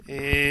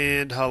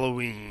and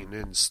Halloween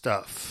and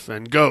stuff,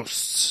 and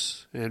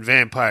ghosts and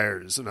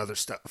vampires and other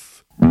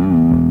stuff.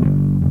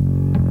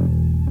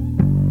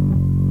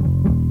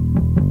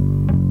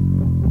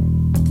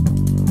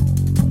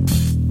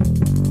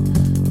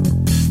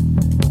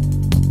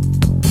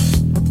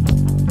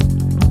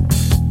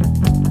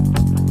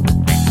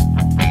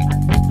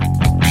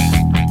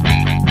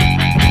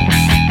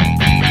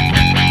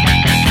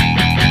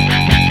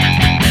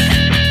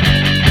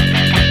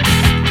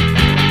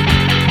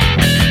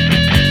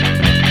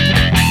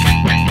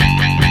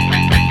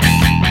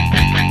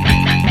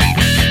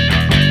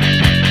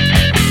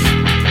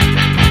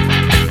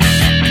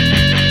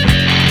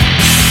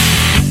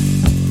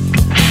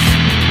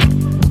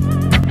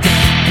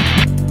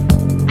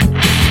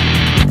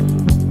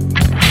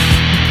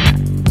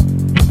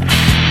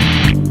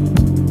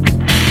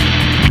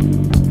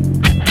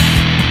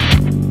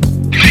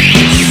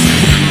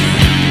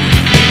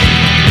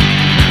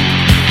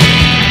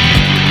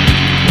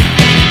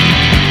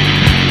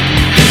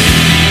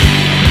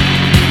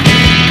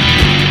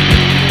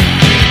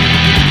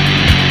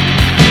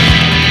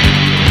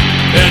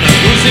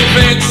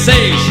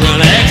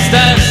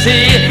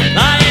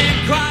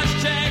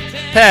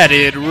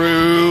 Padded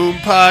Room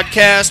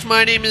Podcast.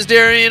 My name is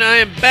Darian. I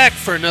am back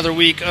for another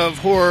week of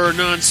horror,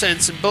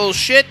 nonsense, and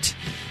bullshit.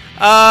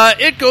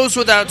 It goes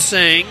without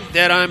saying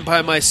that I'm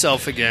by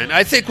myself again.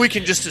 I think we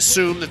can just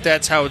assume that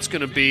that's how it's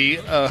going to be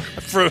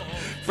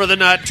for the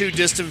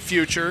not-too-distant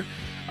future.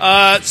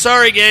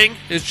 Sorry, gang.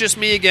 It's just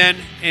me again,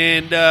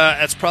 and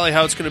that's probably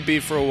how it's going to be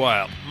for a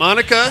while.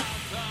 Monica,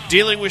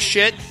 dealing with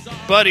shit.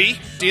 Buddy,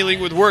 dealing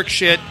with work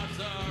shit.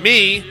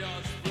 Me,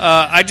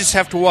 I just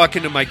have to walk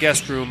into my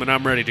guest room and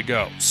I'm ready to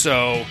go.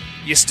 So,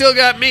 you still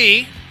got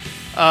me.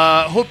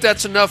 Hope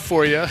that's enough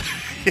for you.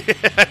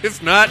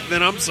 If not,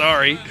 then I'm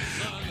sorry.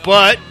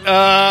 But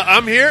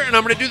I'm here and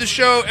I'm going to do the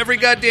show every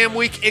goddamn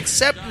week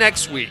except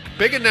next week.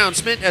 Big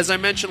announcement, as I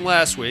mentioned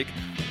last week.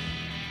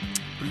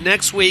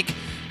 Next week,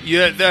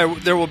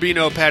 there will be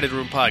no Padded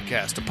Room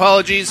Podcast.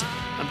 Apologies.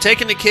 I'm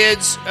taking the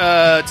kids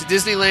to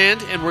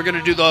Disneyland and we're going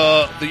to do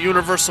the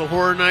Universal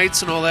Horror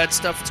Nights and all that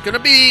stuff. It's going to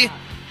be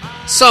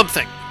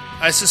something.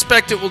 I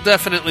suspect it will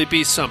definitely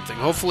be something.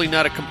 Hopefully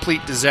not a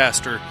complete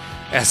disaster,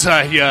 as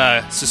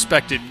I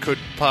suspect it could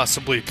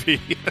possibly be.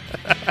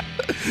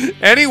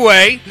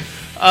 Anyway,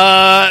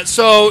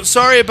 so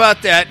sorry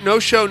about that. No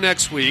show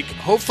next week.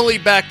 Hopefully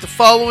back the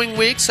following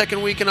week,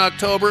 second week in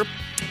October,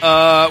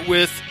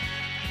 with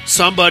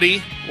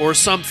somebody or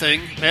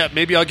something.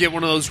 Maybe I'll get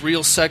one of those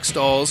real sex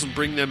dolls and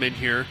bring them in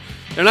here.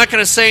 They're not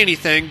going to say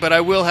anything, but I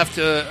will have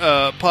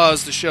to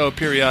pause the show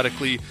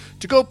periodically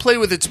to go play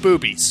with its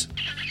boobies,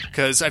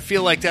 because I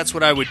feel like that's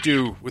what I would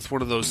do with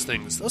one of those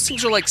things. Those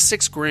things are like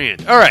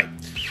 $6,000. All right,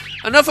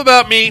 enough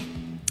about me.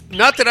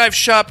 Not that I've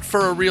shopped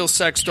for a real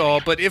sex doll,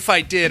 but if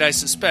I did, I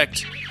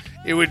suspect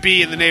it would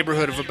be in the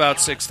neighborhood of about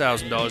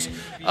 $6,000.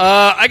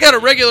 I got a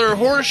regular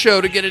horror show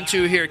to get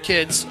into here,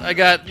 kids. I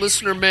got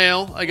listener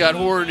mail. I got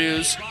horror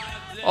news.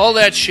 All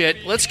that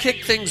shit. Let's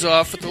kick things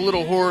off with a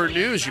little horror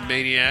news, you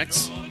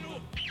maniacs.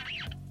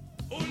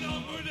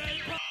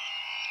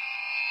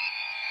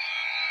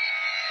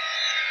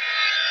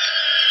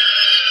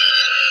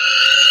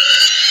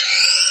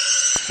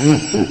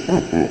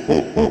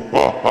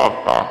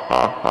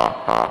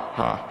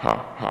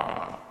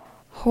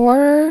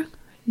 Horror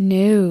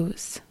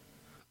news.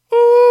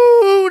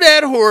 Ooh,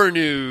 that horror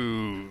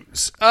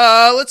news.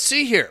 Let's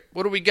see here.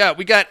 What do we got?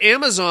 We got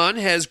Amazon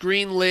has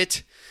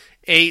greenlit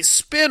a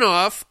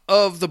spin-off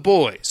of The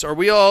Boys. Are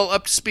we all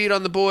up to speed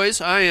on The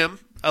Boys? I am.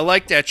 I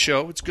like that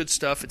show. It's good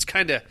stuff. It's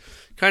kind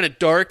of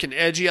dark and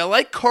edgy. I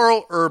like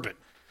Carl Urban.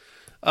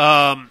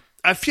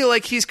 I feel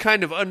like he's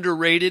kind of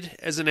underrated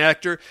as an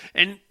actor.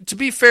 And to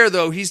be fair,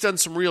 though, he's done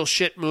some real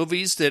shit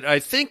movies that I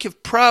think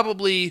have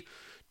probably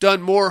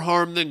done more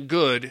harm than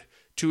good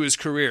to his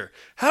career.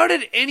 How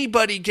did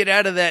anybody get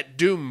out of that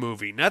Doom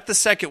movie? Not the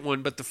second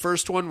one, but the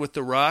first one with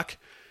The Rock.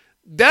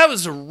 That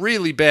was a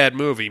really bad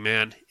movie,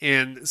 man.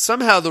 And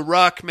somehow The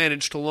Rock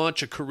managed to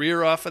launch a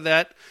career off of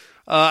that.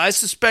 I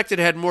suspect it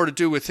had more to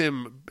do with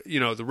him,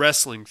 the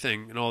wrestling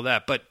thing and all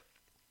that. But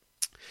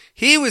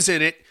he was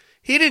in it.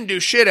 He didn't do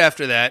shit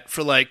after that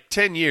for like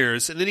 10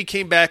 years, and then he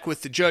came back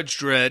with the Judge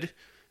Dredd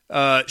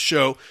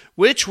show,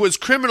 which was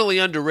criminally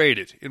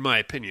underrated, in my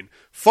opinion.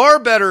 Far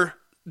better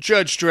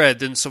Judge Dredd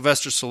than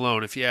Sylvester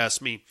Stallone, if you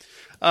ask me.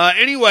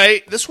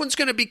 Anyway, this one's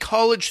going to be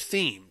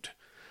college-themed.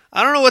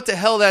 I don't know what the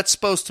hell that's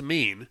supposed to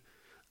mean.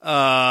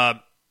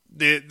 The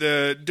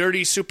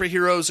dirty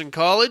superheroes in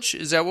college?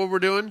 Is that what we're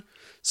doing?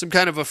 Some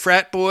kind of a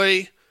frat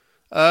boy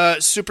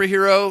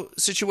superhero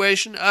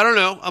situation? I don't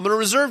know. I'm going to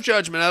reserve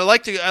judgment. I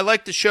like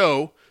the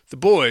show, The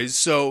Boys,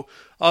 so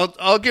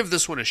I'll give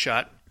this one a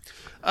shot.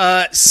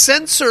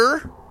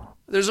 Censor.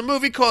 There's a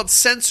movie called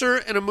Censor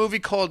and a movie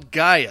called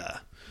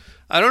Gaia.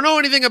 I don't know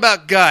anything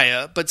about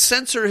Gaia, but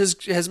Censor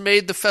has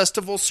made the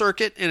festival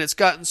circuit, and it's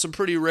gotten some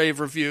pretty rave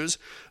reviews.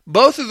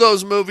 Both of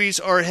those movies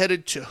are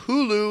headed to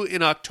Hulu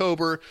in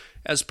October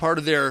as part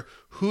of their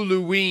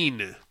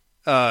Huluween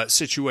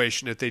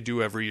situation that they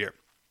do every year.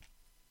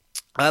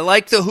 I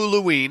like the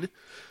Halloween.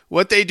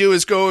 What they do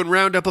is go and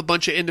round up a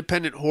bunch of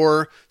independent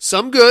horror,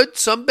 some good,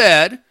 some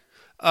bad,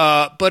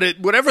 but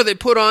whatever they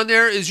put on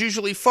there is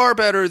usually far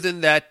better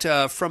than that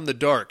From the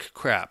Dark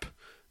crap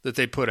that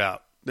they put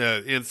out.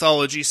 The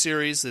anthology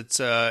series, that's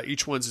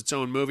each one's its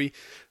own movie.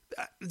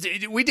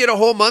 We did a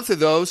whole month of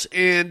those,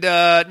 and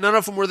none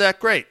of them were that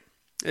great.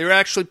 They were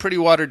actually pretty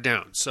watered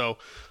down. So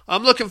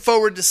I'm looking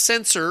forward to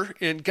Censor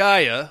and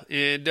Gaia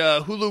and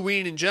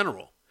Halloween in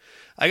general.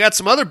 I got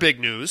some other big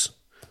news.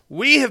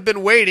 We have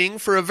been waiting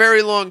for a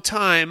very long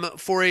time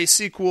for a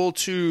sequel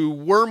to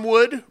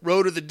Wormwood,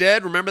 Road of the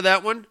Dead. Remember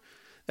that one?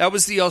 That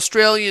was the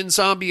Australian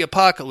zombie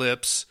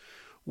apocalypse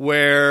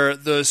where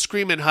the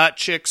screaming hot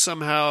chick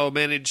somehow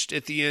managed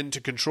at the end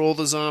to control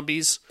the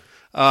zombies.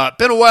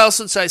 Been a while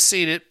since I've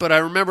seen it, but I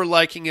remember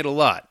liking it a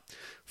lot.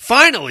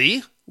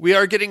 Finally, we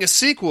are getting a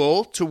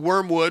sequel to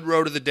Wormwood,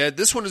 Road of the Dead.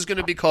 This one is going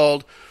to be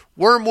called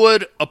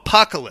Wormwood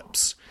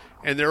Apocalypse.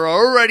 And there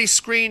are already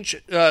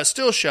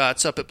still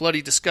shots up at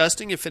Bloody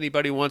Disgusting if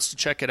anybody wants to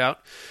check it out.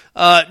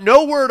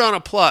 No word on a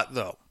plot,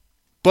 though.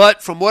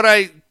 But from what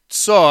I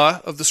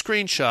saw of the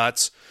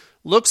screenshots,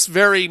 looks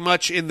very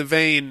much in the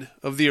vein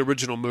of the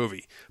original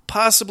movie.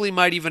 Possibly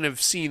might even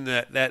have seen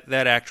that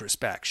actress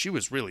back. She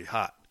was really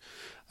hot.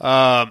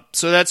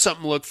 So that's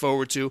something to look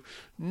forward to.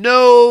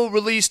 No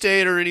release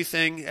date or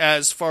anything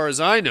as far as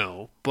I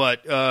know,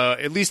 but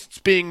at least it's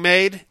being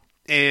made,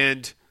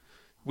 and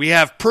we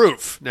have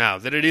proof now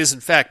that it is in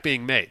fact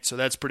being made, so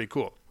that's pretty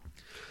cool.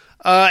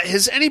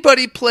 Has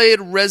anybody played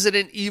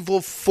Resident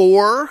Evil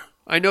 4?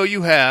 I know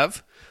you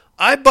have.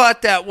 I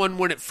bought that one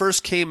when it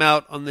first came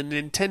out on the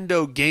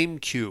Nintendo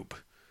GameCube,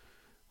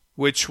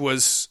 which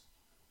was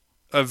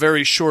a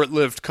very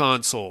short-lived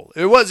console.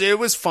 It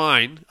was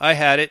fine. I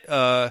had it.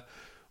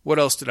 What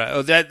else did I? Oh,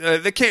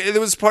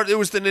 it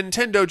was the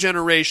Nintendo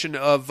generation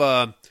of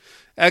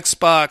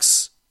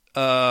Xbox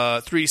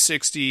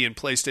 360 and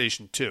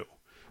PlayStation 2.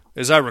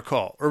 As I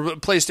recall, or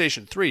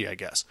PlayStation 3, I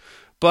guess.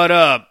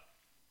 But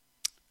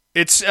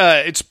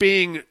it's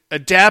being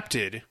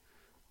adapted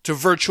to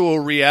virtual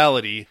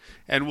reality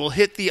and will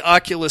hit the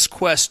Oculus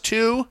Quest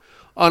 2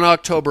 on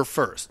October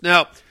 1st.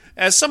 Now,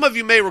 as some of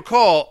you may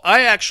recall,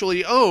 I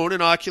actually own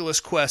an Oculus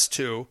Quest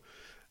 2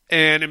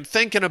 and am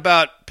thinking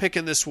about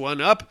picking this one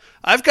up.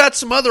 I've got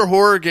some other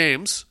horror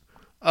games,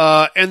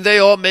 and they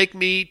all make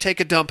me take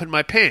a dump in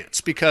my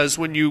pants because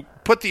when you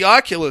put the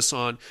Oculus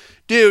on,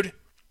 dude,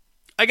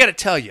 I got to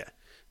tell you,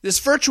 this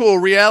virtual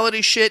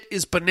reality shit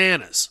is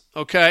bananas,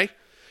 okay?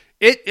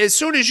 As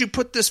soon as you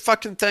put this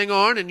fucking thing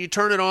on and you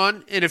turn it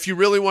on, and if you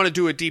really want to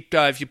do a deep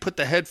dive, you put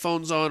the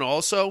headphones on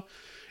also,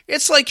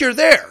 it's like you're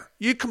there.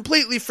 You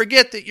completely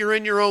forget that you're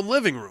in your own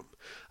living room.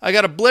 I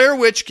got a Blair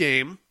Witch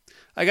game.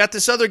 I got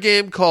this other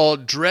game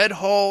called Dread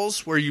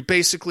Halls, where you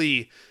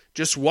basically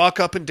just walk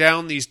up and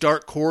down these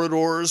dark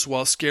corridors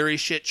while scary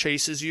shit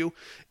chases you.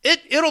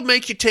 It'll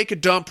make you take a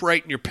dump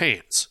right in your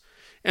pants.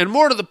 And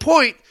more to the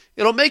point,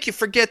 it'll make you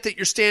forget that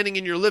you're standing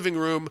in your living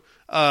room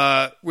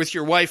with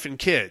your wife and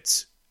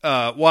kids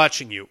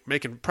watching you,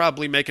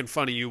 probably making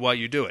fun of you while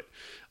you do it.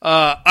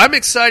 I'm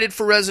excited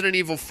for Resident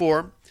Evil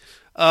 4.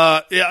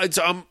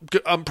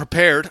 I'm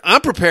prepared.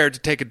 I'm prepared to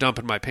take a dump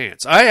in my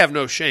pants. I have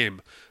no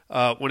shame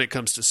when it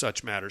comes to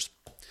such matters.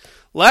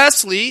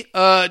 Lastly,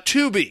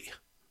 Tubi.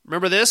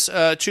 Remember this?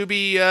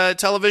 Tubi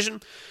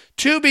television?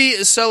 Tubi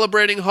is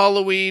celebrating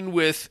Halloween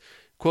with,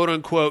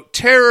 quote-unquote,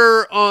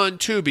 Terror on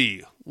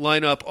Tubi.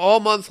 Line up all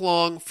month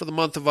long for the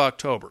month of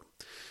October.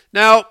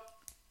 Now,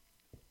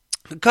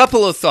 a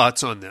couple of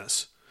thoughts on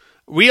this.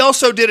 We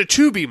also did a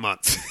Tubi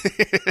month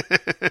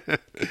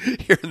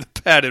here in the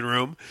padded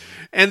room,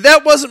 and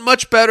that wasn't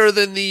much better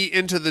than the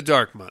Into the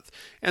Dark month.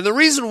 And the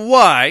reason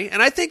why,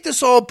 and I think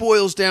this all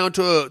boils down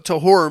to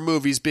horror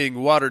movies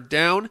being watered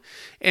down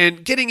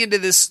and getting into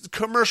this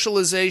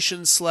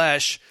commercialization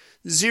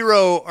 /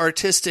 zero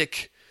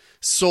artistic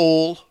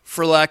soul,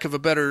 for lack of a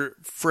better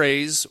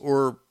phrase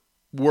or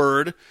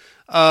word,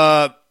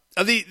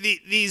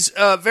 these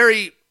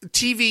very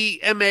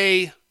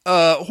TVMA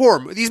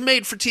horror, these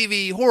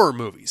made-for-TV horror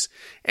movies.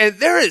 And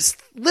there is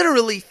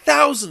literally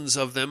thousands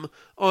of them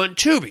on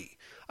Tubi.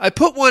 I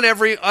put one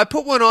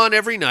on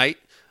every night.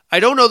 I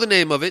don't know the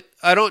name of it.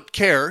 I don't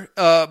care.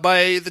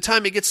 By the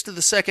time it gets to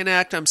the second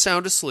act, I'm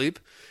sound asleep.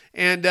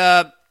 And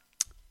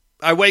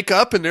I wake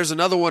up and there's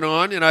another one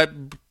on, and I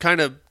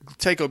kind of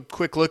take a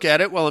quick look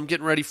at it while I'm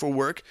getting ready for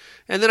work,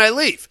 and then I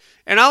leave.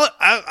 And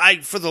I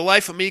for the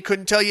life of me,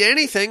 couldn't tell you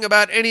anything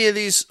about any of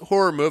these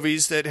horror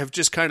movies that have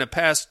just kind of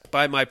passed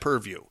by my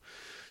purview.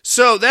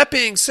 So that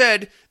being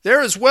said,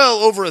 there is well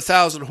over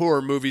 1,000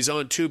 horror movies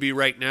on Tubi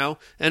right now,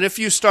 and if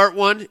you start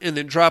one and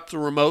then drop the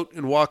remote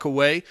and walk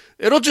away,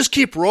 it'll just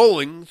keep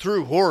rolling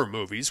through horror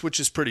movies, which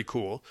is pretty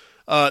cool.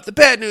 The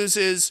bad news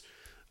is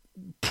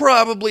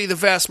probably the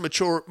vast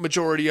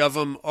majority of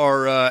them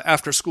are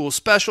after-school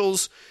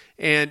specials,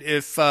 and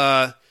if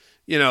I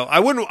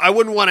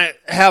wouldn't want to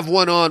have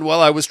one on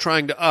while I was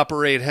trying to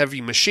operate heavy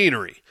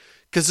machinery,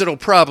 because it'll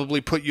probably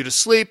put you to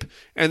sleep,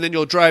 and then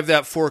you'll drive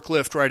that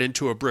forklift right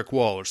into a brick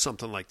wall or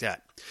something like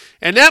that.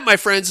 And that, my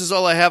friends, is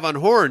all I have on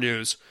horror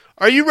news.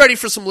 Are you ready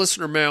for some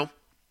listener mail?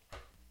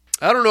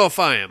 I don't know if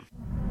I am.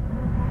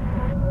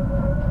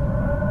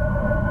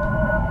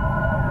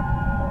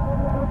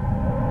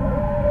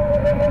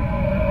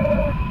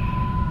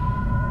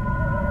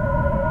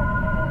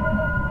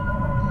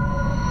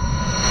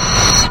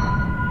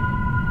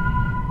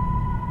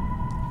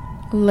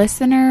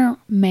 Listener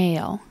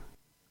mail.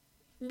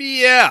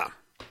 Yeah.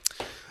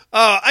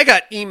 I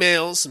got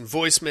emails and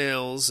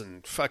voicemails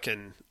and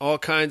fucking all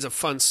kinds of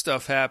fun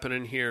stuff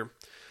happening here.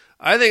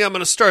 I think I'm going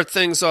to start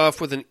things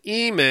off with an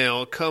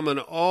email coming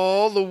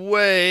all the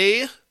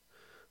way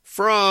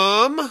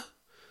from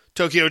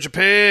Tokyo,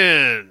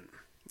 Japan.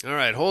 All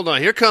right, hold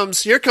on. Here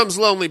comes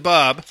Lonely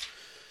Bob.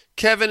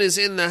 Kevin is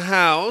in the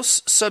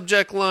house.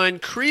 Subject line,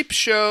 creep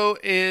show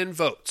and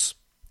votes.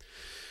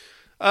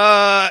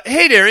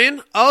 Hey,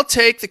 Darian, I'll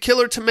take the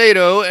killer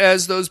tomato,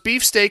 as those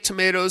beefsteak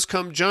tomatoes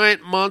come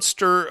giant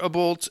monster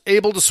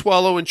able to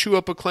swallow and chew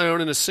up a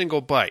clown in a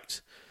single bite.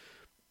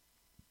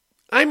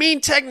 I mean,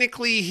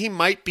 technically, he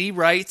might be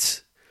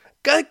right.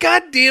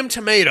 Goddamn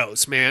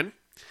tomatoes, man.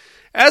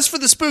 As for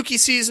the spooky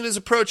season is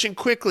approaching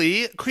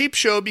quickly,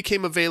 Creepshow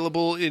became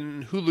available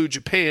in Hulu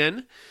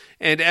Japan,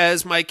 and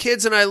as my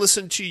kids and I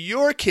listened to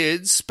your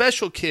kids'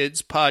 Special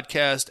Kids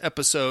podcast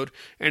episode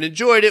and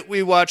enjoyed it,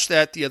 we watched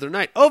that the other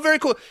night. Oh, very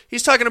cool.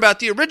 He's talking about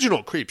the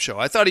original Creepshow.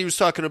 I thought he was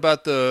talking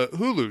about the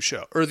Hulu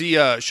show, or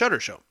the Shudder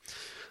show.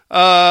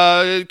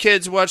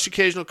 Kids watched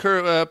occasional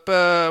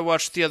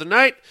watched it the other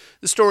night.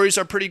 The stories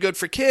are pretty good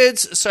for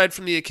kids, aside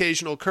from the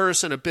occasional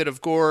curse and a bit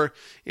of gore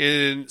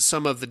in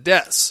some of the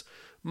deaths.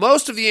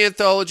 Most of the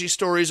anthology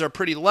stories are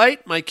pretty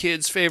light. My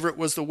kid's favorite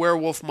was the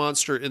werewolf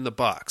monster in the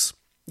box.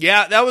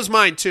 Yeah, that was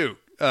mine too,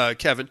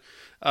 Kevin.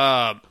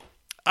 I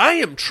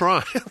am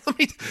trying.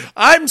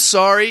 I'm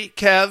sorry,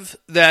 Kev,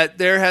 that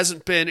there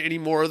hasn't been any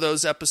more of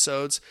those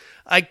episodes.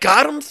 I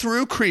got them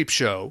through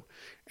Creepshow,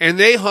 and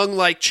they hung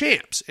like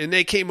champs. And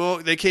they came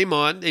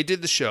on, they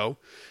did the show,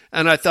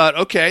 and I thought,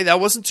 okay, that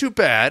wasn't too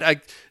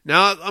bad.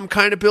 Now I'm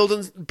kind of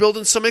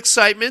building some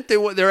excitement.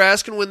 They're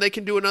asking when they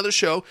can do another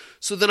show.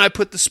 So then I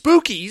put the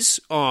Spookies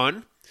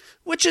on,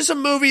 which is a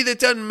movie that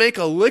doesn't make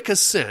a lick of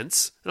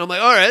sense. And I'm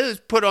like, all right,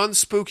 let's put on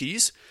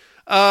Spookies.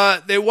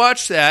 They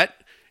watched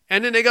that,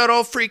 and then they got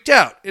all freaked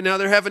out, and now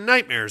they're having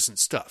nightmares and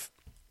stuff.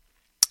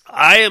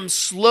 I am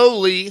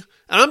slowly,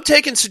 and I'm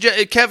taking,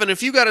 Kevin,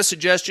 if you got a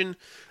suggestion,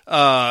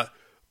 but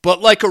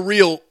like a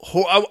real,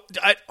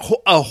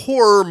 a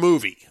horror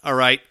movie, all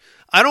right?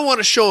 I don't want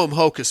to show them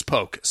Hocus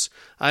Pocus.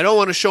 I don't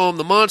want to show them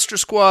the Monster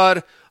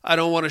Squad. I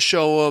don't want to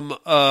show them,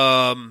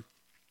 I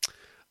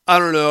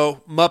don't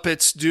know,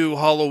 Muppets Do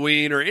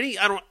Halloween or any,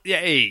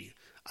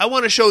 I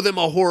want to show them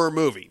a horror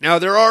movie. Now,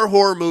 there are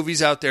horror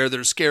movies out there that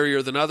are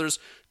scarier than others.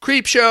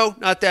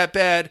 Creepshow, not that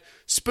bad.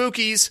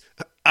 Spookies,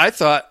 I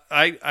thought,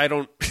 I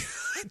don't,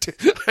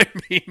 I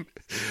mean,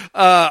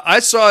 I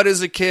saw it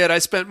as a kid. I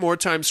spent more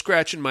time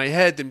scratching my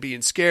head than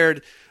being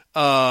scared.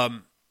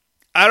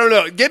 I don't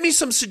know. Give me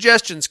some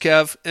suggestions,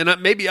 Kev,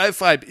 and maybe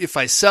if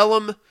I sell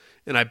them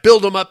and I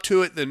build them up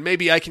to it, then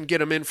maybe I can get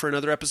them in for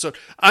another episode.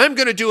 I'm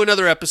going to do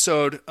another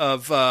episode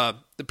of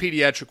the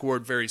Pediatric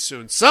Ward very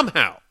soon,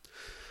 somehow.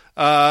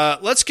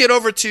 Let's get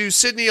over to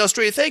Sydney,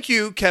 Australia. Thank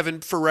you,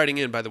 Kevin, for writing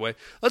in, by the way.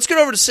 Let's get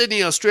over to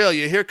Sydney,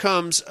 Australia. Here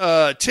comes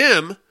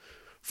Tim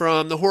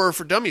from the Horror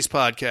for Dummies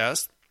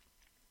podcast.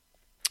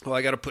 Well,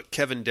 I got to put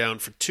Kevin down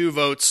for 2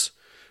 votes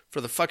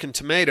for the fucking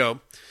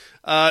tomato.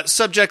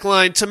 Subject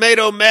line,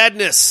 Tomato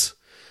Madness.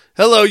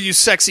 Hello, you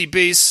sexy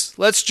beasts.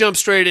 Let's jump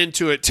straight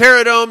into it.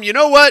 Pterodome, you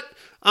know what?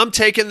 I'm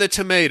taking the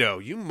tomato.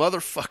 You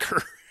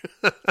motherfucker.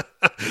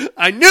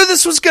 I knew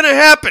this was going to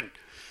happen.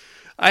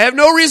 I have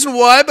no reason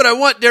why, but I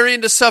want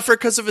Darian to suffer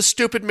because of a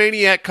stupid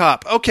maniac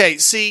cop. Okay,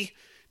 see,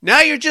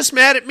 now you're just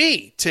mad at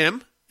me,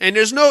 Tim. And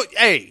there's no,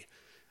 hey,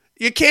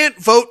 you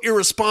can't vote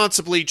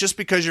irresponsibly just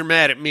because you're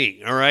mad at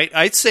me, all right?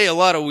 I'd say a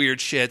lot of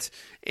weird shit,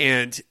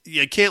 and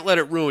you can't let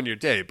it ruin your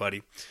day,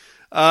 buddy.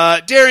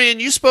 Darian,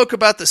 you spoke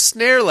about The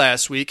Snare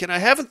last week, and I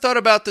haven't thought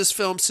about this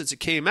film since it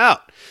came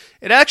out.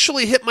 It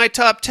actually hit my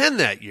top 10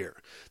 that year.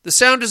 The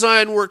sound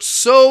design worked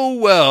so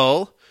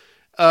well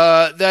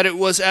that it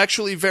was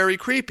actually very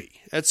creepy.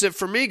 That's it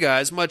for me,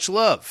 guys. Much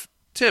love.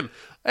 Tim.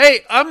 Hey,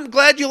 I'm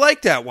glad you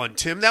liked that one,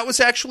 Tim. That was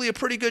actually a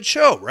pretty good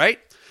show, right?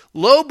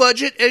 Low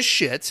budget as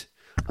shit.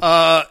 3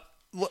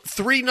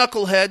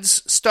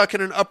 knuckleheads stuck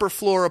in an upper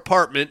floor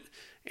apartment,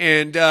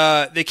 and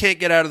they can't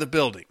get out of the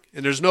building.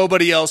 And there's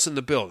nobody else in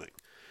the building.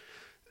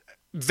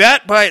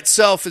 That by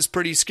itself is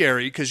pretty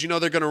scary because you know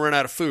they're going to run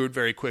out of food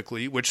very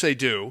quickly, which they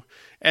do.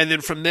 And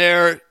then from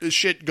there, the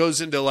shit goes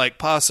into like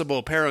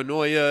possible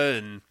paranoia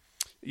and,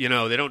 you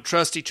know, they don't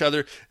trust each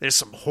other. There's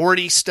some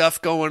horny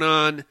stuff going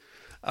on.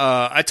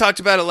 I talked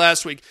about it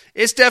last week.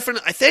 It's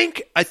definitely,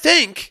 I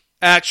think,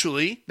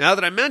 actually, now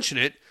that I mention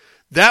it,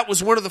 that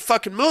was one of the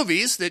fucking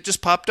movies that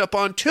just popped up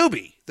on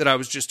Tubi that I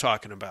was just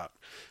talking about.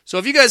 So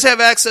if you guys have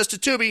access to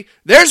Tubi,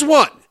 there's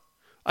one.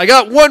 I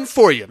got one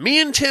for you.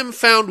 Me and Tim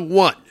found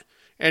one.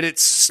 and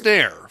it's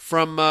Snare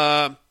from,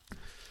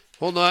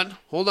 hold on,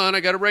 I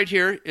got it right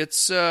here.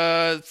 It's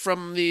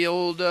from the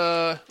old,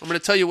 I'm going to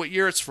tell you what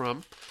year it's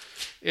from.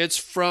 It's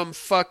from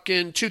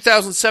fucking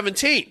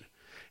 2017.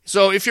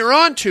 So if you're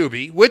on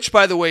Tubi, which,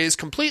 by the way, is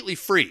completely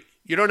free,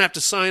 you don't have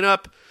to sign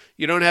up,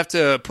 you don't have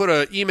to put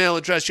an email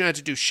address, you don't have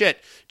to do shit.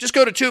 Just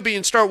go to Tubi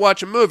and start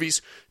watching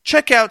movies.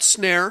 Check out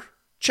Snare.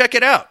 Check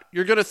it out.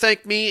 You're going to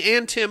thank me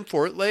and Tim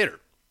for it later.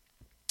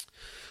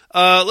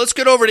 Let's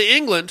get over to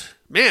England.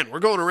 Man, we're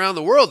going around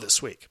the world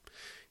this week.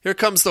 Here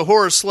comes the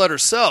horror slut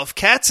herself.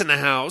 Cat's in the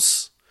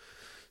house.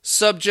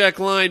 Subject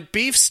line,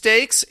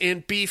 beefsteaks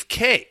and beef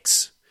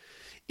cakes.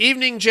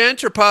 Evening,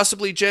 gent, or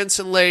possibly gents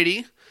and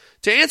lady.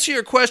 To answer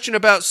your question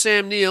about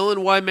Sam Neill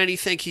and why many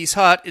think he's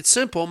hot, it's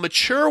simple.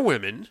 Mature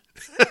women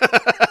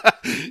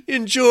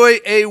enjoy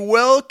a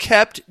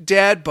well-kept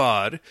dad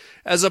bod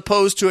as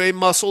opposed to a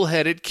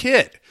muscle-headed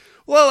kid.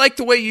 Well, I like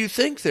the way you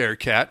think there,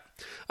 Kat.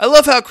 I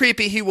love how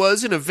creepy he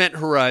was in Event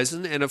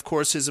Horizon and, of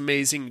course, his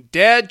amazing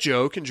dad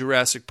joke in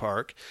Jurassic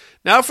Park.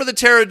 Now for the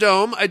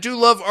Pterodome. I do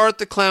love Art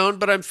the Clown,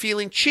 but I'm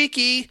feeling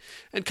cheeky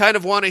and kind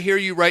of want to hear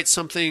you write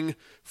something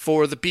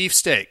for the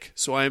beefsteak.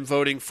 So I am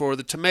voting for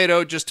the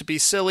tomato just to be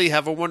silly.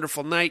 Have a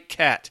wonderful night,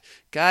 Cat.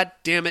 God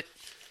damn it,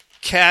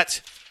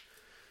 Cat.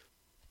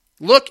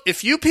 Look,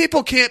 if you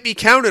people can't be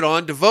counted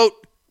on to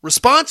vote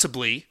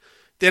responsibly,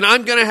 then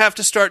I'm going to have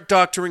to start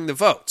doctoring the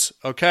votes,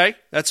 okay?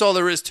 That's all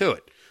there is to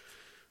it.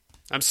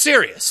 I'm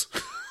serious.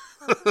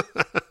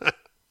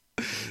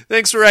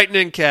 Thanks for writing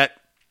in, Kat.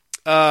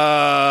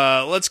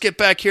 Let's get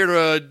back here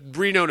to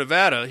Reno,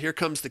 Nevada. Here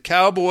comes the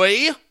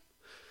cowboy.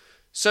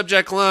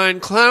 Subject line,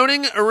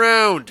 clowning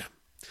around.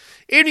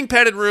 Evening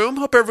padded room.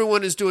 Hope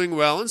everyone is doing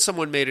well and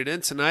someone made it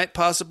in tonight.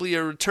 Possibly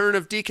a return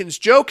of Deacon's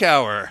Joke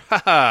Hour.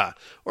 Haha.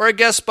 Or a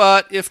guest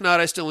spot. If not,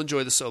 I still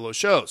enjoy the solo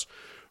shows.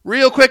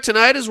 Real quick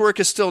tonight, as work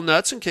is still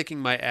nuts and kicking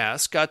my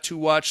ass. Got to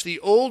watch The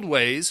Old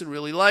Ways and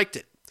really liked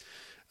it.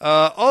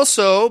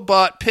 Also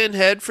bought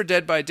Pinhead for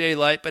Dead by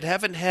Daylight, but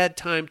haven't had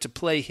time to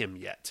play him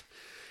yet.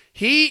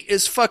 He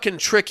is fucking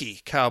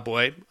tricky,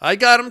 cowboy. I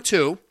got him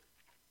too.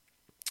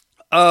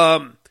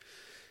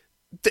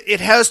 It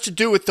has to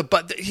do with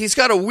he's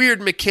got a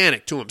weird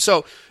mechanic to him.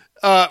 So,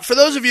 for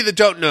those of you that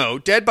don't know,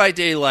 Dead by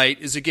Daylight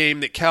is a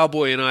game that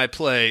Cowboy and I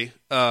play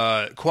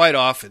quite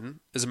often,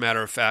 as a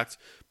matter of fact.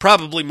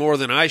 Probably more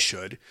than I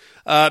should.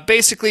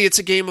 Basically, it's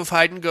a game of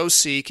hide and go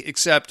seek,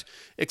 except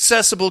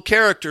accessible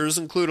characters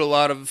include a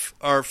lot of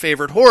our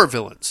favorite horror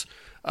villains.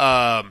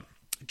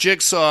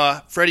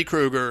 Jigsaw, Freddy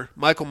Krueger,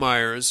 Michael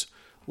Myers,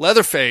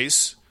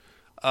 Leatherface.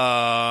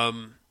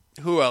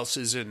 Who else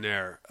is in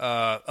there?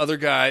 Other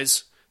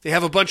guys. They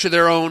have a bunch of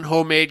their own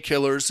homemade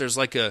killers. There's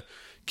like a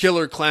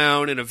killer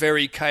clown and a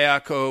very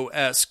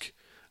Kayako-esque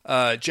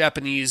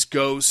Japanese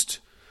ghost.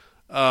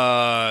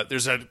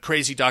 There's a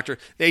crazy doctor.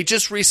 They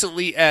just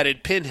recently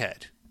added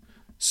Pinhead.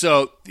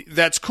 So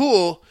that's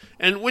cool.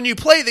 And when you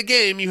play the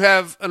game, you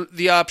have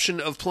the option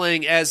of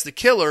playing as the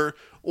killer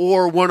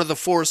or one of the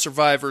 4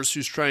 survivors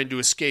who's trying to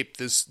escape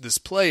this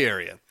play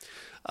area.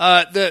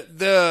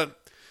 The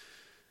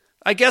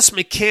I guess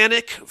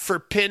mechanic for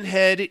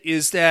Pinhead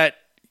is that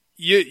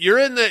you're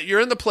in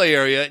the play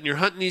area and you're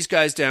hunting these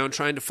guys down,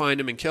 trying to find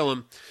them and kill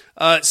them.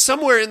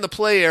 Somewhere in the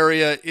play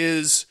area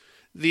is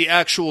the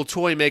actual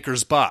toy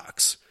maker's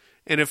box.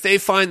 And if they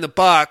find the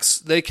box,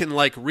 they can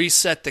like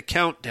reset the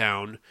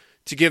countdown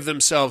to give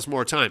themselves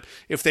more time.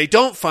 If they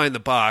don't find the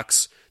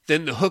box,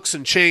 then the hooks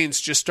and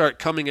chains just start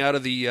coming out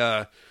of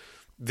the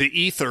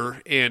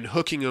ether and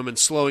hooking them and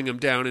slowing them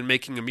down and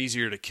making them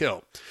easier to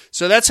kill.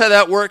 So that's how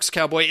that works,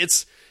 cowboy.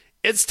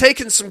 It's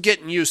taken some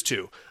getting used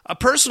to.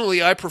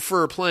 Personally, I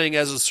prefer playing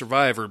as a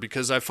survivor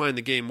because I find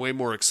the game way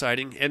more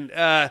exciting and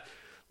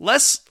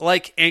less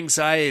like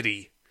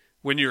anxiety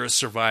when you're a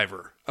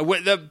survivor.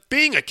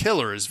 Being a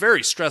killer is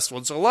very stressful.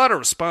 It's a lot of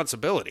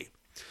responsibility.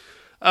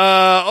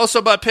 Also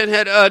about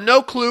Pinhead,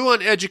 no clue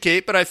on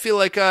Educate, but I feel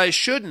like I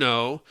should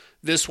know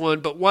this one,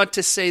 but want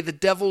to say the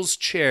Devil's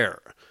Chair.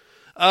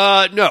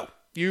 No,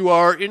 you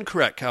are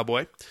incorrect,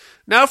 cowboy.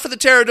 Now for the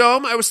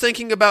Pterodome, I was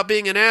thinking about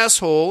being an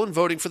asshole and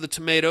voting for the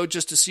tomato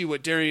just to see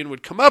what Darian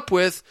would come up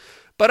with,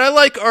 but I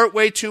like art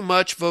way too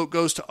much. Vote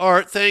goes to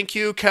Art. Thank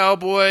you,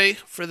 cowboy,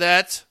 for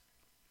that.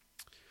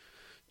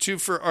 2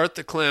 for Art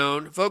the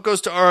Clown. Vote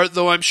goes to Art,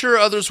 though I'm sure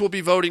others will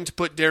be voting to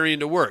put Darian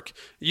to work.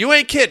 You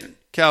ain't kidding,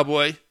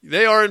 cowboy.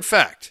 They are, in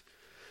fact.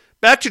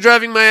 Back to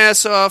driving my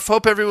ass off.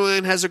 Hope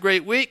everyone has a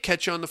great week.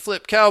 Catch you on the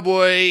flip,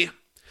 cowboy.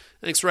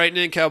 Thanks for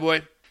writing in,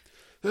 cowboy.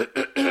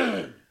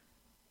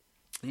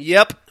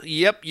 Yep.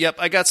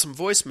 I got some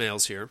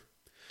voicemails here.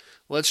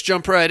 Let's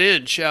jump right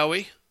in, shall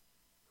we?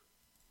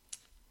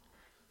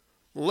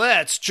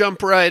 Let's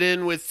jump right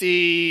in with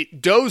the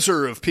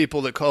dozer of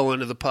people that call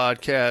into the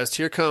podcast.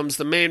 Here comes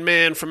the main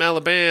man from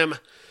Alabama.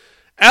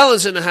 Al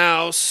is in the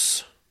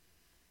house.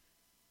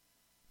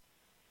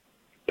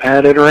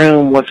 Padded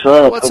room, what's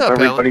up? What's Hope up,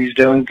 everybody's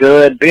doing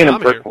good. Being a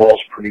brick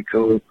wall's pretty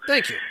cool.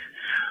 Thank you.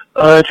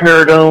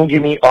 Pterodome,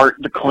 give me Art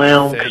the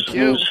Clown, because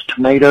it was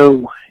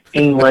tomato.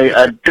 Anyway,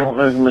 I don't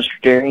know who Mr.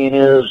 Darian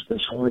is.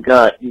 That's all we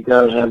got. You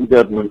guys have a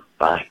good one.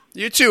 Bye.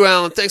 You too,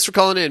 Alan. Thanks for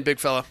calling in, big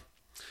fella.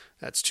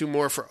 That's 2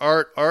 more for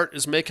Art. Art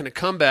is making a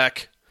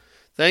comeback.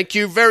 Thank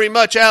you very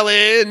much,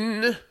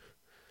 Alan.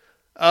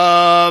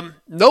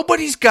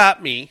 Nobody's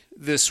got me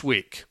this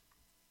week.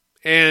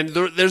 And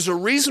there's a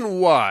reason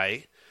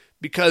why.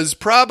 Because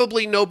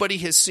probably nobody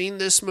has seen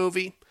this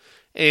movie.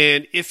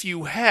 And if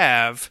you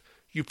have,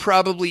 you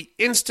probably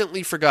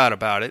instantly forgot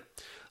about it.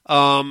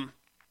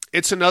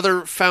 It's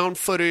another found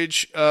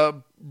footage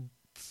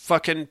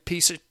fucking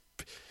piece of...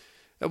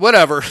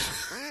 Whatever.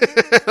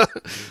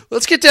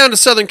 Let's get down to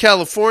Southern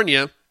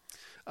California,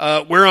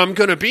 where I'm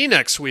going to be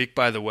next week,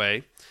 by the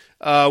way,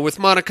 with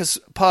Monica's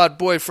pod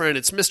boyfriend.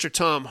 It's Mr.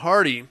 Tom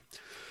Hardy.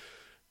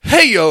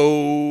 Hey-yo!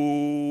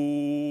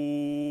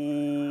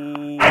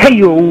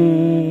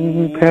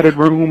 Hey-yo! Padded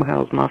Room,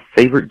 how's my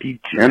favorite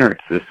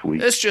degenerates this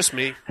week? It's just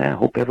me. I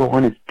hope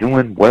everyone is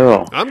doing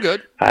well. I'm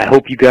good. I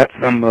hope you got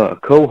some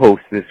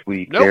co-hosts this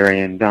week, Nope.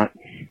 Darian. Not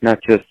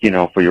just,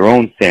 for your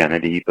own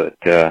sanity, but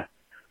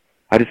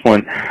I just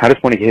want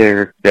to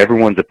hear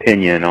everyone's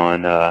opinion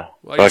on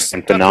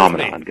fucking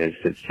Phenomenon, because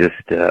it's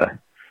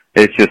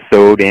just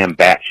so damn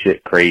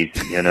batshit crazy,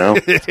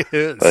 It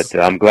is. But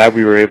I'm glad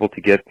we were able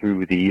to get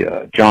through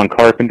the John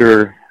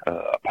Carpenter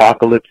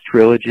Apocalypse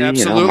trilogy.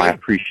 Absolutely. My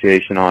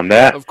appreciation on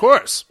that. Of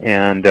course.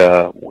 And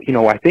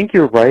I think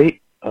you're right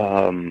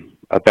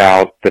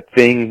about The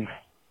Thing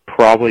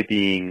probably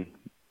being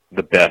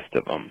the best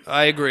of them.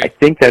 I agree. I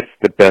think that's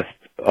the best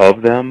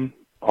of them.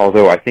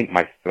 Although I think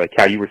like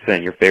how you were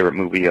saying, your favorite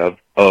movie of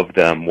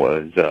them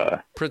was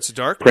Prince of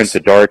Darkness. Prince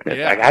of Darkness.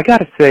 Yeah. I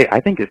gotta say, I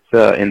think it's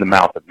In the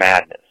Mouth of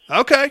Madness.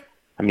 Okay.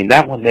 I mean,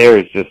 that one there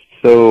is just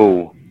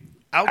so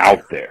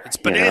out there. It's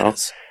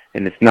bananas.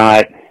 And it's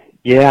not.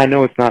 Yeah, I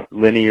know it's not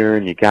linear,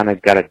 and you kind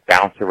of got to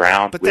bounce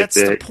around But with that's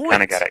the it. point.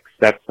 Kind of got to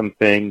accept some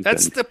things.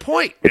 That's and the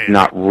point. it's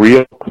not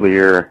real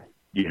clear.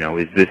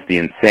 Is this the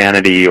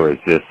insanity, or is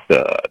this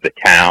the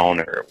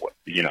town, or what?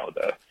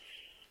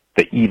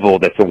 The evil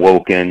that's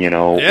awoken,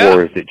 Yeah.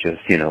 or is it just,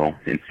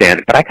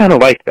 insanity? But I kind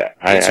of like that.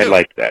 I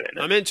like that in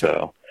it. I'm into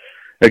it.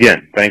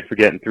 Again, thanks for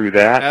getting through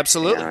that.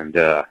 Absolutely. And,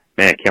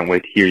 man, can't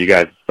wait to hear you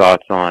guys'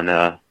 thoughts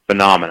on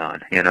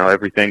Phenomenon.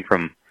 Everything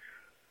from,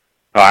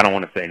 I don't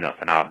want to say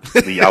nothing. I'll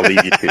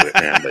leave you to it,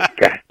 man. But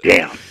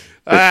goddamn,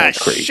 this one's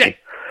crazy. Shit.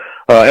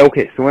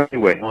 Okay, so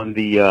anyway, on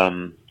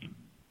the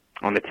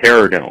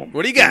Terror Dome.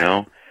 What do you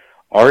got?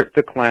 Art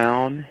the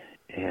Clown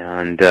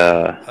and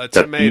A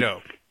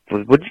tomato.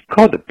 What did you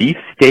call it? The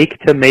beefsteak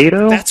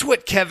tomato? That's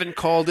what Kevin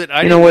called it.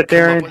 You know what,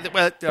 Darren?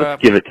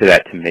 Let's give it to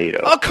that tomato.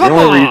 Oh, come on.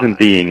 The only on. reason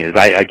being is,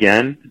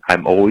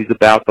 I'm always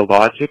about the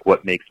logic,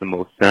 what makes the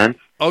most sense.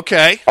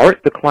 Okay.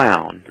 Art the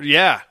Clown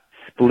Yeah.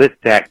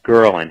 split that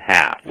girl in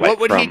half. What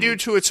would he from do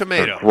to a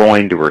tomato? her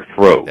groin to her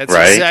throat, That's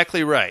right?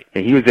 exactly right.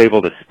 And he was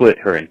able to split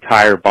her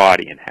entire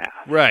body in half.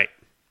 Right.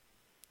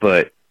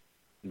 But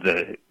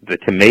the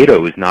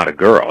tomato is not a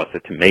girl, it's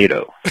a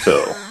tomato.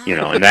 So,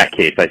 in that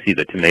case, I see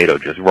the tomato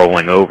just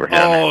rolling over him.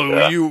 Oh,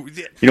 and, you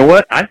know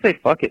what? I say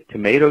fuck it.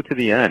 Tomato to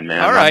the end,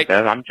 man. All right.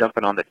 I'm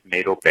jumping on the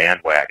tomato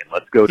bandwagon.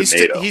 Let's go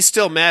tomato. He's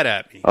still mad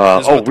at me.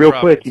 Real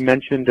quick, you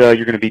mentioned you're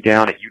going to be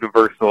down at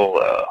Universal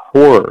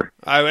Horror.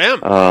 I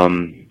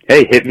am.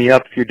 Hey, hit me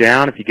up if you're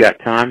down. If you got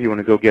time, you want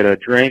to go get a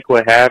drink,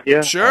 what have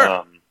you.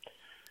 Sure.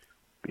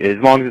 As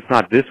long as it's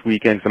not this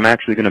weekend, 'cause I'm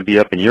actually going to be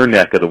up in your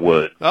neck of the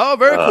woods. Oh,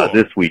 very cool.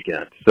 This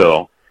weekend.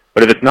 So,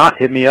 but if it's not,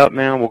 hit me up,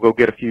 man. We'll go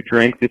get a few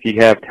drinks if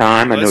you have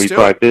time. I know you're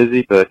probably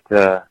busy, but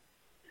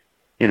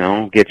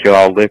get you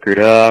all liquored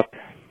up,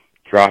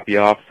 drop you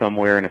off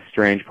somewhere in a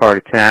strange part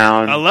of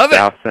town. I love it.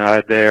 South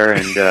side there,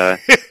 and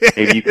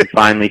maybe you can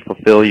finally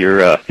fulfill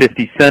your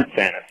 50-cent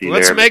fantasy.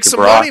 Let's make Mr.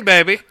 some Brock. money,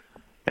 baby.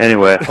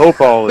 Anyway,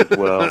 hope all is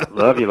well.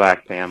 Love you,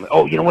 like family.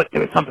 Oh, you know what?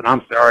 There was something.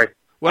 I'm sorry.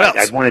 What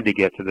else? I wanted to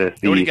get to this.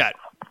 What do you got?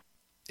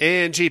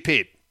 And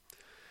GP'd.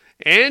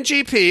 And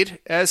GP'd,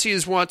 as he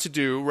is wont to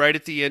do, right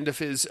at the end of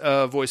his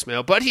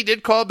voicemail. But he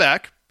did call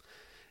back.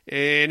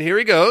 And here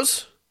he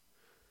goes.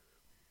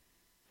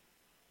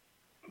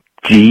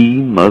 G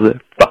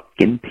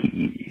motherfucking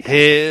P.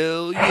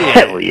 Hell yeah.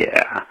 Hell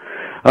yeah.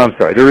 I'm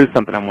sorry. There is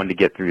something I wanted to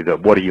get through, the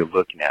what are you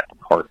looking at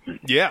department.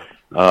 Yeah.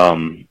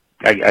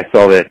 I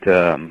saw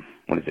that,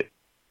 what is it?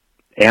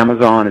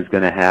 Amazon is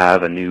going to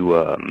have a new,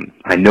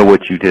 I Know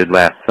What You Did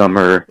Last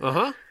Summer.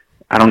 Uh-huh.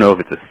 I don't know if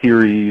it's a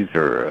series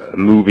or a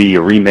movie,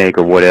 a remake,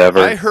 or whatever.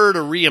 I heard a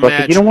reimagining.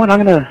 But you know what?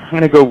 I'm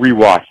gonna go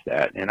rewatch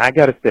that, and I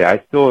gotta say, I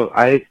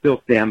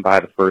still stand by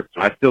the first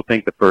one. I still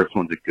think the first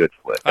one's a good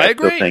flick. I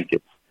agree. Still think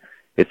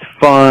it's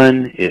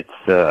fun. It's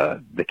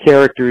the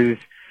characters.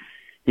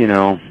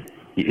 You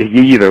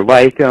either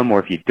like them, or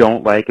if you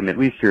don't like them, at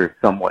least you're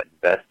somewhat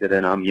invested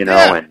in them.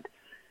 Yeah. And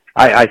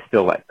I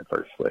still like the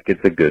first flick.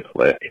 It's a good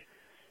flick.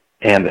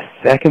 And the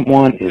second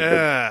one is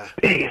the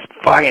biggest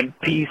fucking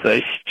piece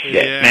of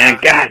shit, man.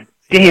 God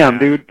damn,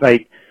 dude.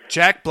 Like,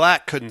 Jack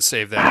Black couldn't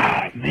save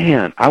that.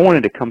 Man, I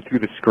wanted to come through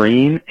the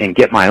screen and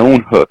get my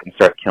own hook and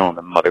start killing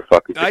the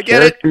motherfuckers. The I get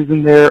characters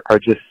in there are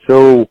just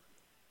so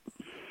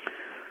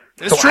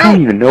It's true. I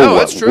don't even know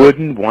what. It's true.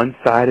 Wooden,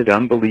 one-sided,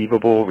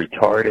 unbelievable,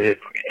 retarded,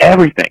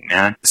 everything,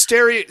 man.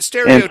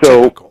 Stereotypical. And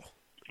so,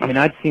 I mean,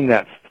 I'd seen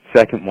that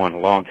second one a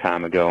long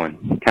time ago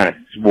and kind of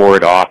swore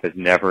it off as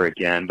never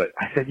again. But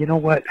I said, you know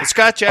what? It's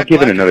got Jack I'll give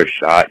Black it another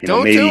shot.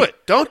 Don't maybe, do it.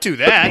 Don't do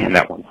that. But man,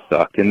 that one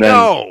sucked. And then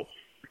no.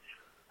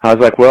 I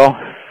was like, well,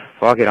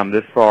 fuck it. I'm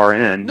this far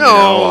in. No. You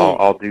know,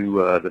 I'll do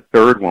the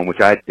third one,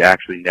 which I'd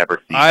actually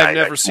never seen. I've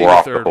never seen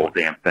the third whole one.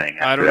 damn thing.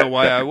 I don't know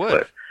why I would.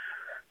 Clip.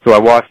 So I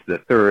watched the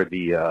third,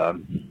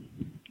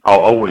 I'll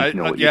Always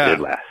Know What You Did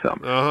Last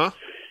Summer. Uh-huh.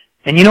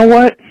 And you know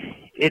what?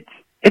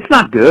 It's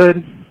not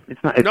good. It's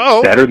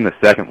better than the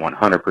second one,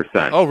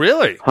 100%. Oh,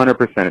 really?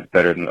 100% it's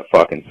better than the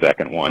fucking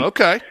second one.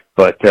 Okay.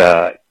 But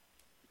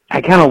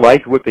I kind of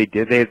liked what they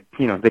did.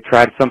 They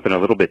tried something a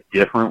little bit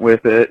different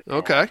with it.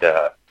 Okay.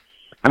 And,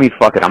 I mean,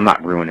 fuck it. I'm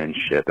not ruining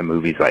shit. The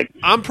movie's like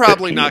I'm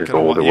probably not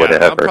going to watch.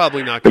 Yeah, I'm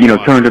probably not going to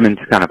But, turned them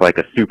into kind of like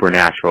a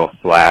supernatural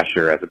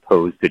slasher as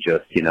opposed to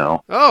just,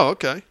 Oh,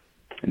 okay.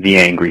 the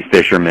angry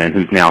fisherman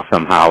who's now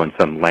somehow in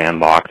some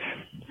landlocked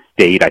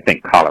state, I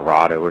think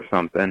Colorado or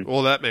something.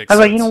 Well, that makes sense. I was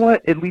like, you know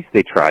what? At least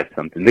they tried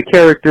something. The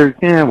characters,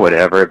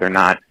 whatever. They're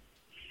not.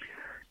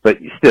 But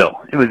still,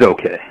 it was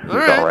okay. It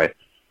was all right.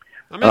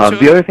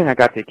 The other thing I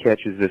got to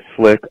catch is this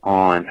flick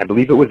on, I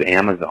believe it was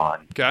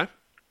Amazon. Okay.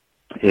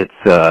 It's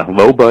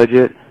low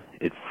budget.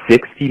 It's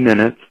 60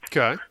 minutes.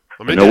 Okay.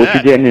 You know what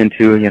you're getting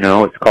into.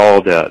 It's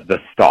called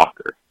The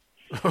Stalker.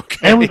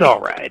 Okay. And it was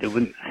all right. It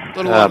was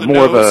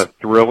more of a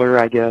thriller,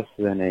 I guess,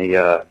 than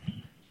a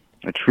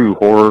true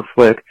horror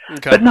flick.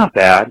 Okay. But not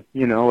bad.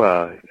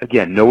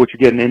 Again, know what you're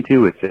getting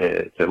into.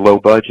 It's a low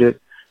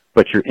budget,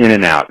 but you're in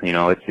and out.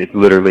 It's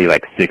literally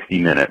like 60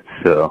 minutes.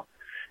 So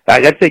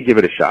I'd say give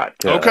it a shot.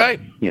 Okay.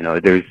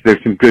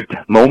 There's some good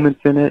moments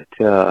in it,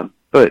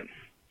 but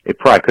it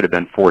probably could have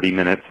been 40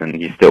 minutes,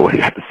 and you still would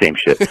have got the same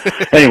shit.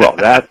 Anyway,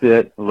 that's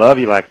it. Love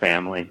you like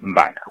family.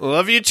 Bye now.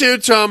 Love you too,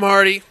 Tom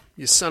Hardy.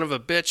 You son of a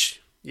bitch.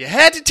 You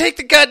had to take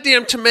the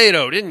goddamn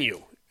tomato, didn't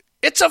you?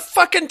 It's a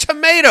fucking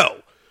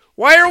tomato.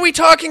 Why are we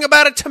talking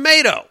about a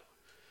tomato?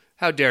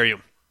 How dare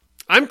you?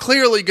 I'm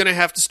clearly going to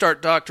have to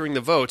start doctoring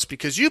the votes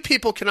because you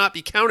people cannot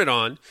be counted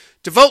on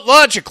to vote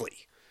logically.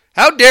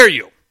 How dare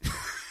you?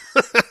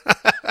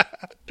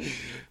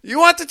 You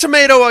want the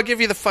tomato? I'll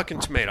give you the fucking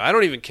tomato. I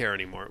don't even care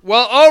anymore.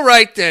 Well, all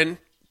right then.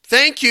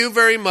 Thank you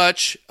very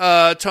much,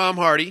 Tom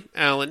Hardy,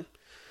 Alan,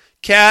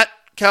 Kat,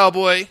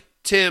 Cowboy,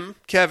 Tim,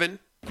 Kevin.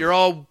 You're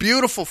all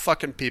beautiful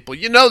fucking people.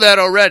 You know that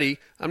already.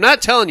 I'm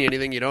not telling you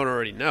anything you don't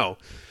already know.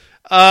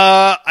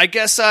 I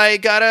guess I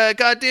got a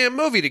goddamn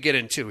movie to get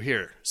into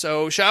here.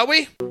 So, shall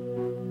we?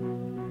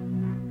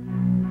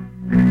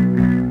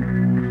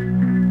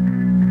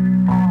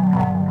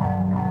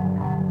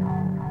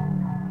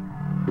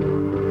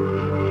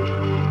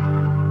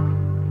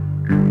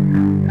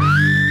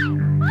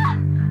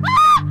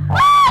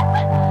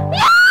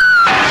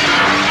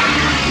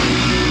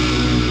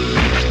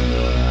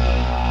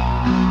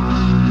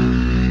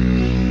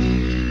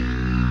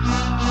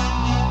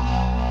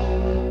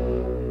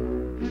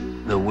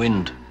 The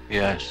wind,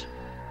 yes.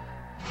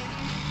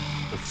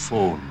 The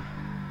phone.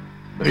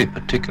 Very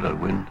particular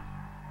wind.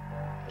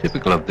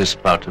 Typical of this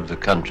part of the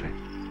country.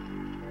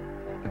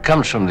 It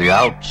comes from the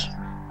Alps.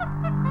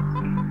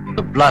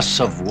 The blasts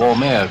of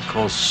warm air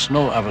cause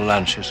snow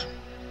avalanches.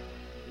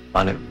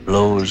 While it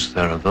blows,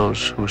 there are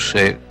those who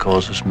say it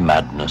causes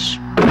madness.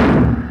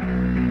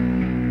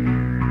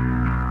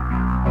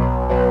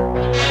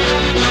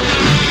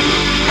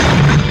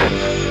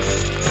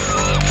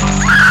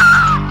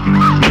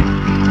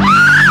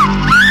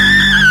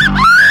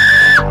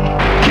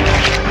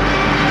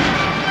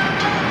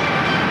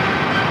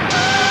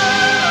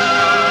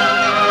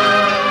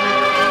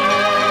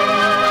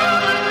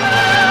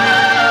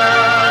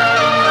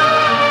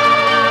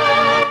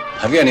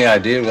 Have you any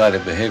idea why they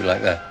behave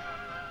like that?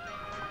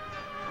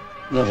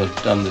 Never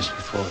done this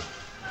before.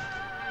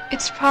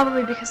 It's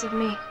probably because of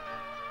me.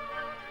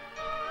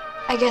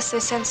 I guess they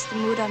sense the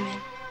mood I'm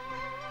in.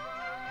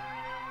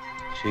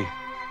 See,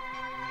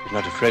 he's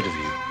not afraid of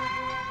you.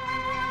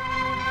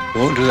 He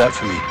won't do that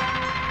for me.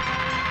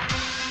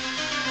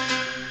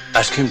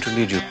 Ask him to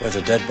lead you where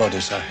the dead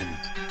bodies are hidden,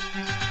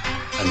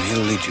 and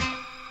he'll lead you.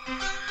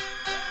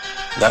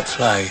 That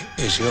fly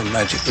is your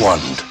magic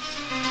wand.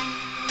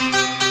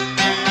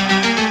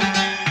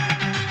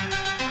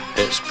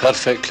 It's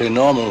perfectly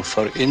normal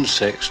for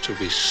insects to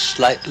be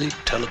slightly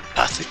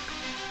telepathic.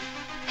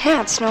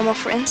 Yeah, it's normal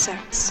for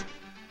insects.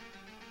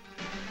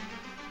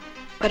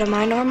 But am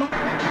I normal?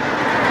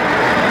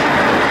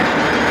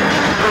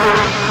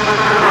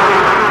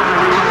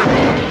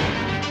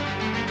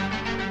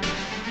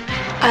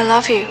 I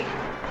love you.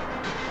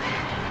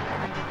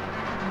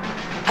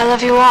 I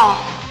love you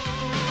all.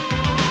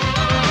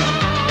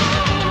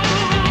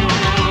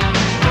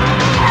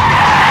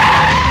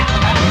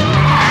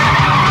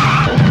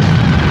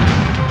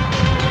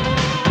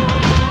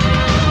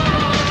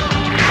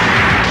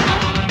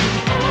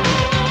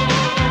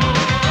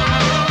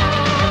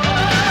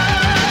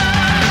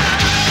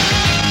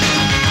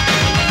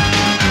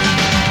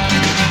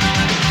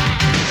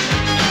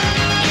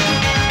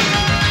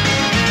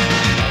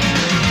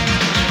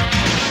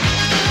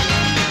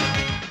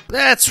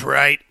 That's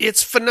right.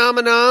 It's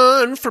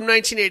Phenomenon from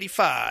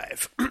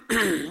 1985.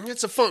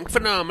 It's a funk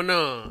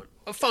phenomenon.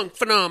 A funk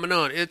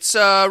phenomenon. It's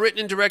written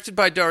and directed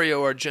by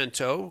Dario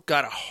Argento.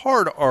 Got a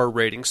hard R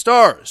rating.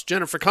 Stars: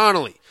 Jennifer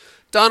Connelly,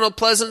 Donald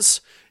Pleasance,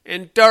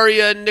 and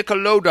Daria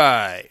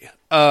Nicolodi.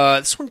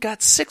 This one got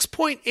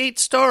 6.8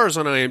 stars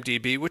on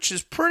IMDb, which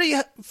is pretty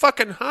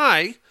fucking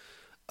high,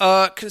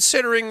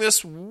 considering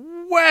this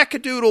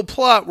wackadoodle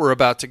plot we're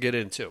about to get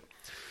into.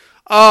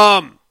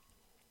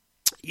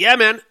 Yeah,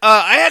 man.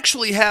 I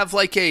actually have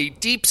like a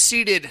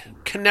deep-seated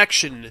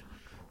connection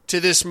to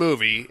this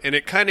movie, and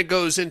it kind of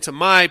goes into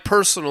my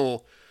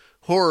personal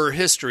horror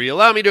history.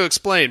 Allow me to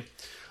explain.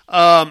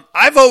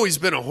 I've always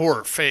been a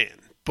horror fan,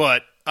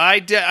 but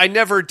I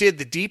never did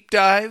the deep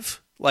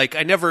dive. Like,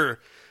 I never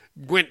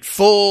went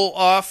full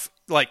off,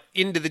 like,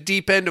 into the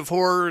deep end of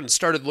horror and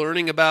started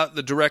learning about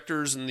the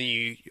directors and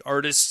the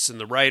artists and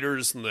the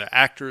writers and the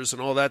actors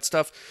and all that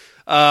stuff.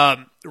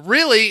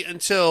 Really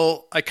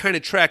until I kind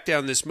of tracked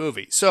down this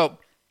movie. So,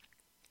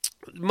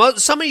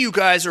 some of you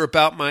guys are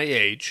about my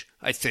age,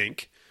 I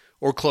think,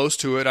 or close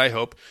to it, I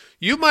hope.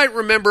 You might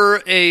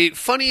remember a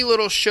funny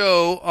little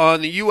show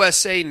on the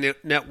USA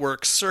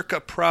Network circa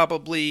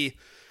probably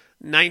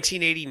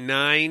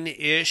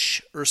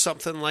 1989-ish or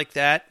something like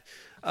that.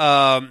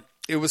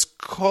 It was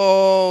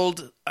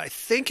called, I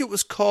think it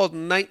was called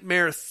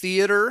Nightmare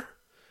Theater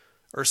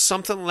or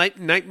something like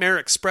Nightmare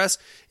Express.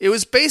 It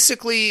was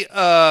basically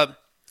a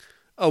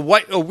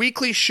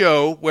weekly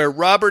show where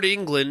Robert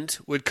Englund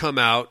would come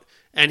out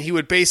and he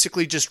would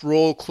basically just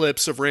roll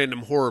clips of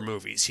random horror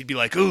movies. He'd be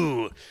like,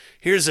 "Ooh,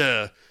 here's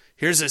a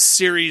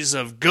series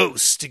of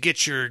ghosts to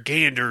get your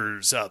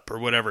ganders up," or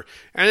whatever.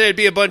 And there'd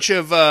be a bunch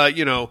of,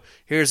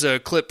 here's a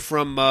clip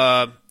from,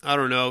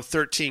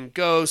 13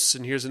 Ghosts,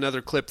 and here's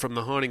another clip from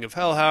The Haunting of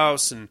Hell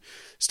House, and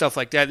stuff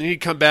like that. And he'd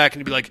come back and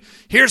he'd be like,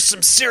 "Here's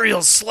some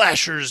serial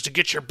slashers to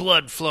get your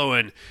blood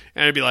flowing."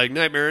 And it'd be like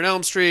Nightmare on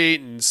Elm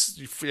Street, and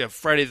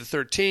Friday the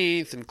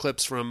 13th, and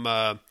clips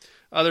from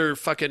other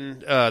fucking,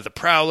 The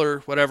Prowler,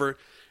 whatever.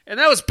 And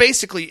that was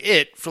basically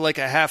it for like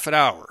a half an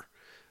hour.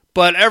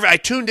 But I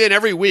tuned in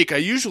every week. I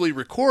usually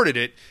recorded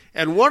it.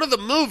 And one of the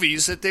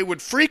movies that they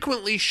would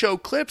frequently show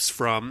clips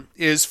from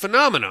is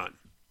Phenomenon.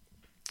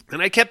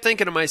 And I kept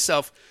thinking to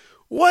myself,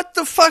 what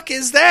the fuck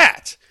is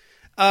that?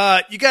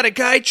 You got a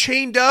guy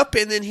chained up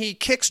and then he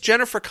kicks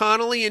Jennifer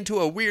Connelly into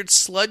a weird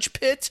sludge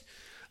pit.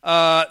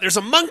 There's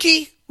a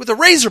monkey with a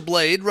razor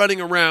blade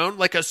running around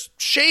like a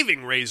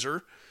shaving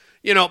razor.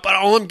 But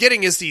all I'm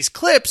getting is these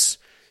clips.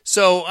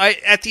 So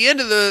at the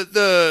end of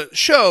the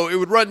show, it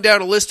would run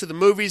down a list of the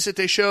movies that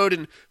they showed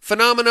in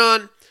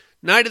Phenomenon,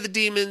 Night of the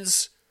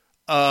Demons,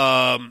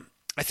 I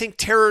think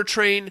Terror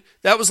Train.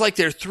 That was like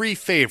their three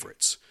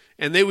favorites.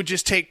 And they would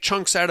just take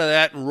chunks out of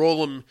that and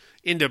roll them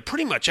into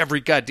pretty much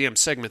every goddamn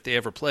segment they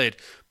ever played.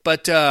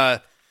 But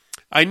I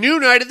knew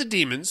Night of the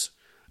Demons.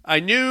 I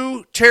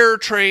knew Terror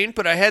Train,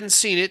 but I hadn't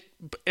seen it.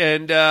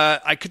 And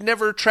I could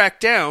never track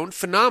down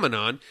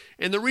Phenomenon.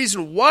 And the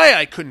reason why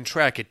I couldn't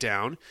track it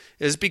down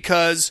is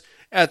because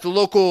at the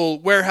local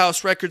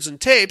Warehouse Records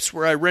and Tapes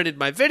where I rented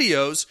my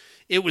videos,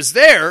 it was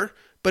there,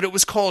 but it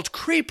was called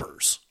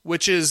Creepers,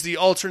 which is the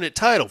alternate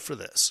title for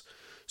this.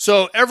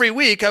 So every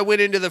week I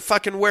went into the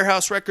fucking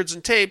Warehouse Records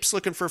and Tapes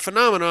looking for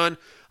Phenomenon.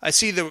 I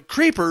see the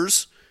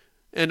Creepers,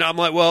 and I'm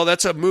like, well,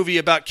 that's a movie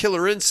about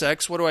killer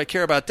insects. What do I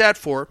care about that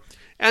for?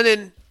 And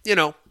then,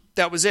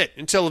 that was it.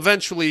 Until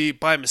eventually,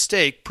 by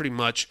mistake, pretty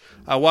much,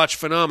 I watched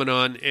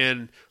Phenomenon,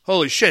 and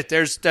holy shit,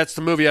 that's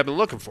the movie I've been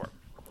looking for.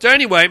 So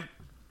anyway,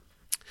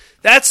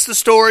 that's the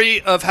story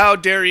of how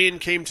Darian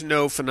came to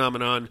know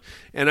Phenomenon,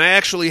 and I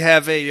actually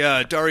have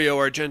a Dario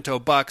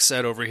Argento box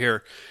set over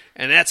here,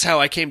 and that's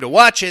how I came to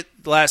watch it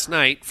last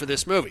night for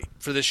this movie,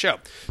 for this show.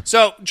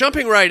 So,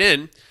 jumping right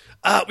in,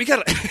 we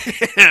got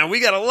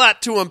a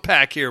lot to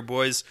unpack here,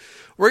 boys.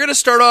 We're going to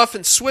start off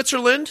in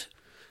Switzerland,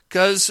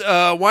 because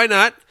why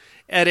not?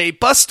 At a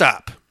bus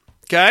stop,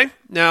 okay?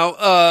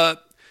 Now,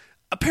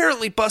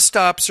 apparently bus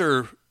stops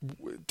are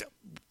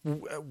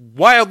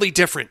wildly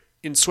different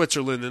in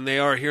Switzerland than they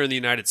are here in the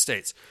United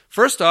States.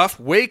 First off,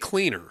 way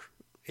cleaner.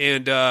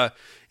 And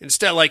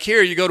instead, like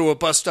here, you go to a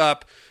bus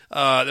stop,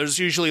 there's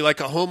usually like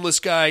a homeless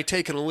guy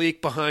taking a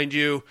leak behind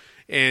you,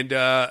 and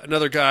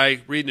another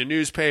guy reading a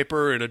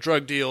newspaper and a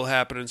drug deal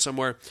happening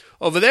somewhere.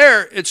 Over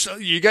there, it's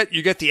you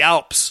get the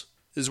Alps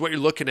is what you're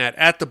looking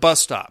at the bus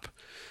stop.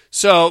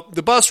 So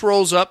the bus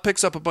rolls up,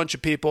 picks up a bunch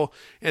of people,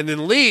 and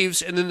then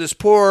leaves, and then this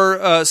poor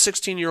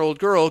 16-year-old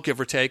girl, give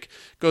or take,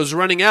 goes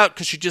running out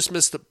because she just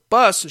missed the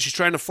bus, and she's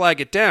trying to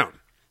flag it down.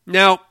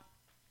 Now,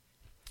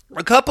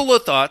 a couple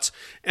of thoughts,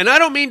 and I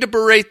don't mean to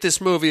berate this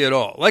movie at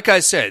all. Like I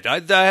said, I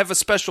have a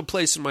special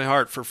place in my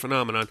heart for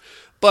Phenomenon,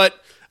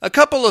 but a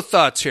couple of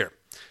thoughts here.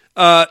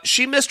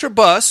 She missed her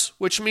bus,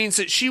 which means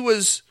that she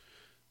was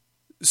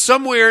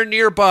somewhere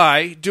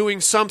nearby doing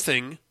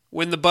something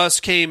when the bus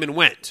came and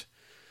went.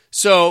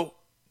 So,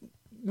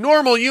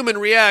 normal human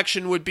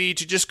reaction would be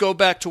to just go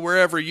back to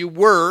wherever you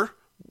were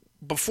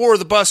before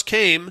the bus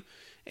came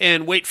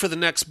and wait for the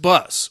next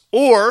bus.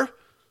 Or,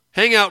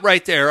 hang out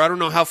right there. I don't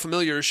know how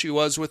familiar she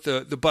was with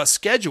the bus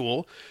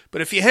schedule,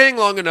 but if you hang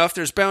long enough,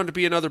 there's bound to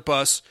be another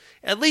bus.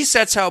 At least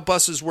that's how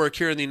buses work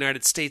here in the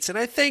United States, and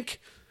I think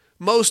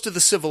most of the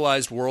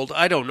civilized world.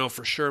 I don't know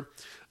for sure.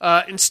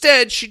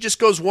 Instead, she just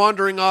goes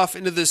wandering off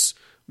into this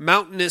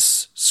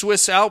mountainous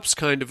Swiss Alps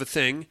kind of a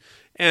thing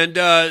and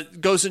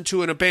goes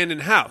into an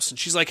abandoned house. And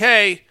she's like,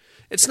 hey,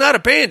 it's not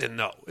abandoned,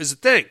 though, is the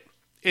thing.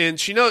 And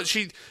she knows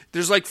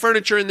there's like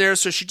furniture in there,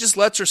 so she just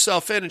lets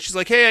herself in. And she's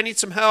like, hey, I need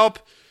some help.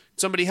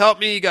 Somebody help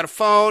me. You got a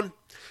phone?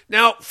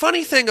 Now,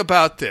 funny thing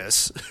about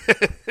this,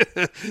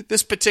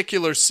 this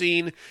particular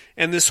scene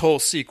and this whole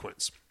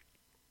sequence.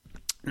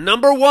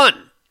 Number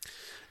one,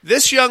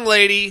 this young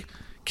lady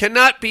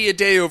cannot be a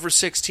day over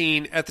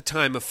 16 at the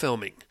time of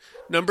filming.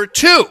 Number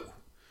two,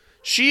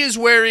 she is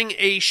wearing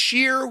a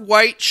sheer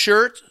white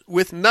shirt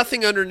with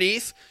nothing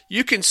underneath.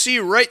 You can see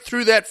right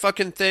through that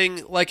fucking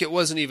thing like it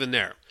wasn't even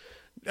there.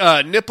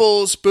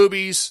 Nipples,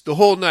 boobies, the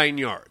whole 9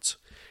 yards.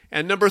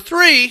 And number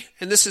three,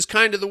 and this is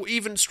kind of the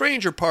even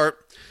stranger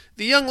part,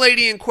 the young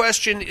lady in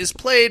question is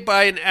played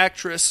by an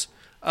actress,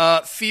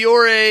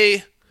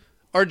 Fiore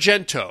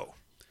Argento,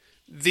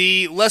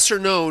 the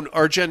lesser-known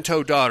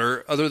Argento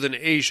daughter, other than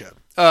Asia.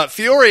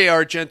 Fiore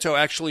Argento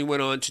actually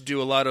went on to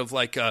do a lot of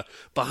like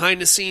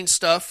behind-the-scenes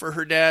stuff for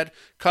her dad,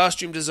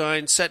 costume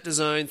design, set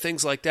design,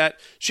 things like that.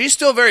 She's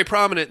still very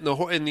prominent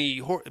in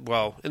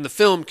the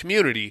film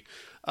community.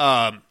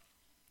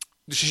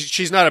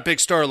 She's not a big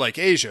star like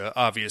Asia,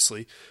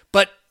 obviously,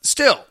 but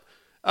still,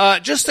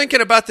 just thinking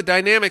about the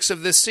dynamics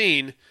of this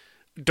scene,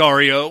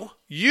 Dario,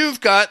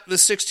 you've got your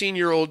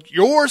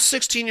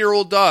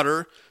 16-year-old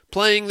daughter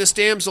playing this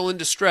damsel in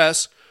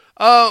distress.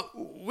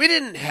 We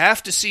didn't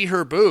have to see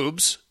her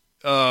boobs,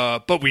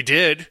 but we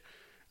did.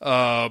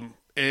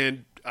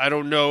 And I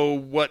don't know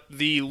what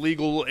the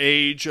legal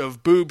age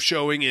of boob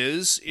showing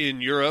is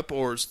in Europe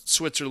or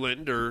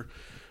Switzerland or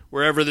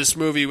wherever this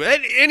movie...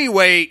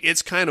 Anyway,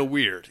 it's kind of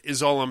weird,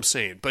 is all I'm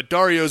saying. But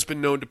Dario's been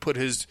known to put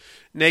his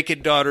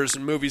naked daughters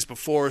in movies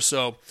before,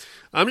 so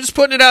I'm just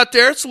putting it out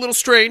there. It's a little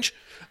strange.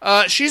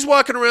 She's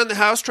walking around the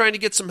house trying to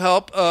get some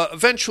help.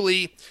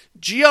 Eventually,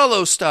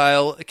 Giallo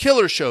style, a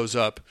killer shows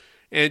up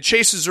and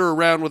chases her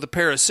around with a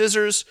pair of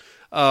scissors.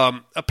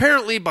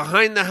 Apparently,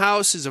 behind the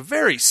house is a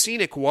very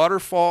scenic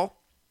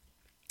waterfall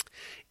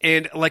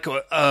and like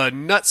a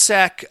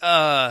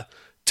nutsack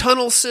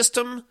tunnel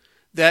system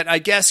that I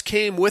guess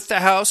came with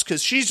the house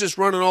because she's just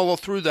running all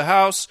through the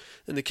house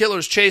and the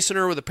killer's chasing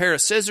her with a pair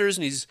of scissors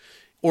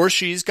and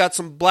she's got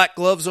some black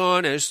gloves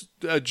on, as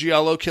a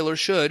Giallo killer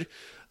should.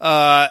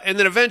 And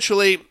then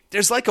eventually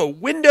there's like a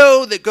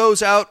window that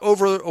goes out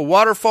over a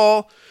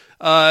waterfall.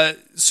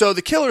 So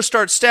the killer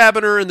starts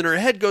stabbing her and then her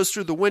head goes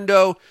through the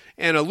window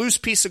and a loose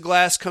piece of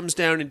glass comes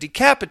down and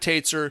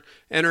decapitates her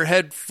and her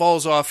head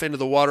falls off into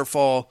the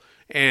waterfall.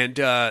 And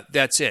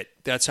that's it.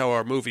 That's how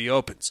our movie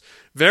opens.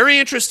 Very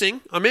interesting.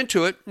 I'm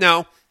into it.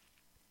 Now,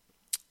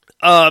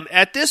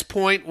 at this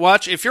point,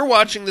 if you're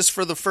watching this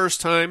for the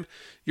first time,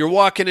 you're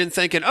walking in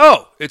thinking,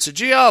 oh, it's a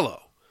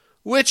Giallo,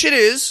 which it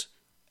is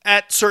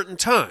at certain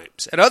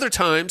times. At other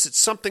times, it's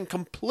something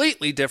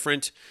completely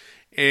different,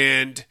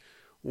 and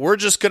we're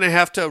just going to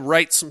have to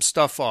write some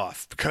stuff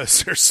off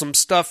because there's some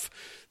stuff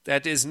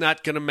that is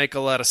not going to make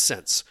a lot of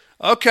sense.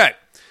 Okay,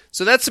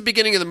 so that's the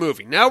beginning of the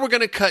movie. Now we're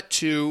going to cut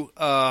to...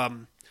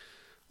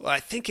 I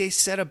think they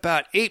said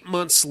about 8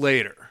 months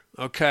later,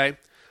 okay?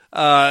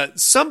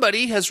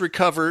 Somebody has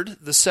recovered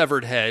the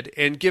severed head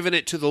and given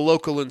it to the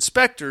local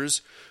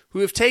inspectors who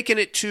have taken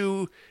it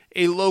to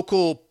a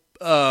local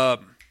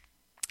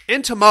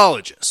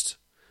entomologist,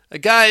 a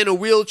guy in a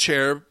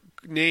wheelchair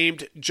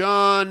named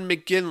John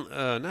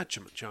McGinley. Not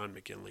John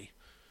McGinley.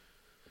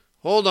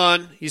 Hold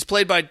on. He's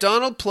played by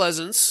Donald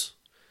Pleasance,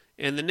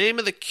 and the name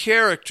of the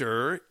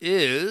character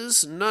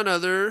is none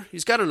other.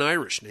 He's got an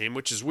Irish name,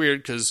 which is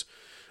weird because...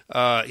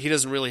 he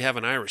doesn't really have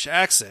an Irish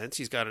accent.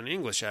 He's got an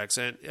English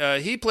accent.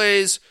 He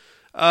plays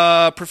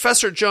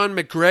Professor John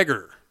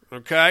McGregor,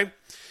 okay?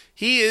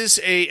 He is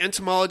a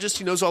entomologist.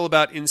 He knows all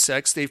about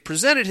insects. They've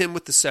presented him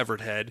with the severed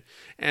head,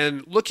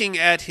 and looking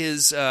at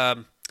his,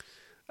 the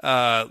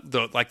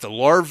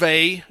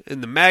larvae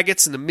and the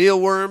maggots and the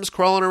mealworms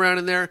crawling around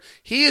in there,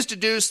 he has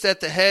deduced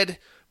that the head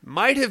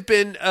might have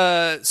been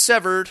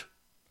severed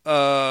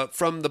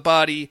from the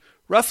body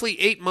roughly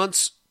 8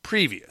 months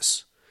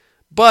previous.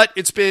 But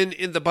it's been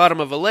in the bottom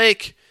of a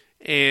lake,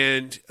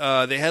 and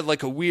they had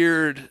like a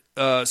weird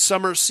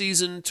summer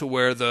season to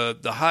where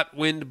the hot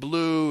wind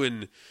blew,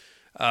 and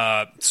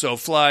so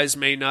flies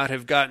may not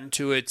have gotten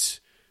to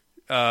it.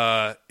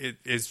 I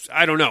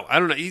don't know.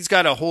 He's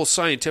got a whole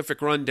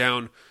scientific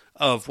rundown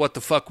of what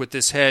the fuck with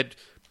this head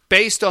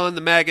based on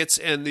the maggots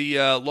and the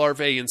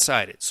larvae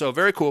inside it. So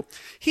very cool.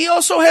 He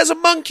also has a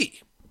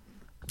monkey,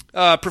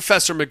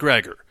 Professor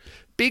McGregor,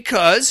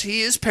 because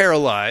he is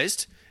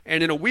paralyzed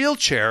and in a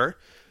wheelchair.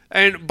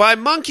 And by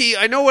monkey,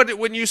 I know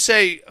when you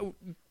say,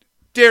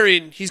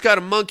 Darian, he's got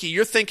a monkey,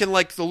 you're thinking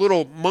like the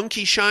little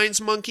monkey shines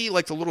monkey,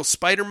 like the little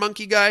spider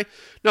monkey guy.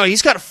 No,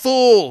 he's got a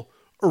full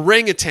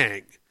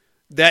orangutan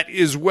that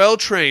is well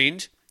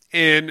trained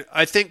and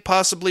I think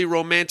possibly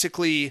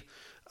romantically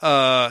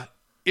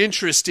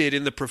interested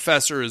in the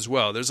professor as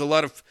well. There's a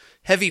lot of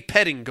heavy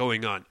petting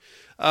going on.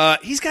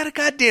 He's got a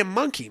goddamn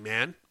monkey,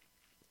 man.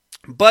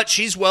 But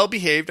she's well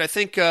behaved. I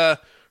think her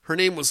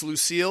name was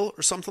Lucille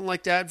or something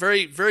like that.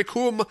 Very, very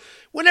cool.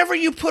 Whenever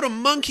you put a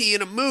monkey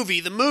in a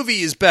movie, the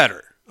movie is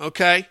better.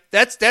 Okay?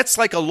 That's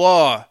like a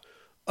law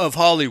of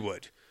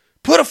Hollywood.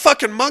 Put a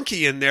fucking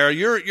monkey in there,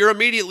 you're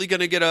immediately going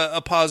to get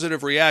a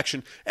positive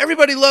reaction.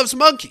 Everybody loves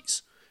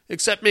monkeys,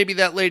 except maybe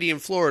that lady in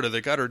Florida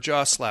that got her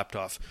jaw slapped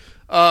off.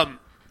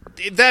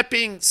 That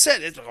being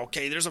said,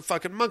 okay, there's a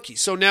fucking monkey.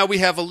 So now we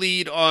have a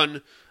lead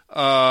on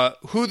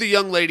who the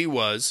young lady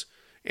was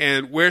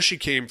and where she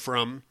came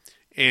from,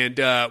 and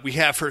we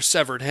have her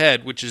severed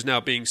head, which is now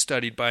being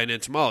studied by an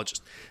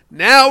entomologist.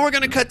 Now we're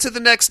going to cut to the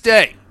next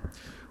day.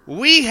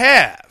 We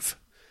have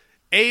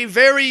a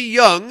very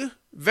young,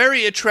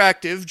 very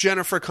attractive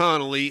Jennifer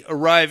Connelly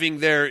arriving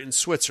there in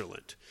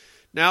Switzerland.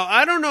 Now,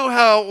 I don't know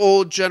how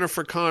old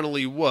Jennifer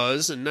Connelly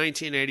was in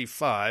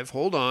 1985.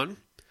 Hold on.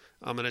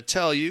 I'm going to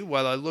tell you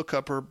while I look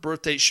up her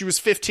birthday. She was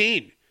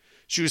 15.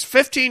 She was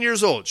 15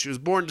 years old. She was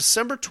born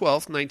December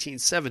 12th,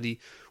 1970,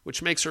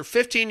 which makes her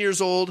 15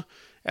 years old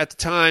at the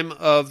time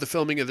of the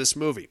filming of this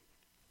movie.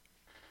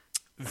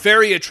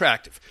 Very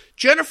attractive.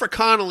 Jennifer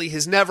Connelly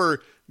has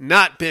never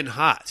not been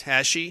hot,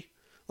 has she?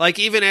 Like,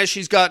 even as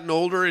she's gotten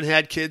older and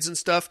had kids and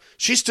stuff,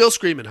 she's still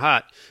screaming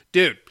hot.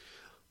 Dude,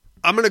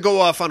 I'm going to go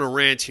off on a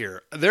rant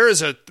here. There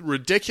is a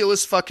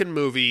ridiculous fucking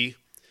movie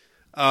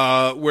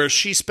where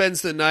she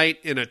spends the night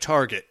in a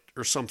Target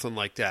or something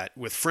like that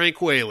with Frank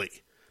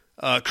Whaley.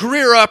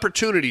 Career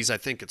Opportunities, I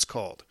think it's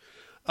called.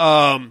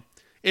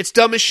 It's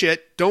dumb as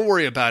shit. Don't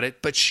worry about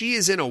it. But she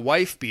is in a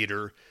wife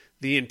beater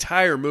the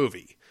entire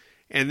movie.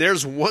 And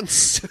there's one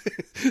scene.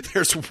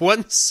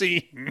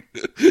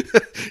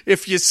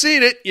 If you've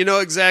seen it, you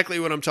know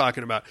exactly what I'm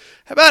talking about.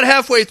 About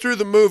halfway through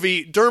the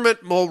movie,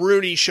 Dermot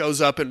Mulrooney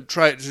shows up and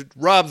tries to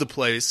rob the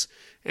place.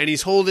 And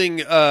he's holding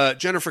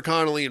Jennifer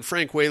Connelly and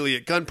Frank Whaley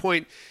at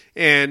gunpoint.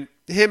 And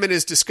him and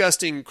his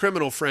disgusting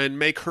criminal friend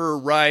make her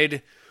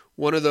ride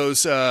one of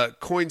those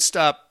coin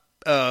stop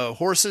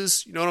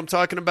horses, you know what I'm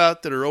talking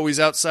about, that are always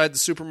outside the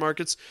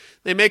supermarkets.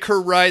 They make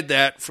her ride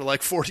that for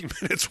like 40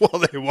 minutes while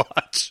they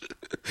watch.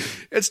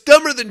 It's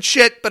dumber than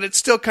shit, but it's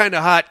still kind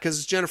of hot because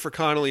it's Jennifer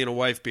Connelly and a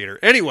wife beater.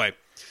 Anyway,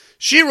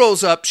 she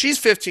rolls up. She's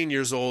 15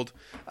 years old.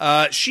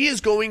 She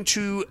is going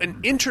to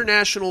an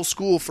international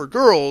school for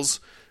girls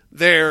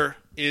there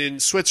in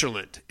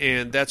Switzerland,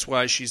 and that's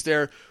why she's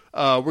there.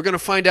 We're going to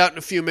find out in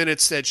a few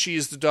minutes that she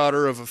is the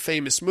daughter of a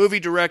famous movie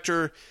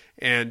director,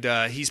 and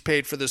he's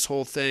paid for this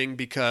whole thing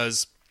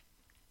because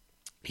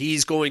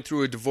he's going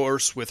through a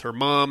divorce with her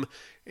mom,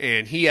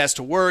 and he has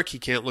to work. He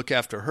can't look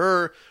after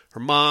her. Her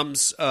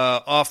mom's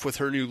off with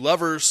her new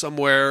lover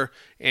somewhere,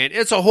 and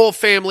it's a whole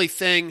family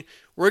thing.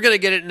 We're going to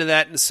get into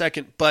that in a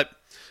second, but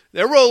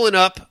they're rolling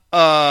up.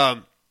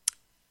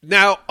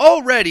 Now,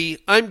 already,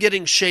 I'm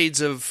getting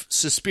shades of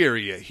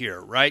Suspiria here,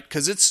 right?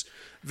 Because it's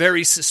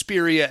very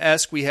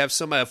Suspiria-esque. We have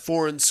some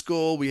foreign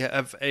school. We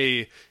have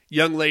a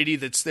young lady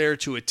that's there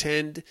to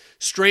attend.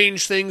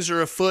 Strange things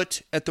are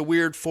afoot at the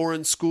weird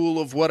foreign school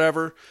of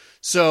whatever.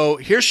 So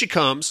here she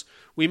comes.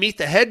 We meet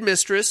the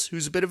headmistress,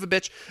 who's a bit of a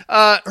bitch.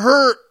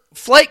 Her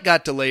flight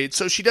got delayed,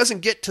 so she doesn't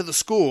get to the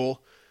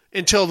school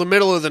until the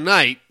middle of the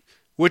night,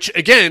 which,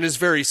 again, is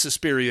very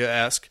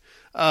Suspiria-esque.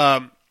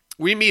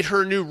 We meet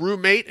her new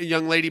roommate, a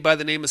young lady by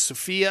the name of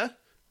Sophie,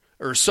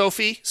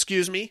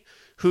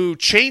 who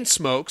chain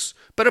smokes,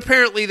 but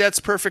apparently that's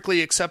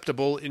perfectly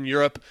acceptable in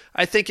Europe.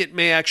 I think it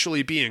may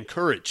actually be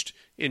encouraged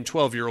in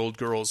 12-year-old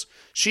girls.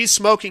 She's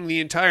smoking the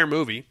entire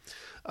movie.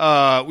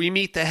 We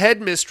meet the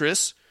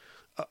headmistress,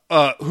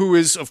 who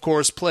is, of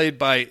course, played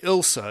by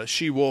Ilsa,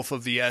 she-wolf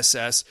of the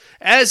SS,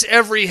 as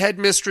every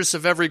headmistress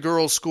of every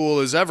girls' school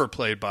is ever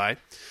played by.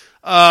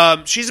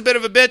 She's a bit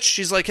of a bitch.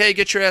 She's like, hey,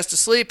 get your ass to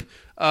sleep.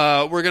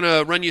 We're going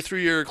to run you through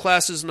your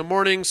classes in the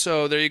morning,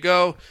 so there you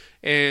go.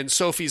 And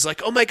Sophie's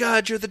like, oh my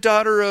God, you're the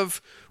daughter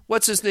of,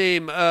 what's his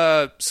name,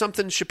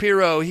 something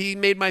Shapiro. He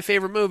made my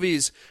favorite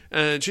movies.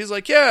 And she's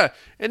like, yeah.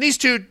 And these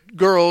two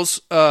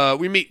girls,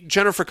 we meet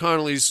Jennifer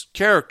Connelly's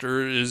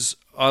character is,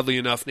 oddly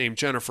enough, named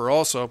Jennifer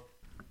also.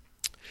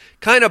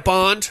 Kind of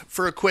bond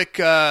for a quick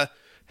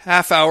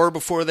half hour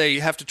before they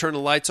have to turn the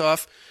lights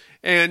off.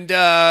 And,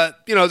 they're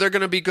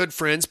going to be good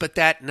friends. But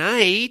that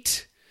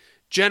night,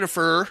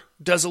 Jennifer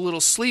does a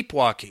little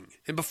sleepwalking.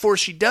 And before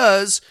she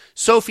does,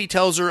 Sophie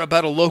tells her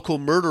about a local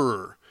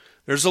murderer.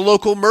 There's a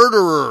local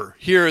murderer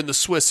here in the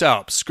Swiss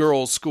Alps,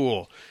 girls'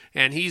 school.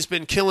 And he's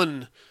been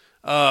killing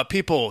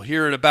people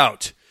here and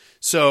about.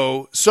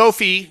 So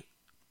Sophie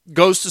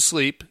goes to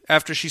sleep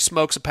after she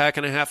smokes a pack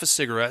and a half of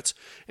cigarettes.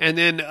 And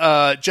then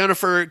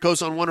Jennifer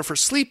goes on one of her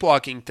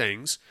sleepwalking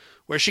things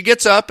where she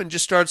gets up and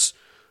just starts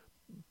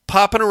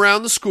popping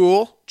around the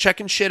school,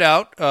 checking shit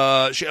out.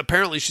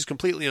 Apparently she's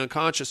completely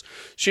unconscious.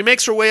 She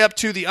makes her way up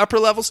to the upper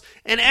levels,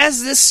 and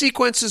as this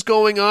sequence is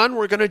going on,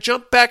 we're going to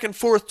jump back and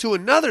forth to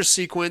another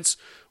sequence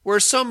where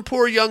some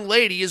poor young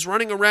lady is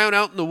running around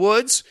out in the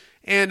woods,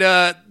 and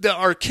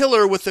our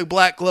killer with the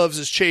black gloves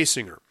is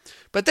chasing her.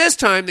 But this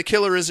time, the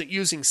killer isn't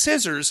using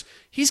scissors.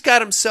 He's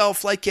got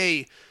himself like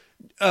a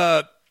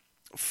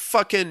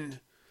fucking,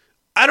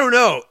 I don't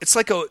know, it's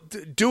like a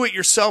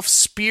do-it-yourself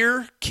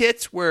spear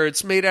kit where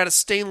it's made out of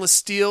stainless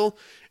steel,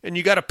 and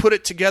you got to put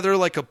it together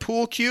like a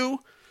pool cue,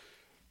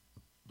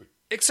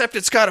 except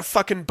it's got a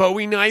fucking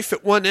Bowie knife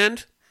at one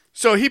end.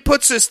 So he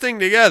puts this thing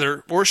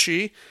together, or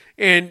she,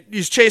 and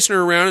he's chasing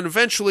her around, and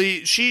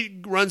eventually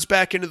she runs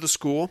back into the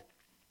school.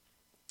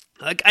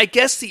 I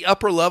guess the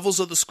upper levels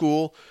of the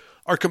school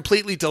are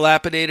completely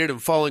dilapidated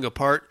and falling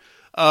apart.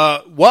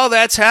 While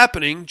that's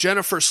happening,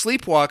 Jennifer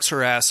sleepwalks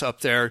her ass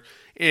up there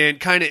and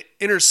kind of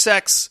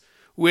intersects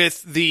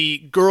with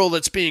the girl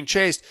that's being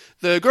chased.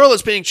 The girl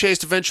that's being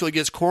chased eventually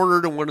gets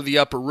cornered in one of the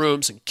upper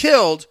rooms and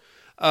killed.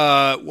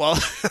 While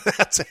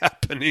that's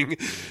happening,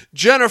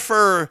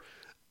 Jennifer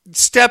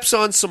steps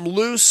on some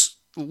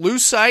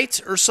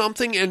lucite or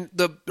something, and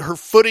her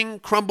footing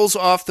crumbles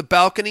off the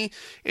balcony,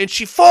 and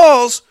she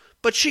falls,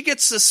 but she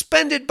gets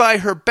suspended by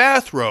her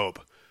bathrobe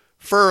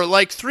for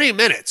like 3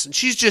 minutes, and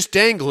she's just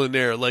dangling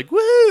there like,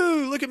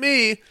 woo, look at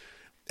me.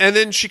 And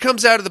then she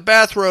comes out of the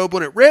bathrobe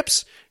when it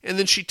rips, and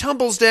then she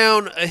tumbles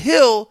down a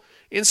hill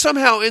and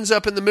somehow ends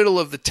up in the middle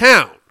of the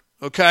town,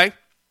 okay?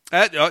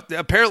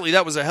 Apparently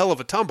that was a hell of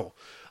a tumble.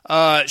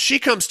 She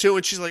comes to,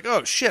 and she's like,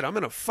 oh shit, I'm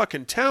in a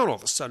fucking town all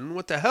of a sudden,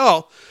 what the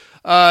hell?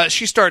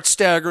 She starts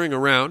staggering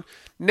around.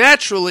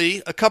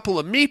 Naturally, a couple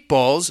of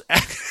meatballs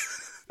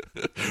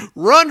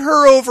run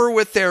her over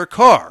with their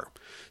car.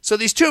 So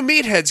these two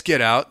meatheads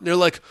get out, and they're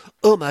like,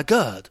 oh my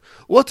god,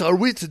 what are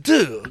we to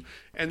do?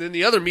 And then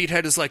the other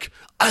meathead is like,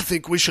 I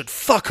think we should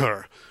fuck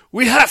her.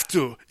 We have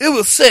to. It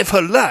will save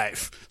her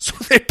life. So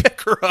they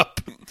pick her up.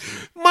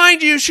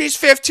 Mind you, she's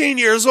 15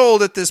 years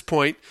old at this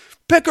point.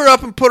 Pick her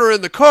up and put her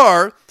in the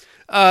car.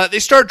 They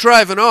start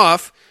driving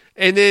off,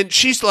 and then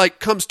she's like,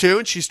 comes to,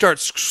 and she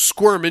starts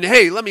squirming.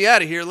 Hey, let me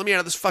out of here. Let me out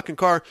of this fucking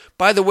car.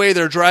 By the way,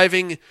 they're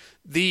driving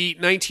the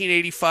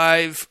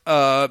 1985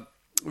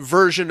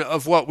 version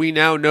of what we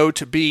now know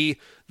to be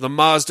the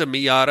Mazda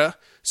Miata.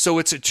 So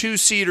it's a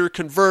 2-seater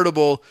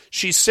convertible.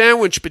 She's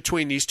sandwiched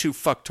between these two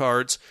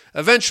fucktards.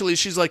 Eventually,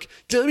 she's like,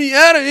 get me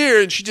out of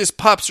here, and she just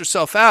pops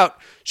herself out.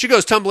 She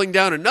goes tumbling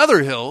down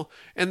another hill,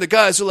 and the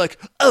guys are like,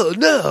 oh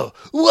no,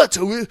 what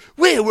are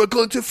we're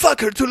going to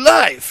fuck her to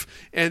life.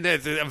 And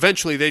then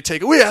eventually they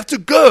take, we have to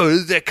go,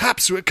 the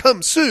cops will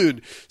come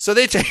soon. So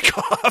they take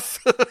off.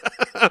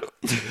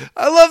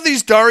 I love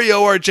these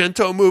Dario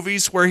Argento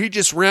movies where he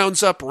just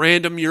rounds up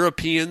random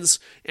Europeans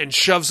and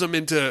shoves them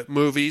into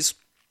movies.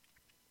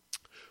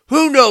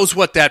 Who knows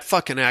what that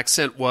fucking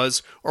accent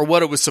was or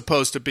what it was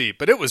supposed to be,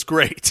 but it was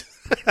great.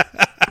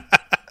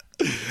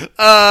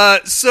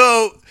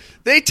 So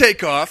they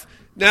take off.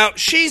 Now,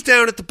 she's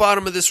down at the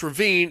bottom of this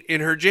ravine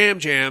in her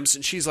jams,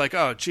 and she's like,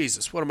 oh,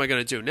 Jesus, what am I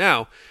going to do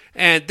now?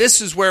 And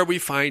this is where we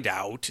find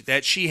out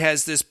that she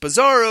has this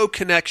bizarro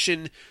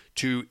connection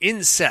to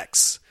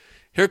insects.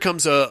 Here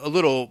comes a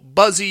little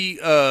buzzy,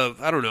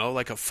 I don't know,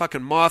 like a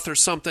fucking moth or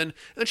something.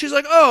 And she's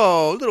like,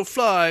 oh, little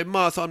fly,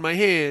 moth on my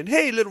hand.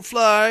 Hey, little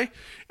fly.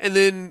 And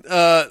then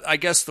I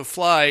guess the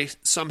fly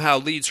somehow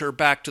leads her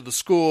back to the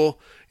school.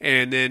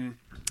 And then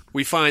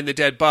we find the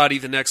dead body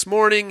the next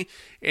morning.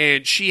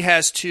 And she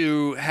has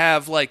to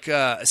have like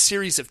a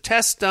series of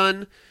tests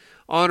done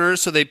on her.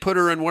 So they put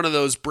her in one of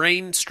those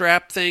brain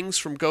strap things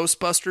from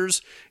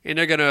Ghostbusters. And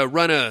they're going to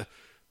run a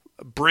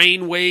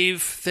brainwave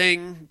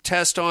thing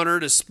test on her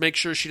to make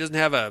sure she doesn't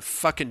have a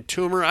fucking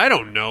tumor. I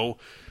don't know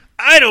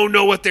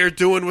what they're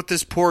doing with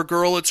this poor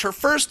girl. It's her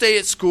first day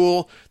at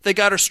school. They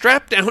got her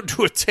strapped down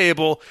to a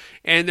table,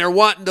 and they're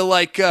wanting to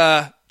like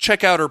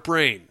check out her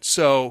brain.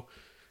 So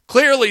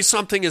clearly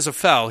something is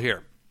afoul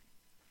here.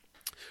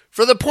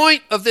 For the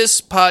point of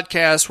this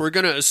podcast, we're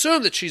going to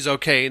assume that she's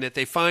okay and that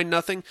they find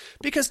nothing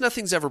because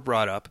nothing's ever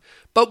brought up.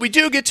 But we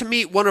do get to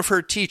meet one of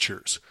her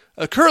teachers,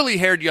 a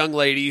curly-haired young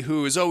lady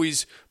who is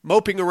always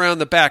moping around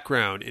the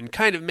background and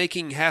kind of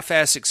making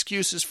half-ass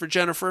excuses for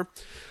Jennifer.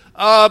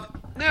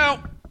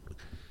 Now,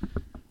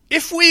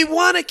 if we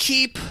want to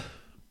keep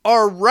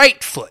our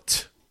right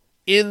foot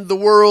in the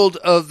world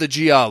of the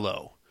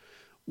Giallo,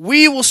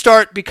 we will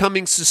start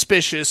becoming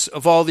suspicious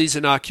of all these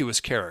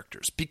innocuous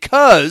characters.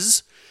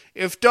 Because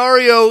if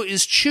Dario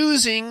is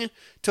choosing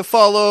to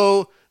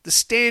follow the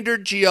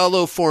standard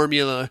Giallo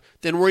formula,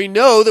 then we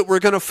know that we're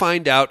going to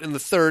find out in the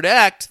third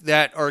act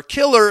that our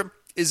killer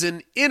is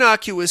an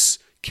innocuous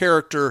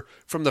character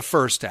from the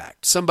first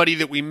act. Somebody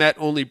that we met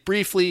only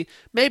briefly,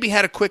 maybe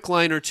had a quick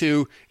line or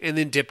two, and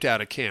then dipped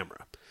out of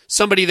camera.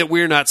 Somebody that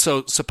we're not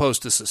so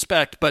supposed to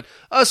suspect, but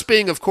us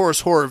being, of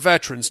course, horror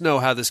veterans know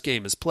how this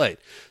game is played.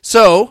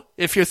 So,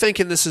 if you're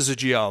thinking this is a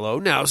Giallo,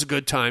 now's a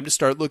good time to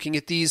start looking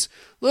at these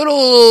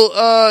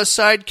little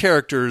side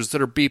characters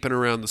that are beeping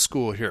around the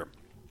school here.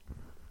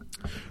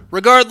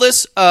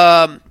 Regardless,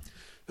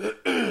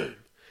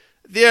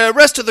 The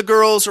rest of the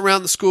girls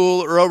around the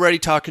school are already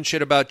talking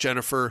shit about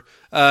Jennifer.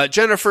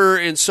 Jennifer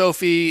and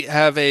Sophie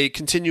have a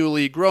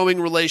continually growing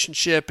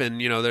relationship,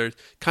 and, they're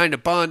kind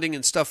of bonding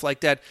and stuff like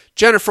that.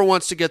 Jennifer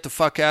wants to get the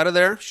fuck out of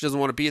there. She doesn't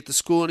want to be at the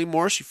school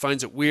anymore. She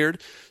finds it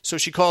weird. So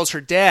she calls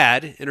her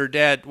dad, and her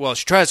dad,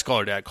 she tries to call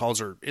her dad,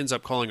 ends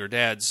up calling her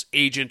dad's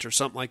agent or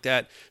something like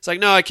that. It's like,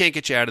 no, I can't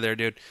get you out of there,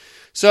 dude.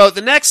 So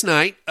the next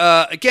night,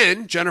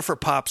 again, Jennifer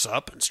pops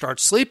up and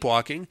starts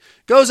sleepwalking,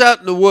 goes out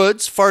in the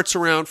woods, farts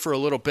around for a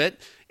little bit,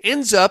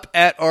 ends up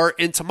at our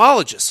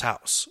entomologist's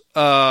house,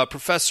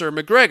 Professor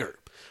McGregor.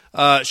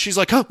 She's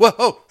like, hey,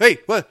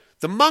 what?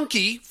 The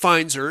monkey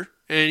finds her,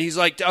 and he's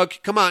like, okay,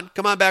 come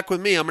on back with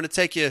me. I'm going to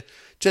take you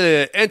to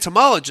the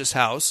entomologist's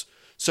house.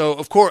 So,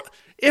 of course,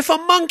 if a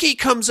monkey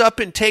comes up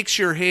and takes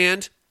your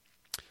hand,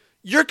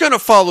 you're going to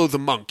follow the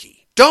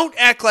monkey. Don't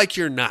act like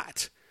you're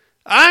not.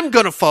 I'm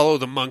going to follow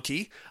the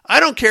monkey. I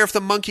don't care if the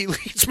monkey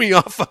leads me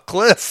off a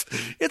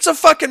cliff. It's a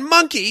fucking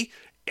monkey,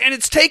 and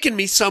it's taken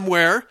me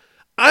somewhere.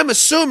 I'm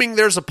assuming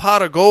there's a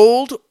pot of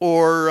gold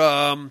or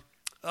a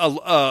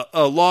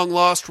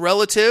long-lost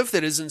relative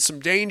that is in some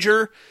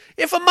danger.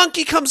 If a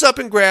monkey comes up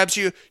and grabs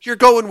you, you're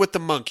going with the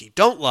monkey.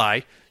 Don't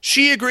lie.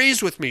 She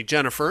agrees with me,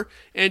 Jennifer,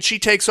 and she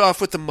takes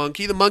off with the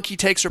monkey. The monkey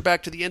takes her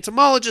back to the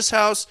entomologist's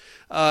house.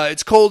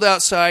 It's cold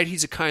outside.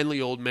 He's a kindly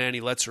old man.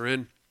 He lets her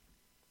in.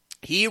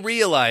 He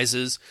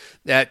realizes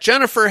that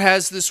Jennifer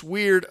has this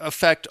weird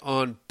effect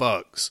on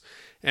bugs.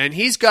 And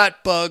he's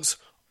got bugs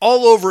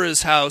all over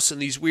his house in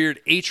these weird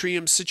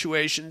atrium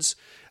situations.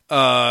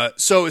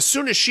 So as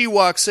soon as she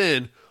walks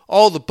in,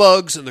 all the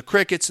bugs and the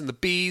crickets and the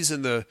bees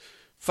and the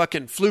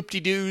fucking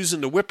floop-de-doos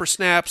and the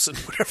whippersnaps and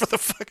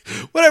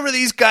whatever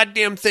these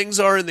goddamn things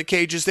are in the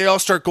cages, they all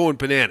start going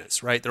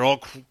bananas, right? They're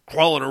all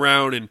crawling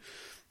around and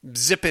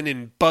zipping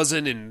and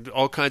buzzing and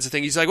all kinds of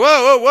things. He's like,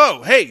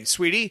 whoa, hey,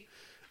 sweetie.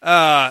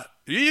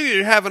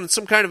 You're having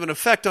some kind of an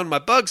effect on my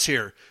bugs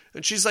here.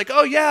 And she's like,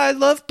 oh, yeah, I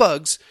love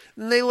bugs.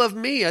 And they love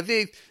me.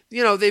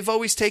 They've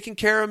always taken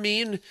care of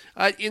me, and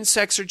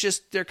insects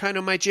they're kind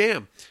of my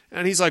jam.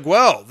 And he's like,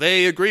 well,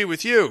 they agree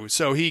with you.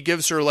 So he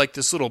gives her like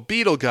this little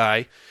beetle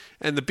guy,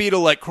 and the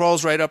beetle like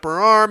crawls right up her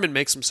arm and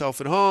makes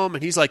himself at home.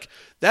 And he's like,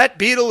 that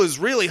beetle is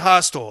really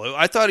hostile.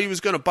 I thought he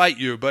was going to bite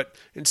you, but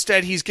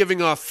instead he's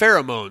giving off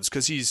pheromones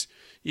because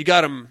you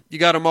got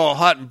him all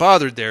hot and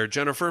bothered there,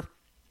 Jennifer.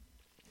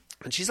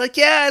 And she's like,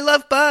 yeah, I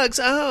love bugs.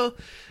 Oh.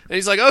 And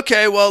he's like,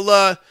 okay,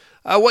 well,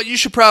 what you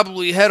should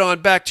probably head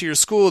on back to your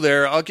school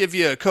there. I'll give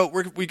you a coat.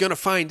 We're going to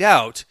find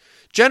out.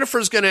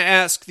 Jennifer's going to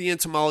ask the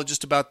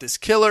entomologist about this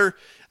killer.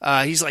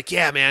 He's like,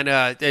 yeah, man,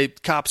 the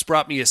cops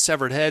brought me a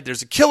severed head.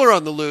 There's a killer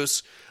on the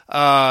loose.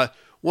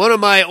 One of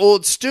my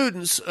old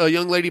students, a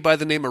young lady by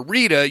the name of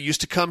Rita,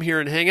 used to come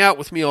here and hang out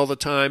with me all the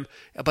time,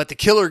 but the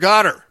killer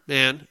got her,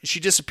 man. She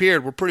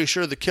disappeared. We're pretty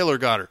sure the killer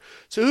got her.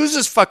 So who's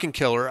this fucking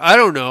killer? I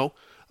don't know.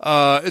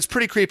 It's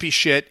pretty creepy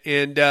shit,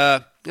 and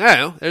I don't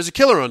know, there's a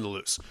killer on the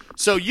loose.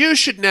 So you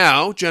should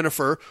now,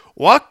 Jennifer,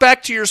 walk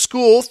back to your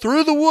school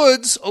through the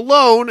woods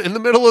alone in the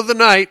middle of the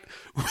night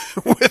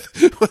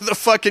with a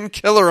fucking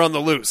killer on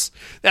the loose.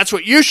 That's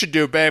what you should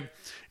do, babe.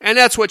 And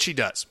that's what she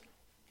does.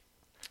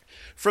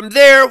 From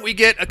there, we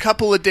get a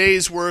couple of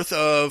days worth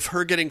of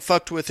her getting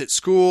fucked with at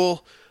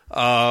school.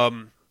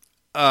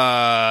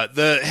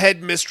 The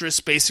headmistress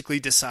basically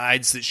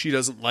decides that she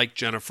doesn't like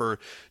Jennifer.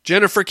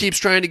 Jennifer keeps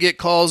trying to get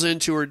calls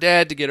into her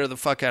dad to get her the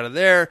fuck out of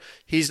there.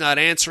 He's not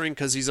answering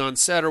because he's on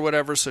set or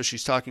whatever, so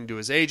she's talking to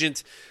his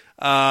agent.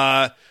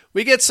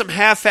 We get some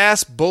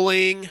half-ass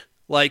bullying,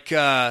 like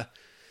the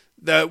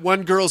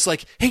one girl's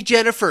like, hey,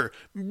 Jennifer,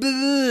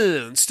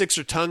 and sticks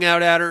her tongue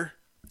out at her.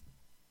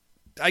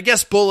 I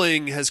guess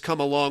bullying has come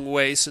a long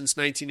way since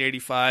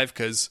 1985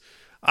 because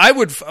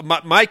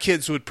my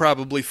kids would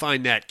probably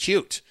find that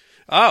cute.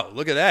 Oh,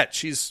 look at that.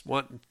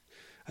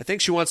 I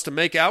think she wants to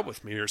make out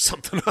with me or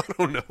something. I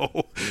don't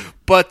know.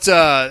 But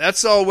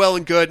that's all well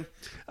and good.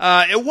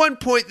 At one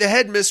point, the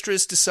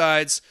headmistress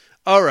decides,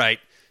 all right,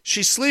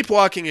 she's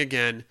sleepwalking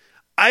again.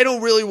 I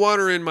don't really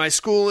want her in my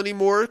school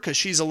anymore because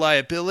she's a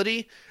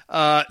liability.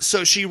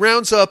 So she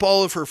rounds up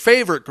all of her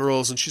favorite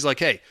girls, and she's like,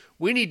 hey,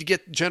 we need to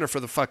get Jennifer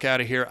the fuck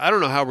out of here. I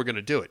don't know how we're going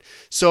to do it.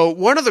 So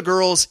one of the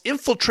girls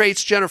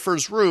infiltrates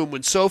Jennifer's room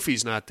when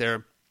Sophie's not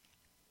there,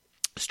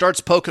 starts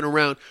poking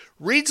around,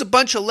 reads a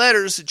bunch of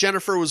letters that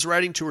Jennifer was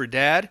writing to her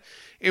dad.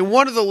 In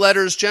one of the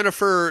letters,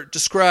 Jennifer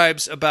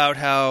describes about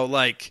how,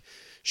 like,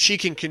 she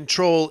can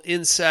control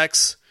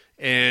insects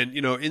and,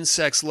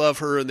 insects love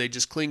her and they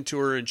just cling to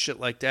her and shit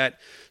like that.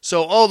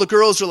 So all the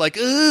girls are like,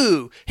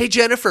 ooh, hey,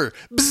 Jennifer,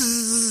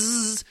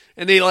 bzzz,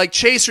 and they, like,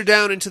 chase her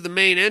down into the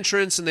main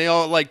entrance and they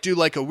all, like, do,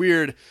 like, a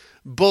weird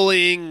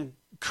bullying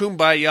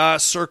kumbaya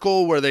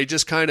circle where they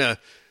just kind of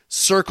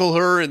circle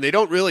her and they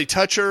don't really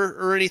touch her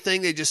or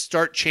anything. They just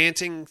start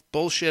chanting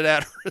bullshit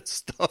at her and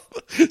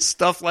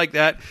stuff like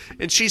that.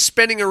 And she's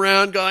spinning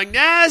around going,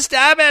 no,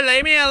 stop it,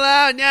 leave me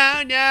alone,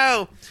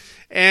 no.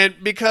 And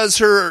because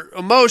her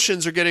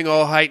emotions are getting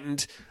all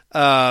heightened,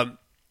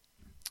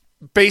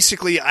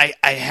 basically I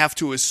have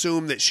to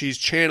assume that she's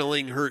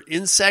channeling her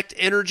insect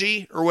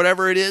energy or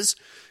whatever it is,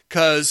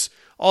 because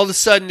all of a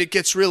sudden it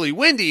gets really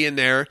windy in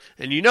there,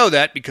 and you know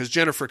that because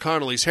Jennifer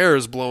Connelly's hair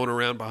is blowing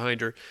around behind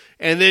her.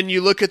 And then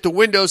you look at the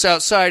windows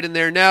outside, and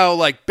they're now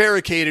like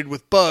barricaded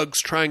with bugs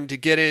trying to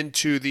get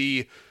into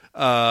the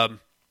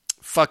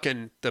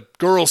the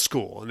girls'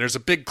 school, and there's a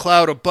big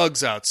cloud of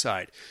bugs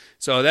outside.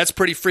 So that's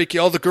pretty freaky.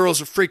 All the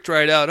girls are freaked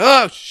right out.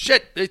 Oh,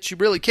 shit, she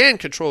really can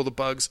control the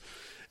bugs.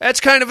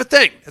 That's kind of a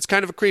thing. That's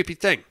kind of a creepy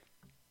thing.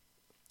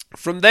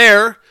 From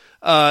there,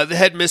 the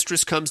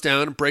headmistress comes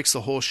down and breaks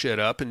the whole shit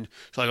up. And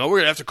it's like, oh, we're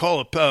going to have to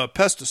call a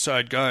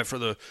pesticide guy for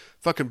the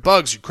fucking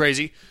bugs, you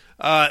crazy.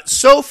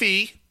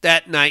 Sophie,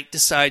 that night,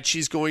 decides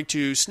she's going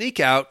to sneak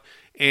out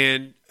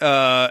and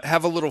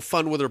have a little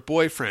fun with her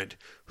boyfriend,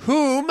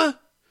 whom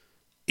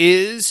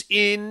is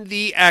in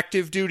the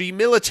active duty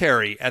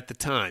military at the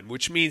time,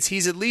 which means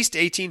he's at least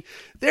 18.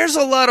 There's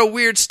a lot of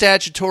weird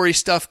statutory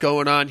stuff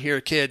going on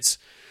here, kids.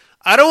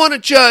 I don't want to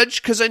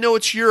judge because I know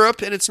it's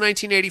Europe and it's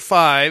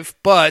 1985,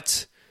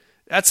 but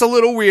that's a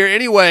little weird.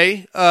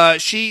 Anyway,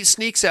 she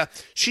sneaks out.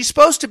 She's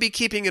supposed to be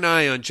keeping an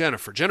eye on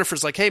Jennifer.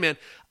 Jennifer's like, hey man,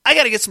 I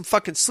got to get some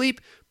fucking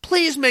sleep.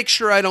 Please make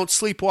sure I don't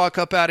sleepwalk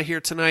up out of here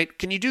tonight.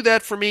 Can you do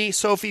that for me,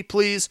 Sophie,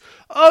 please?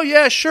 Oh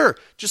yeah, sure.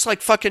 Just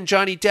like fucking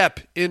Johnny Depp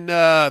in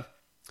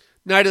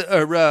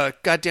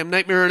goddamn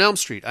Nightmare on Elm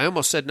Street. I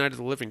almost said Night of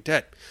the Living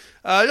Dead.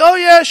 Oh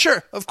yeah,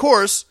 sure. Of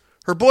course.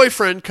 Her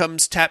boyfriend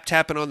comes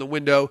tapping on the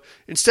window.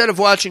 Instead of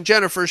watching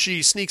Jennifer,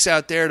 she sneaks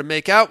out there to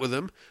make out with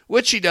him,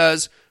 which she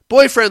does.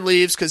 Boyfriend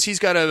leaves because he's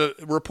got a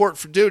report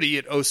for duty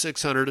at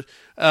 0600.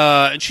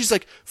 And she's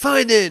like,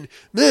 fine then.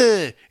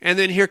 Meh. And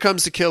then here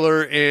comes the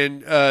killer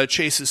and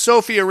chases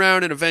Sophie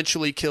around and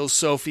eventually kills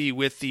Sophie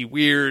with the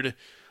weird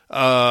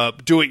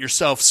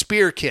do-it-yourself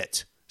spear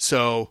kit.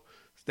 So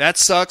that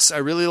sucks. I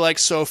really like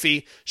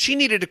Sophie. She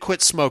needed to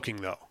quit smoking,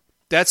 though.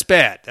 That's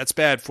bad. That's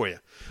bad for you.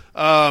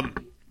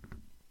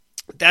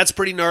 That's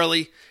pretty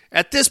gnarly.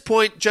 At this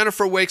point,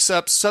 Jennifer wakes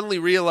up, suddenly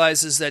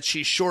realizes that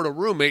she's short a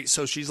roommate,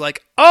 so she's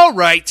like, all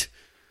right.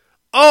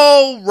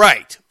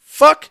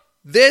 Fuck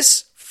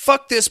this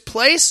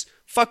place.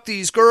 Fuck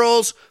these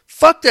girls.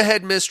 Fuck the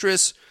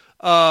headmistress.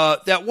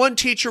 That one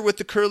teacher with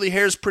the curly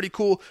hair is pretty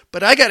cool,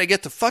 but I gotta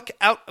get the fuck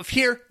out of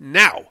here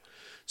now.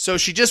 So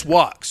she just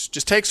walks,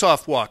 just takes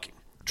off walking.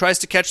 Tries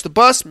to catch the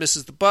bus,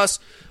 misses the bus,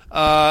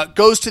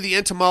 goes to the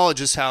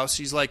entomologist's house.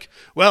 He's like,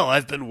 well,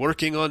 I've been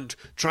working on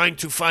trying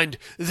to find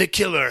the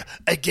killer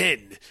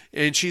again.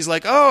 And she's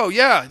like, oh,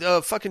 yeah,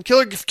 the fucking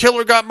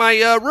killer got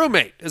my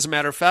roommate. As a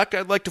matter of fact,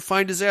 I'd like to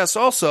find his ass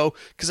also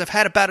because I've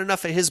had about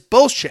enough of his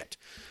bullshit.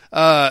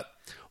 While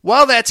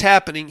that's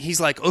happening, he's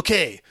like,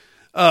 okay,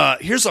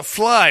 here's a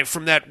fly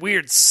from that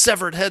weird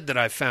severed head that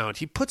I found.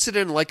 He puts it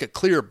in like a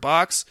clear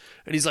box,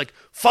 and he's like,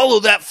 follow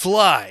that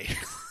fly.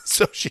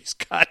 So she's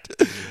got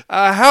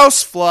a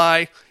house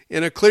fly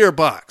in a clear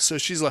box. So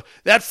she's like,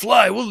 that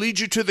fly will lead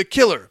you to the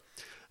killer.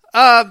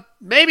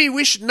 Maybe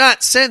we should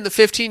not send the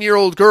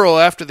 15-year-old girl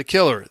after the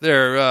killer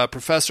there,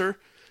 Professor.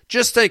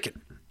 Just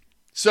thinking.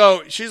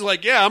 So she's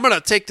like, yeah, I'm going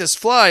to take this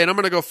fly and I'm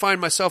going to go find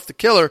myself the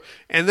killer,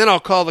 and then I'll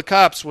call the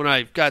cops when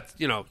I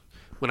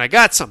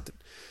got something.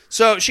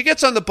 So she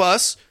gets on the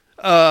bus,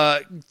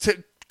 got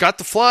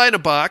the fly in a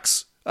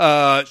box.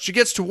 She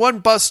gets to one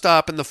bus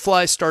stop and the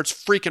fly starts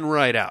freaking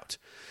right out.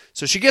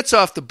 So she gets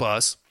off the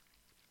bus,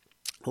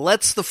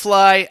 lets the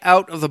fly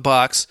out of the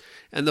box,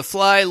 and the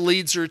fly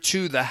leads her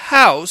to the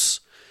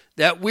house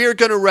that we're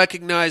going to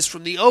recognize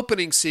from the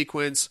opening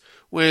sequence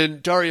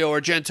when Dario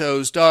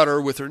Argento's daughter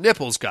with her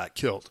nipples got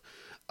killed.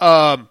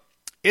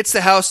 It's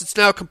the house. It's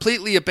now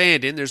completely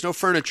abandoned. There's no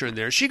furniture in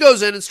there. She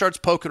goes in and starts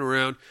poking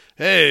around.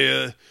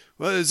 Hey,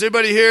 well, is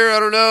anybody here? I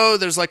don't know.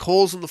 There's like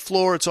holes in the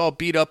floor. It's all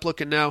beat up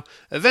looking now.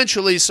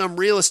 Eventually, some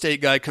real estate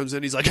guy comes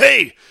in. He's like,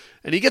 hey!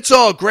 And he gets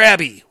all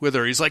grabby with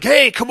her. He's like,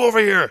 hey, come over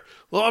here.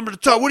 Well, I'm going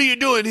to talk. What are you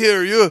doing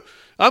here?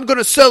 I'm going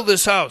to sell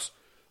this house.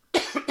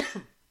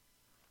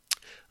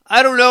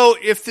 I don't know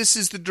if this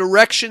is the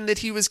direction that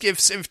he was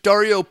given. If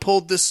Dario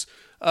pulled this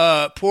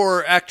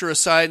poor actor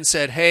aside and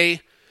said,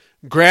 hey,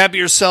 grab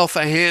yourself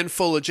a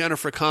handful of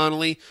Jennifer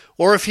Connelly,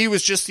 or if he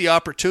was just the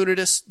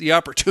opportunist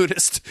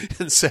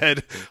and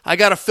said, I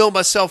got to fill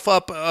myself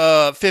up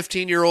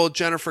 15-year-old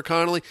Jennifer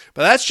Connelly.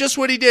 But that's just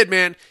what he did,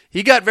 man.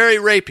 He got very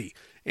rapey.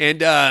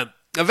 And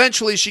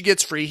eventually she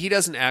gets free. He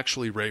doesn't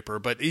actually rape her,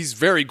 but he's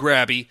very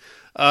grabby.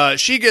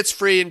 She gets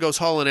free and goes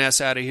hauling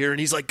ass out of here. And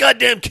he's like,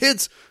 goddamn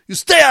kids, you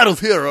stay out of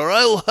here or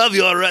I will have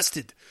you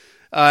arrested.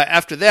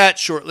 After that,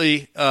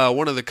 shortly,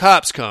 one of the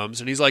cops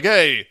comes and he's like,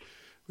 hey,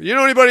 you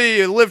know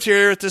anybody who lived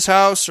here at this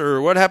house or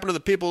what happened to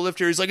the people who lived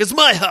here? He's like, it's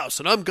my house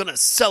and I'm going to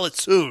sell it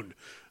soon.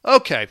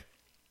 Okay.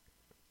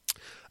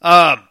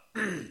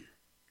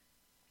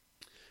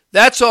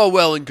 That's all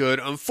well and good.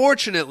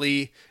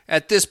 Unfortunately,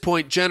 at this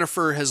point,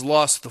 Jennifer has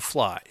lost the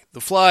fly.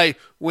 The fly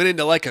went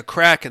into like a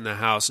crack in the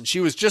house, and she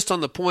was just on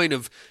the point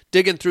of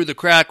digging through the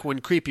crack when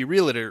creepy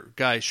realtor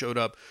guy showed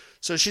up.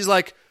 So she's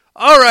like,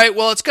 all right,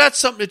 well, it's got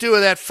something to do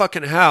with that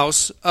fucking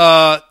house.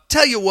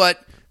 Tell you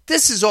what,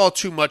 this is all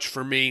too much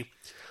for me.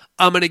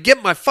 I'm going to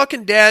get my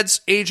fucking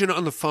dad's agent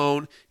on the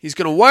phone. He's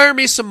going to wire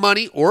me some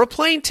money or a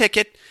plane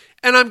ticket,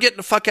 and I'm getting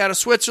the fuck out of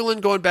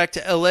Switzerland, going back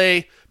to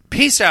L.A.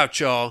 Peace out,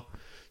 y'all.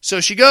 So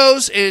she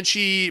goes and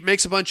she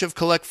makes a bunch of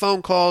collect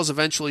phone calls.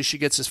 Eventually, she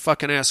gets this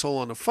fucking asshole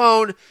on the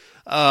phone.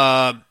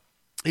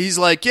 He's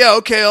like, yeah,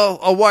 okay,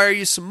 I'll wire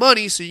you some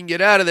money so you can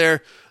get out of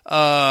there.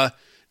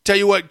 Tell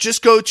you what,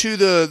 just go to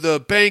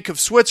the Bank of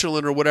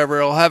Switzerland or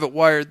whatever. I'll have it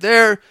wired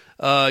there.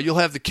 You'll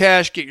have the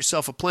cash. Get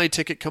yourself a plane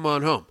ticket. Come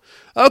on home.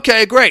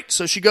 Okay, great.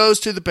 So she goes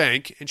to the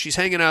bank, and she's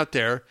hanging out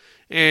there,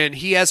 and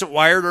he hasn't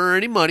wired her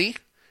any money.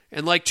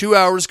 And like 2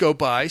 hours go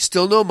by,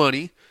 still no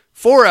money.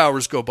 4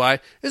 hours go by.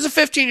 There's a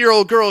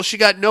 15-year-old girl. She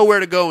got nowhere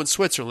to go in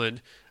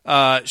Switzerland.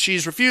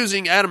 She's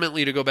refusing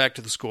adamantly to go back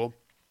to the school.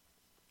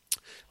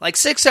 Like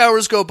 6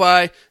 hours go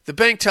by, the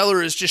bank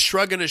teller is just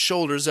shrugging his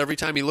shoulders every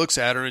time he looks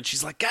at her, and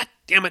she's like, God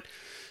damn it.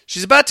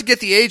 She's about to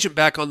get the agent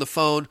back on the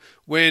phone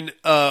when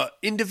an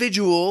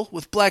individual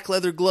with black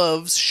leather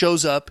gloves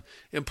shows up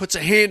and puts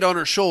a hand on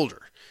her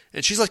shoulder.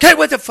 And she's like, hey,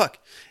 what the fuck?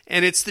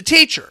 And it's the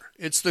teacher.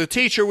 It's the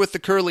teacher with the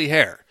curly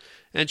hair.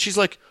 And she's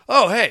like,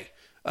 oh, hey,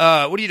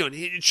 what are you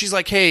doing? She's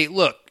like, hey,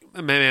 look,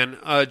 man,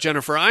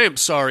 Jennifer, I am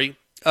sorry.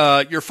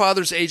 Your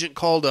father's agent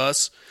called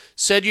us,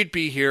 said you'd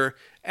be here,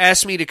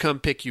 asked me to come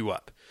pick you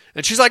up.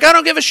 And she's like, I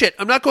don't give a shit.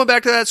 I'm not going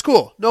back to that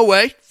school. No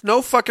way.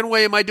 No fucking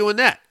way am I doing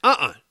that.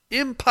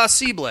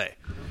 Impossible.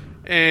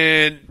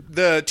 And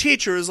the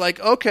teacher is like,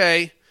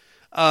 okay,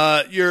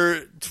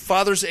 your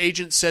father's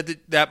agent said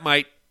that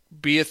might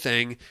be a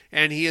thing,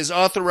 and he has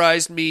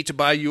authorized me to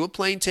buy you a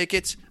plane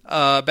ticket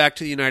back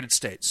to the United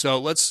States. So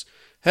let's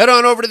head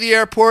on over to the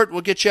airport.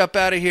 We'll get you up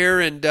out of here,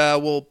 and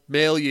we'll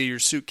mail you your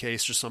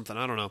suitcase or something.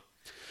 I don't know.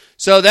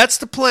 So that's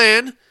the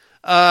plan.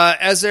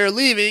 As they're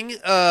leaving,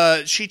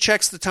 she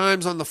checks the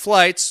times on the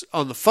flights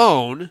on the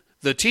phone.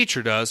 The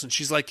teacher does, and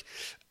she's like,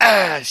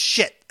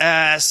 shit.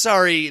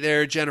 Sorry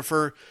there,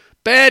 Jennifer.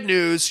 Bad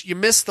news. You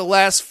missed the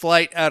last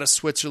flight out of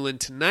Switzerland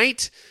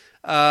tonight.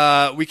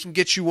 We can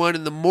get you one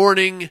in the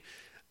morning.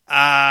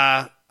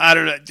 I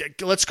don't know.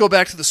 Let's go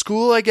back to the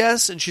school, I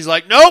guess. And she's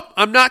like, nope,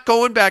 I'm not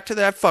going back to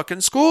that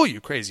fucking school, you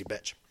crazy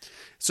bitch.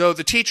 So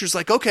the teacher's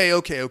like, okay.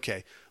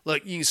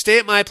 Look, you can stay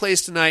at my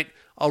place tonight.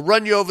 I'll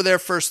run you over there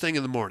first thing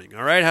in the morning.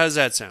 All right? How does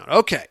that sound?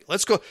 Okay,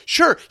 let's go.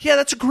 Sure. Yeah,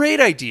 that's a great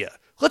idea.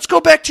 Let's go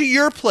back to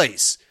your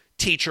place,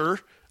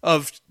 teacher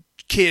of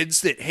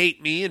kids that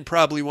hate me and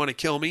probably want to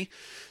kill me.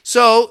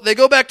 So they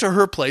go back to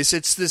her place.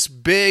 It's this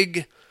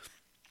big,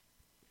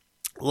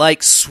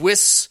 like,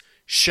 Swiss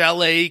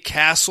chalet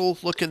castle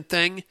looking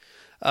thing.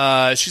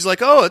 She's like,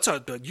 oh,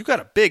 you got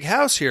a big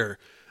house here,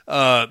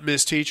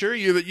 Miss Teacher.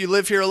 You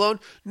live here alone?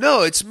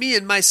 No, it's me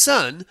and my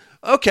son.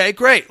 Okay,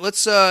 great.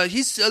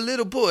 He's a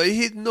little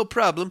boy. No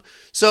problem.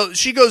 So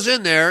she goes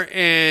in there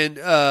and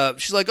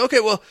she's like, okay,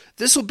 well,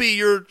 this will be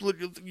you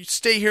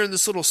stay here in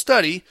this little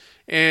study.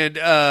 And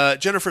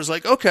Jennifer's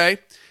like, okay.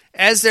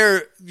 As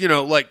they're,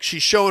 like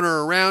she's showing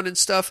her around and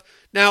stuff.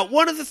 Now,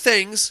 one of the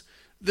things,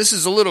 this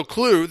is a little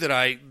clue that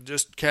I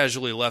just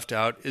casually left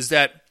out, is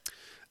that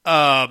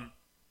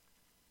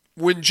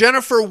when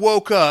Jennifer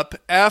woke up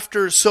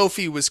after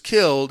Sophie was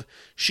killed,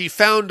 she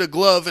found a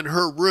glove in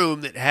her room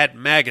that had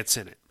maggots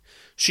in it.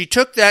 She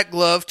took that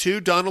glove to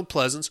Donald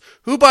Pleasance,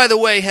 who, by the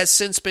way, has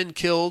since been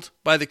killed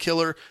by the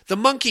killer. The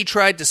monkey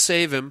tried to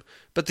save him,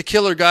 but the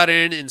killer got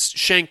in and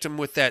shanked him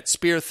with that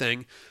spear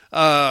thing.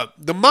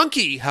 The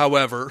monkey,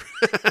 however,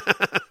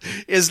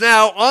 is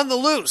now on the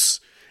loose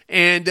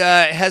and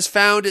has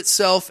found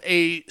itself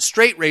a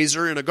straight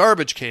razor in a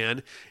garbage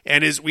can,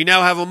 and we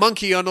now have a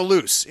monkey on the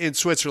loose in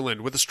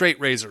Switzerland with a straight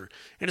razor,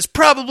 and is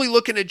probably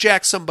looking to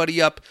jack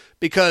somebody up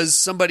because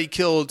somebody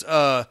killed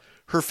her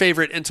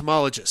favorite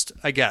entomologist,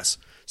 I guess.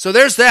 So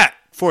there's that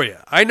for you.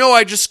 I know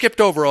I just skipped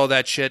over all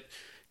that shit,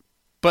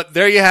 but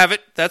there you have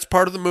it. That's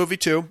part of the movie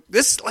too.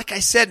 This, like I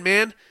said,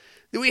 man,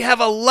 we have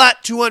a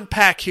lot to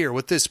unpack here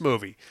with this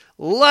movie.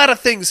 A lot of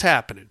things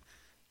happening.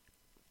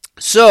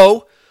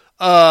 So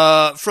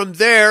from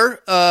there,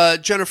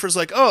 Jennifer's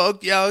like, oh,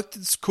 yeah,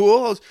 it's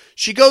cool.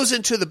 She goes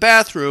into the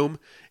bathroom,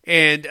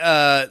 and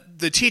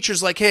the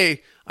teacher's like,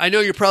 hey, I know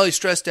you're probably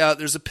stressed out.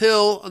 There's a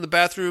pill on the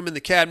bathroom in the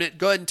cabinet.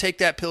 Go ahead and take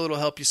that pill. It'll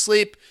help you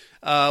sleep.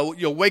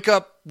 You'll wake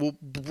up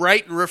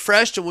bright and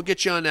refreshed, and we'll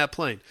get you on that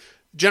plane.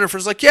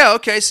 Jennifer's like, yeah,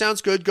 okay,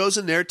 sounds good. Goes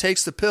in there,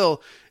 takes the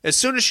pill. As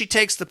soon as she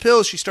takes the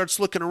pill, she starts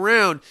looking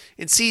around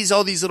and sees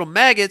all these little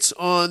maggots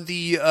on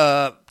the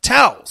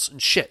towels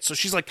and shit. So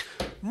she's like,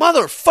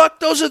 motherfuck,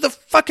 those are the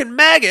fucking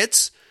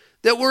maggots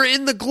that were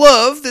in the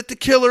glove that the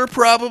killer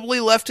probably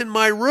left in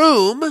my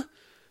room.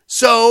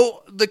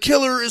 So the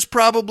killer is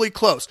probably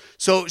close.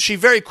 So she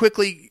very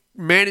quickly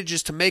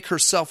manages to make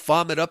herself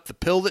vomit up the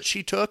pill that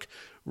she took.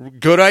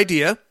 Good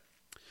idea.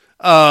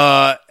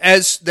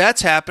 As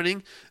that's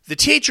happening, the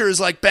teacher is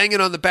like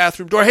banging on the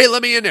bathroom door. Hey,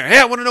 let me in there. Hey,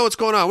 I want to know what's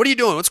going on. What are you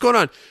doing? What's going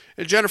on?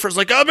 And Jennifer's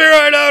like, I'll be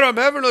right out. I'm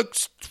having a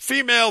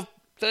female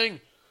thing.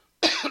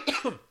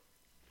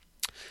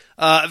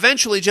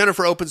 Eventually,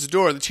 Jennifer opens the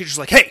door, and the teacher's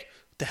like, hey,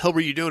 what the hell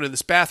were you doing in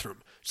this bathroom?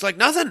 She's like,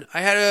 nothing.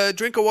 I had a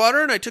drink of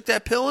water and I took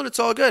that pill and it's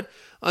all good.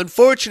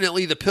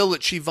 Unfortunately, the pill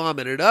that she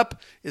vomited up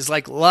is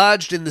like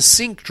lodged in the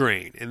sink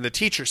drain and the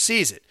teacher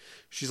sees it.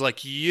 She's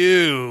like,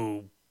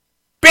 you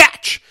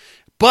bitch.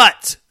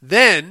 But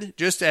then,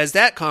 just as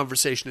that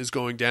conversation is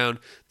going down,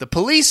 the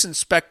police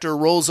inspector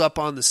rolls up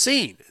on the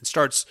scene and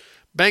starts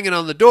banging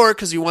on the door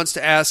because he wants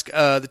to ask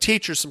the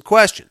teacher some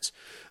questions.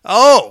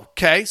 Oh,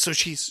 okay. So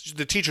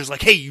the teacher's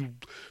like, hey, you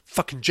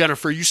fucking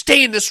Jennifer, you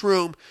stay in this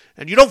room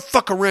and you don't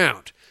fuck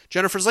around.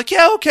 Jennifer's like,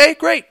 yeah, okay,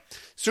 great.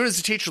 As soon as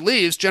the teacher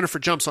leaves, Jennifer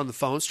jumps on the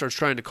phone, starts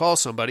trying to call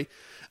somebody.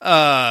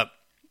 The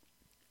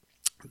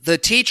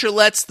teacher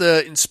lets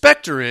the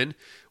inspector in.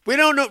 We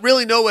don't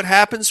really know what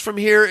happens from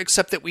here,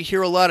 except that we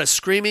hear a lot of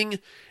screaming,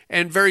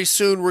 and very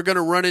soon we're going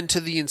to run into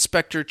the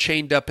inspector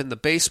chained up in the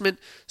basement.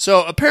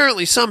 So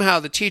apparently somehow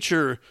the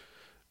teacher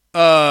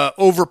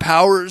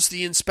overpowers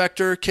the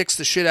inspector, kicks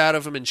the shit out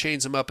of him, and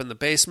chains him up in the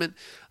basement.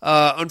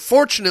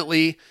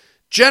 Unfortunately,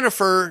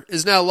 Jennifer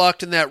is now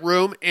locked in that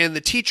room, and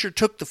the teacher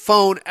took the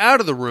phone out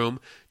of the room.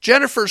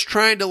 Jennifer's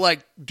trying to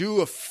do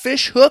a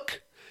fish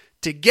hook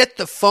to get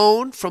the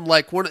phone from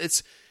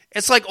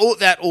it's like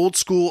that old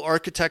school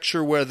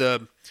architecture where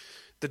the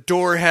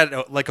door had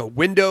a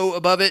window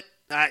above it.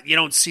 You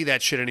don't see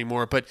that shit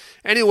anymore. But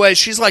anyway,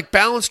 she's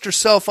balanced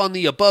herself on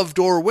the above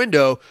door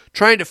window,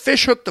 trying to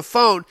fish hook the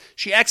phone.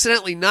 She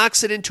accidentally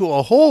knocks it into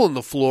a hole in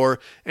the floor,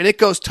 and it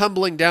goes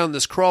tumbling down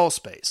this crawl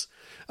space.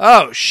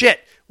 Oh, shit.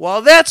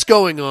 While that's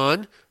going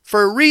on,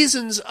 for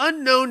reasons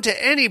unknown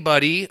to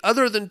anybody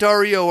other than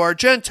Dario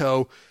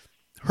Argento,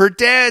 her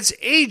dad's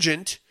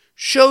agent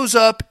shows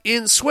up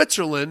in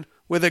Switzerland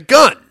with a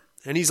gun.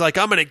 And he's like,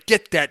 I'm going to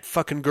get that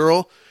fucking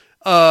girl,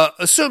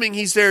 assuming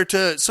he's there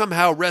to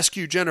somehow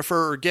rescue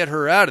Jennifer or get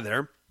her out of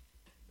there.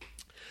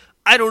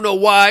 I don't know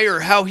why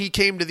or how he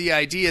came to the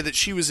idea that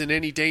she was in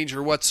any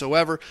danger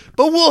whatsoever,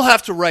 but we'll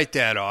have to write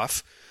that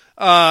off.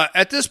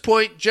 At this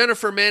point,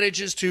 Jennifer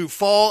manages to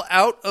fall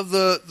out of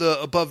the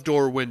above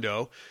door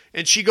window,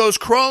 and she goes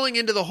crawling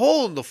into the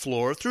hole in the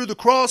floor through the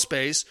crawl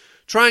space,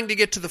 trying to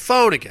get to the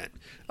phone again.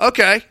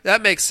 Okay,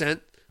 that makes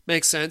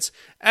sense.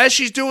 As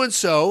she's doing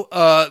so,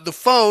 the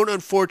phone,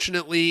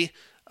 unfortunately,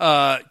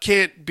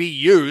 can't be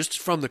used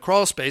from the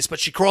crawl space,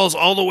 but she crawls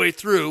all the way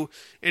through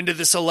into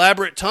this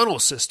elaborate tunnel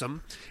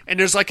system,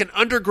 and there's an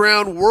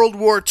underground World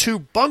War II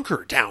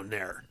bunker down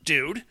there,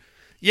 dude.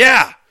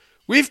 Yeah.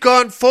 We've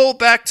gone full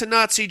back to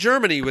Nazi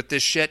Germany with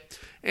this shit.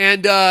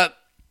 And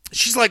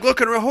she's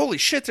looking around, holy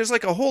shit, there's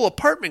a whole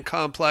apartment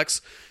complex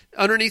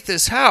underneath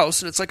this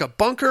house, and it's like a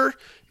bunker.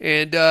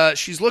 And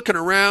she's looking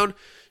around.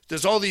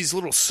 There's all these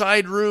little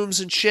side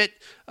rooms and shit.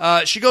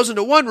 She goes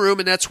into one room,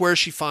 and that's where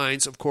she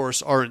finds, of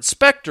course, our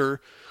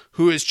inspector,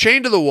 who is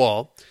chained to the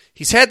wall.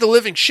 He's had the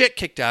living shit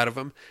kicked out of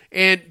him.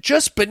 And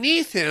just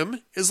beneath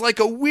him is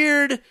a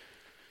weird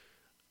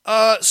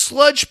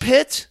sludge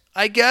pit,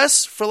 I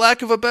guess, for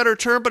lack of a better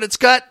term, but it's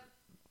got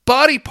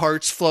body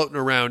parts floating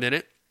around in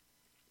it.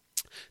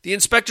 The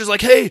inspector's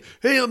like, hey,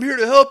 I'm here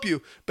to help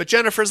you. But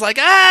Jennifer's like,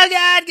 oh,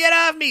 God, get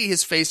off me.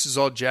 His face is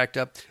all jacked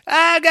up.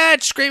 Oh,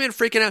 God, screaming,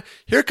 freaking out.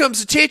 Here comes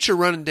the teacher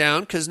running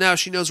down, because now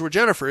she knows where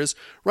Jennifer is.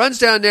 Runs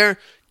down there,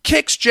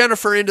 kicks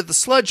Jennifer into the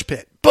sludge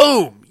pit.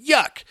 Boom,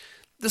 yuck.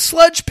 The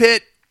sludge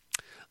pit,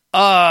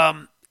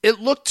 it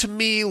looked to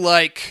me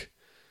like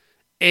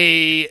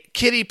a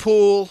kiddie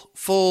pool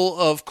full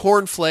of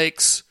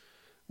cornflakes,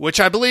 which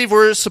I believe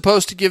were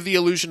supposed to give the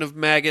illusion of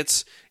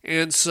maggots,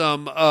 and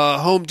some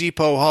Home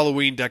Depot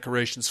Halloween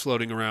decorations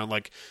floating around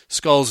like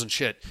skulls and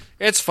shit.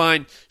 It's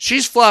fine.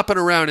 She's flopping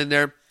around in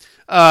there.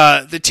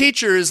 The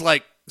teacher is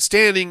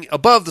standing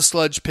above the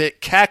sludge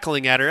pit,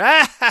 cackling at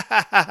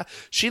her.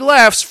 She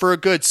laughs for a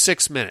good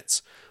 6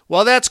 minutes.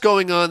 While that's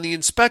going on, the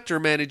inspector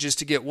manages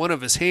to get one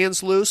of his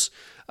hands loose,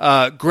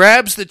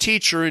 grabs the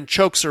teacher and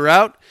chokes her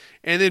out,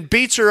 and then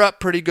beats her up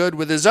pretty good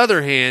with his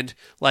other hand,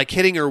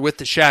 hitting her with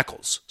the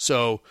shackles.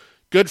 So,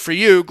 good for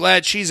you.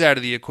 Glad she's out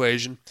of the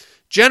equation.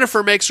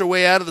 Jennifer makes her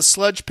way out of the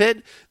sludge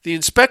pit. The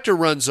inspector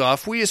runs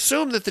off. We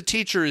assume that the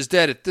teacher is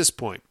dead at this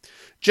point.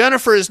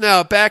 Jennifer is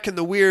now back in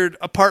the weird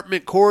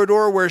apartment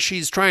corridor where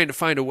she's trying to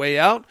find a way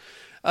out.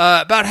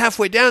 About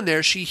halfway down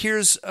there, she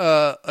hears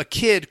a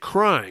kid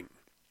crying.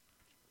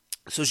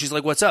 So she's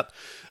like, what's up?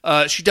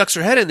 She ducks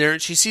her head in there,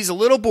 and she sees a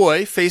little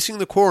boy facing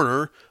the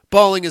corner,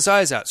 bawling his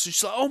eyes out. So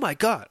she's like, oh my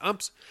God,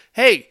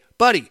 hey,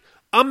 buddy,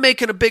 I'm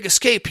making a big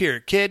escape here,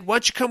 kid. Why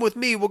don't you come with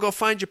me? We'll go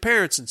find your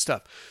parents and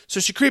stuff. So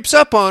she creeps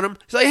up on him.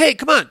 She's like, hey,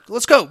 come on,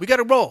 let's go. We got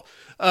to roll.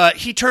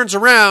 He turns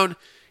around,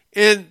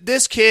 and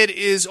this kid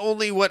is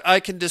only what I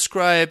can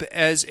describe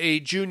as a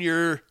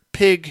junior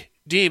pig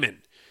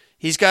demon.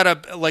 He's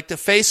got the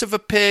face of a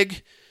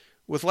pig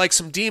with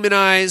some demon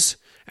eyes,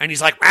 and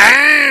he's like,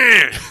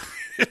 ah!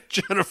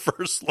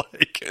 Jennifer's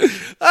like,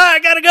 I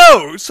gotta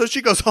go. So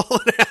she goes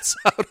hauling ass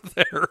out of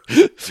there.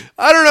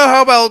 I don't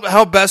know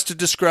how best to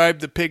describe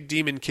the pig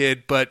demon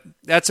kid, but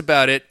that's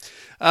about it.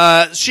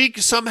 She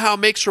somehow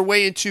makes her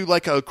way into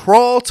a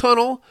crawl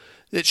tunnel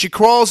that she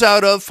crawls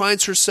out of,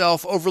 finds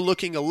herself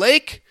overlooking a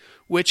lake,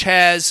 which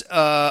has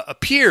a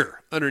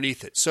pier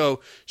underneath it. So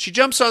she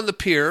jumps on the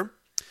pier.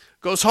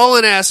 goes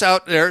hauling ass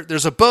out there.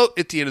 There's a boat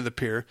at the end of the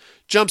pier.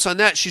 Jumps on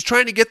that. She's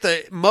trying to get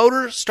the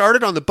motor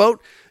started on the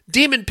boat.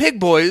 Demon Pig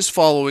Boy is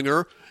following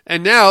her.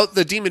 And now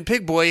the Demon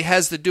Pig Boy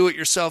has the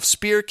do-it-yourself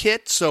spear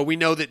kit, so we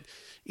know that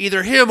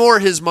either him or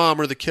his mom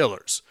are the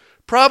killers.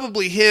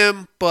 Probably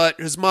him, but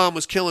his mom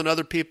was killing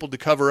other people to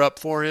cover up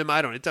for him.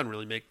 It doesn't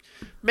really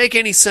make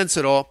any sense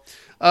at all.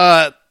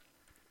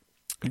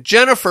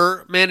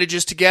 Jennifer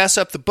manages to gas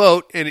up the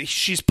boat, and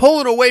she's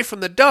pulling away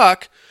from the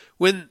dock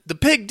when the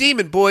pig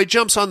demon boy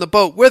jumps on the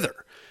boat with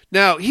her.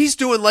 Now, he's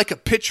doing like a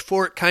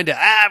pitchfork kind of,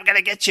 I'm going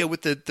to get you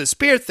with the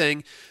spear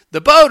thing.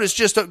 The boat is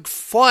just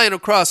flying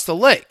across the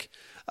lake.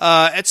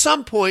 At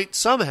some point,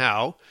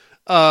 somehow,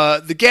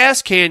 the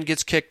gas can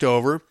gets kicked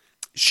over.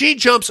 She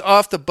jumps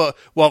off the boat.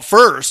 Well,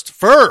 first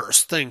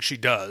thing she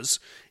does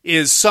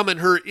is summon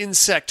her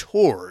insect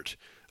horde.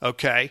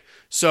 Okay?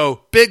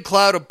 So, big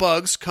cloud of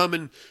bugs come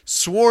and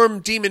swarm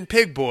Demon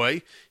Pig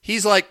Boy.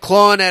 He's like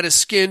clawing at his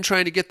skin,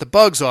 trying to get the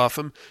bugs off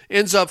him.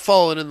 Ends up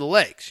falling in the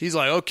lake. He's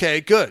like, okay,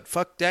 good.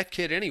 Fuck that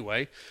kid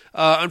anyway.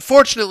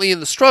 Unfortunately,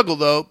 in the struggle,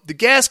 though, the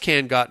gas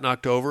can got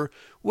knocked over,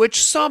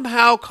 which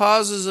somehow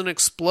causes an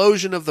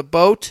explosion of the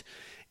boat.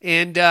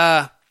 And,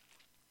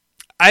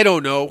 I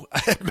don't know.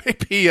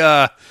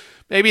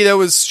 Maybe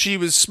she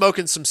was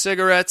smoking some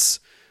cigarettes.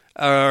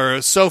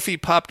 Or Sophie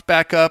popped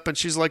back up and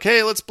she's like,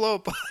 hey, let's blow a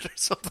boat or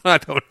something. I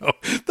don't know.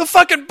 The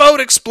fucking boat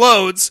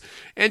explodes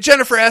and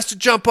Jennifer has to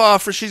jump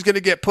off or she's going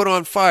to get put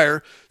on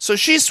fire. So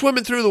she's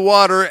swimming through the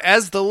water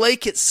as the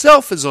lake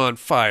itself is on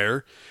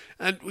fire.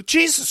 And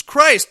Jesus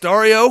Christ,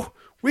 Dario,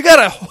 we got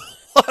a whole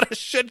lot of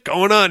shit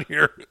going on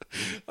here.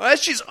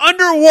 As she's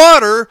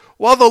underwater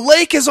while the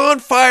lake is on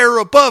fire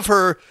above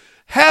her,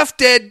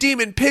 half-dead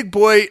Demon Pig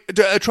Boy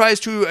tries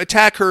to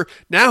attack her.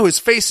 Now his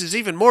face is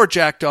even more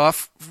jacked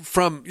off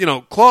from,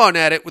 clawing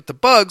at it with the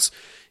bugs.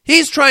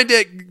 He's trying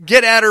to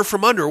get at her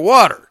from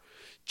underwater.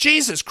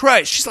 Jesus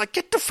Christ. She's like,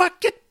 get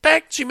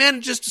back. She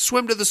manages to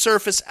swim to the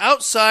surface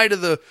outside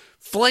of the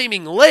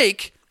flaming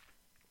lake.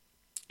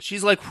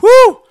 She's like,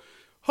 whoo,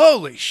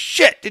 holy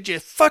shit. Did you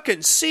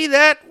fucking see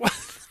that? What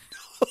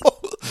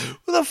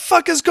the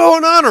fuck is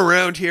going on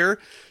around here?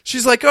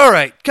 She's like, all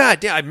right,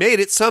 God damn, I made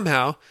it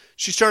somehow.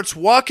 She starts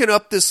walking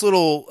up this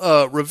little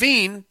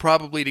ravine,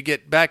 probably to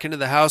get back into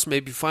the house,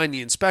 maybe find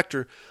the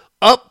inspector.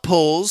 Up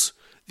pulls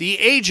the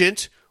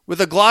agent with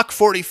a Glock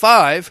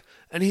 45,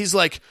 and he's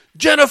like,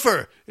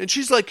 Jennifer! And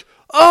she's like,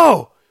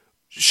 oh,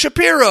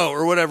 Shapiro,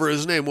 or whatever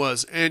his name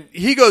was. And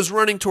he goes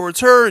running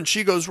towards her, and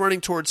she goes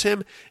running towards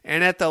him.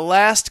 And at the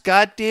last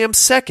goddamn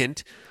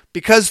second,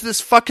 because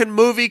this fucking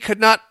movie could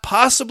not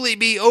possibly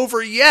be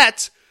over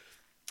yet,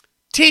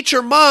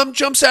 Teacher Mom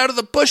jumps out of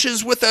the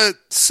bushes with a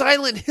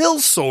Silent Hill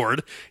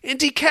sword and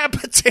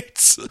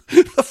decapitates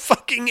the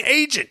fucking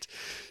agent.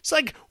 It's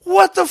like,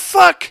 what the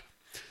fuck?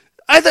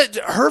 I thought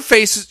her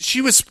face,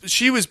 she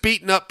was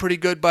beaten up pretty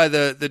good by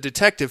the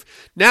detective.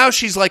 Now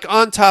she's like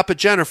on top of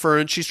Jennifer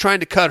and she's trying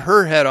to cut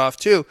her head off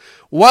too,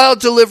 while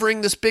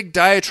delivering this big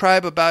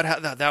diatribe about how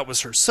that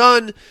was her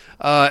son.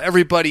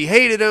 Everybody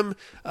hated him.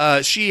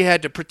 She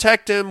had to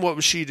protect him. What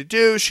was she to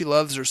do? She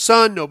loves her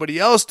son. Nobody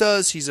else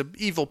does. He's an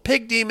evil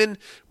pig demon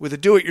with a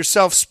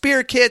do-it-yourself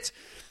spear kit.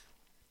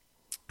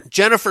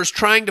 Jennifer's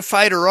trying to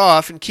fight her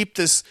off and keep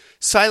this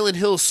Silent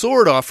Hill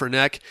sword off her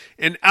neck,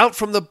 and out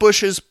from the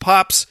bushes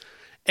pops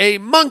a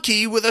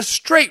monkey with a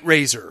straight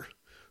razor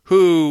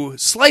who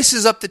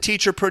slices up the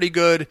teacher pretty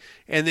good,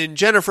 and then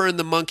Jennifer and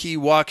the monkey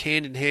walk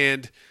hand in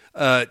hand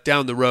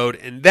down the road.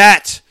 And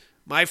that,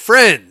 my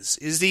friends,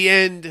 is the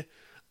end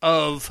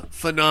of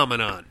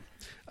Phenomenon.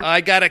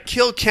 I got a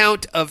kill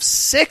count of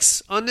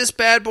 6 on this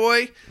bad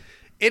boy.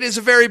 It is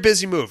a very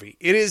busy movie.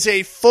 It is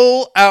a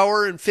full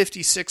hour and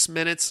 56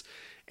 minutes,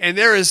 and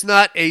there is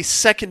not a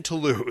second to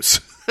lose.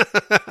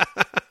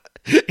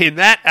 In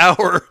that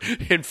hour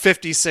and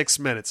 56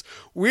 minutes,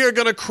 we are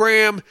going to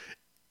cram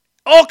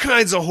all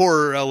kinds of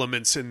horror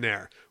elements in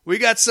there. We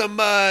got some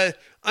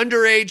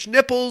underage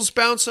nipples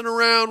bouncing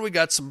around. We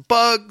got some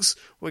bugs.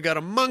 We got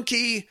a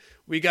monkey.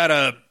 We got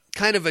a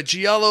kind of a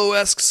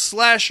Giallo-esque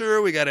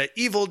slasher. We got an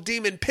evil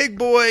demon pig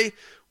boy.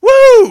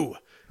 Woo!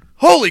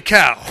 Holy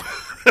cow.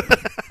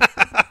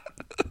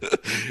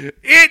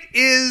 It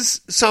is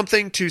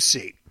something to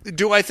see.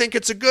 Do I think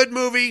it's a good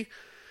movie?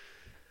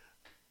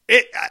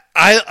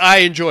 I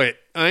enjoy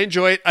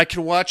it. I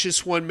can watch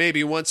this one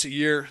maybe once a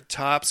year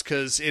tops,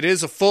 because it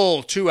is a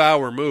full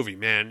 2-hour movie,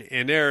 man.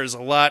 And there is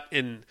a lot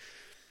in.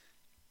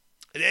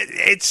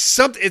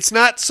 It's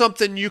not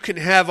something you can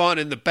have on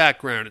in the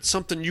background. It's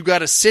something you got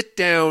to sit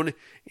down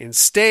and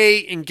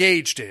stay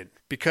engaged in,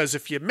 because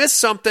if you miss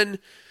something,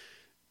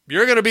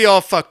 you're going to be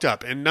all fucked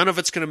up, and none of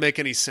it's going to make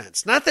any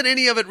sense. Not that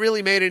any of it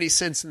really made any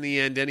sense in the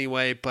end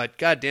anyway, but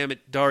God damn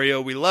it, Dario,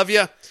 we love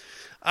you.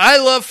 I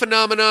love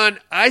Phenomenon.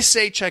 I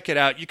say check it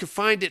out. You can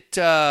find it,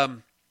 I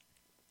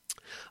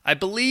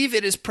believe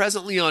it is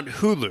presently on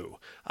Hulu.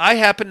 I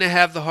happen to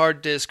have the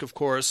hard disk, of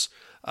course.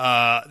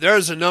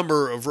 There's a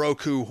number of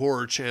Roku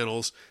horror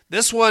channels.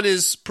 This one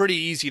is pretty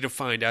easy to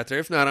find out there.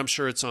 If not, I'm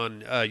sure it's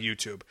on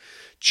YouTube.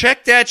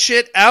 Check that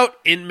shit out,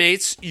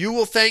 inmates. You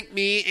will thank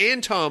me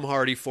and Tom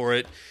Hardy for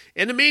it.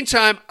 In the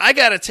meantime, I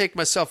got to take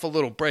myself a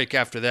little break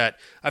after that.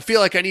 I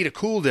feel like I need a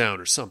cool down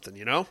or something,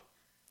 you know?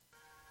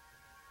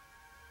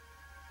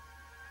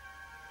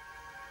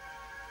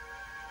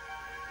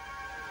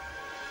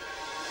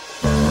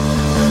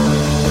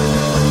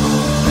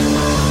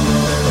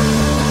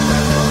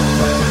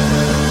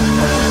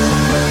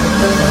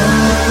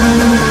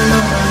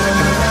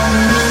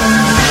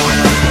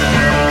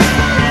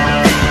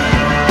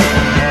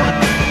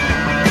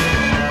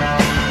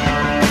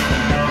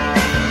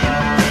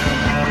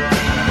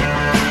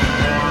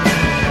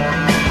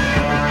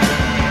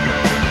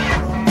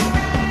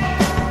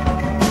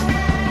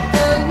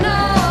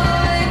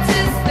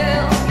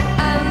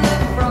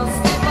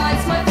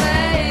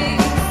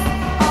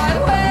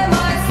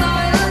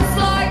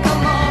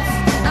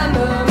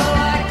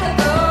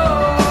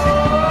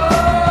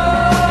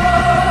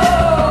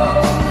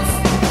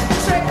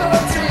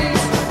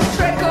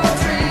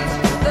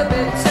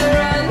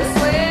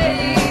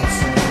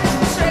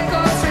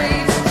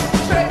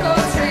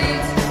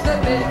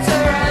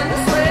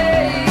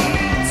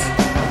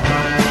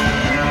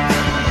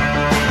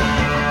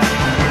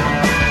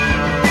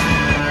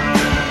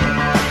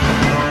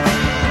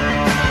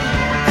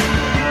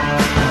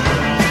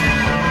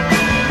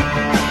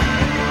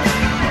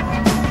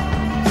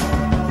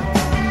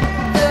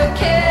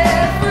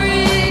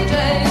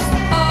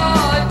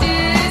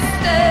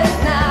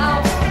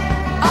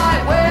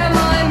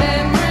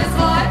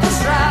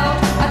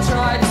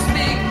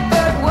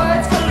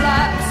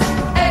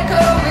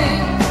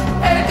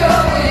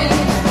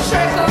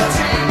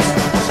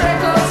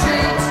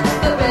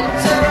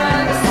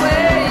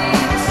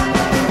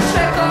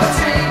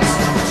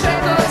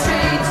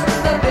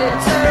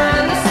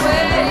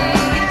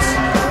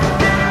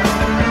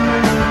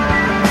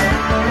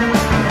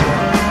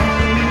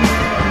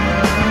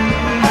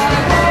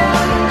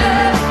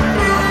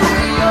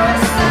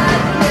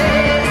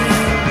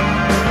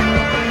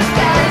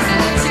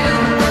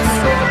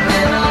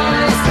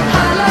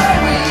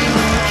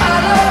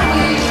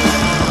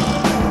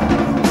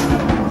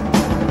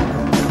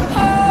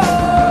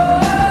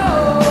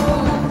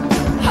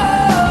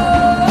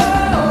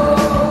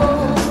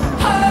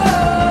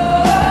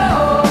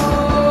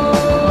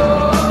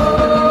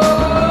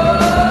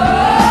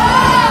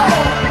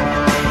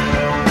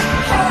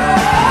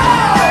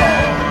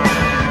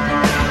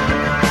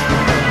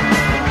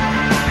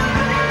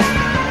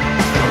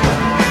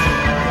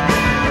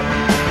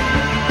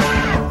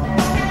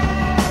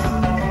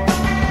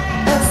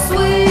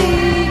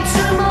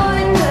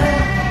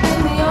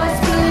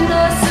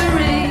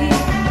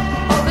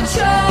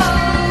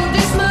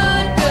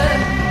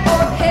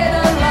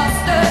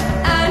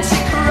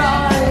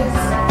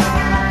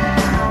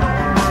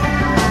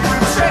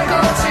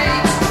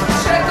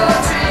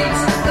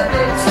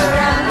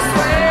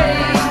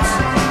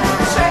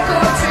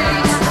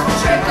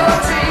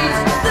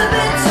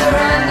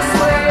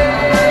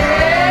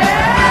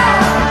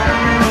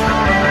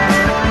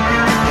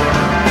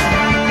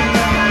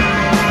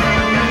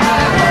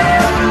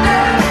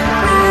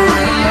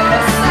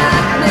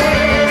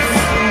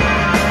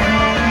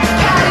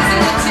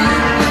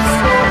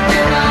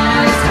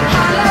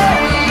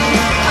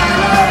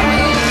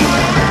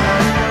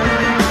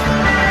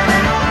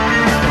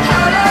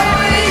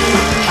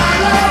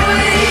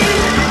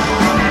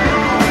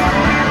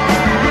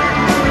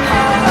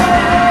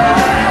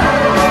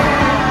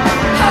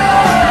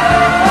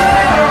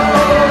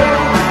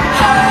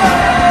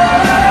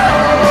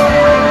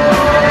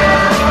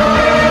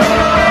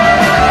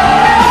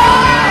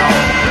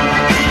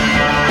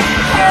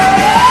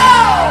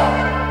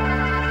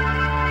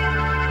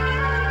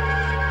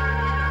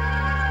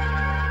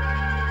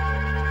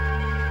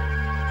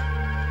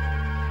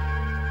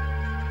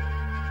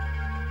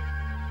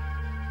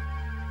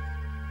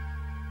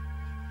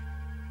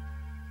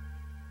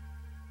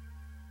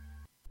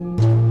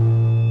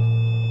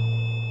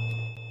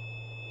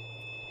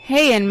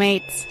 Hey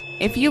inmates,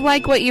 if you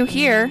like what you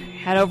hear,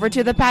 head over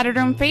to the Padded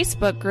Room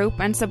Facebook group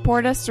and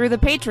support us through the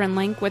Patreon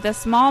link with a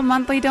small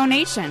monthly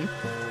donation.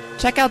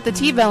 Check out the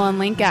T-Villain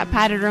link at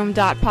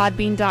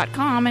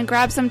paddedroom.podbean.com and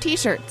grab some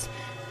t-shirts.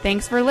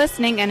 Thanks for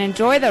listening and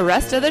enjoy the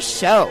rest of the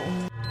show.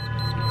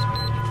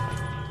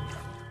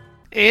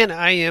 And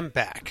I am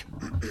back.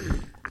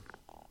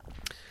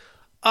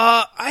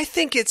 I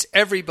think it's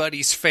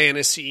everybody's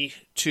fantasy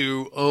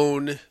to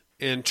own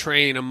and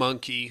train a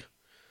monkey,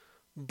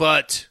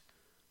 but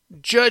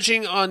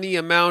judging on the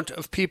amount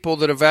of people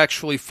that have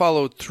actually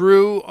followed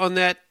through on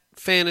that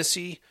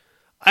fantasy,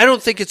 I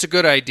don't think it's a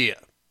good idea.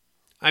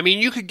 I mean,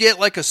 you could get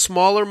like a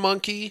smaller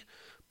monkey,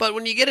 but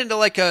when you get into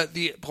like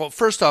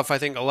first off, I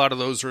think a lot of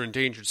those are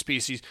endangered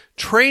species.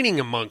 Training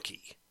a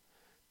monkey,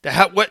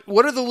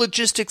 what are the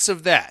logistics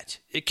of that?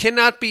 It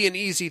cannot be an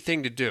easy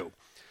thing to do.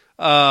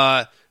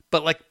 But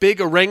like big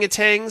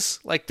orangutans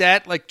like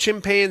that, like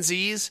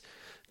chimpanzees,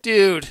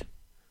 dude,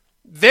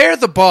 they're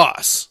the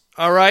boss.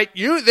 All right,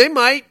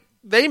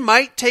 they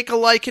might take a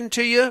liking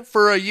to you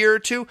for a year or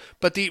two,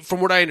 but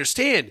from what I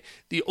understand,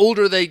 the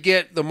older they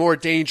get, the more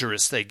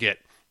dangerous they get.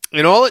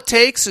 And all it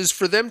takes is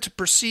for them to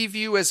perceive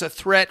you as a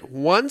threat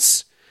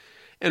once,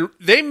 and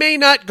they may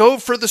not go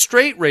for the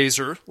straight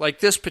razor like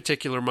this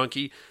particular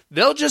monkey.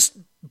 They'll just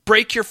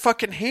break your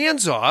fucking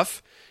hands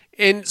off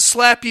and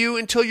slap you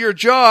until your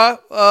jaw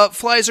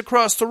flies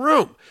across the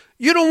room.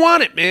 You don't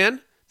want it,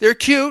 man. They're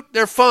cute.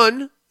 They're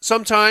fun.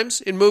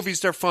 Sometimes in movies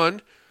they're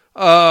fun.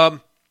 I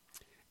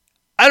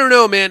don't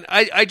know, man.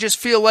 I just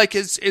feel like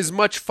as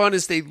much fun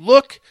as they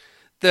look,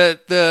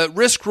 the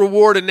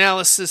risk-reward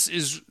analysis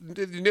is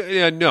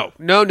no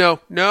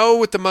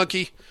with the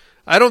monkey.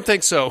 I don't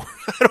think so.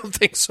 I don't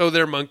think so,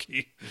 there,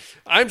 monkey.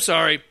 I'm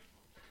sorry.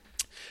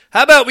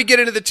 How about we get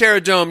into the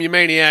Terradome, you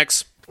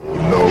maniacs?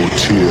 No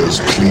tears,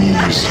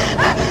 please.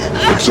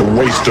 It's a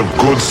waste of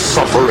good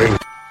suffering.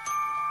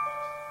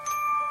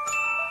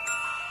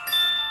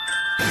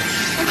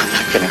 I'm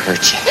not gonna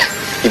hurt you.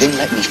 You didn't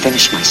let me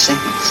finish my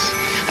sentence.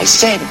 I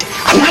said,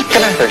 I'm not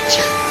gonna hurt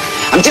you.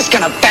 I'm just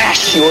gonna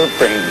bash your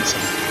brains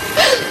in.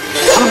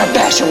 I'm gonna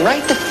bash them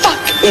right the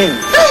fuck in.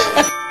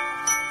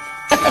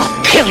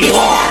 I'll kill you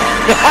all.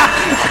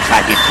 I'll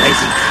drive you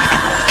crazy.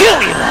 I'll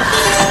kill you all.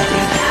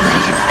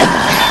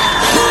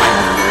 My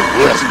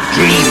worst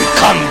dream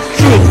come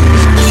true.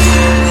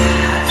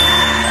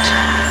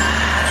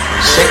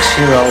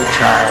 6-year-old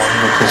child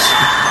with this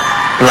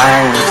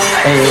blank,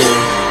 pale,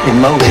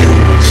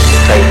 emotionless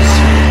face,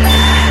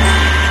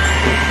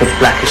 the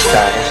blackest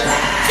eyes,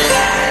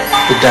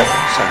 the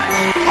devil's eyes.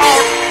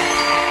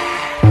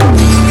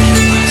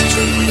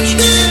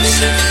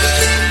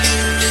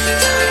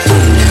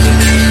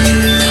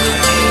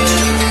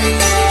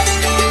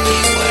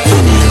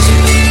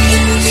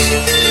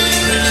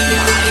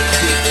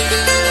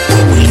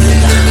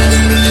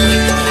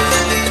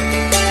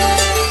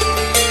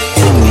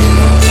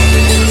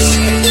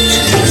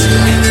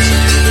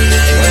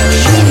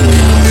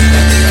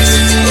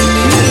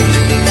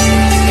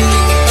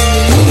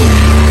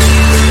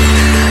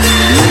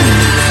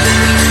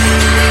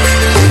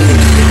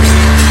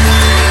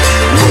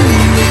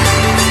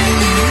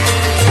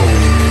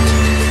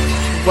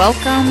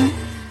 Welcome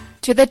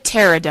to the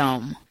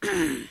Terradome.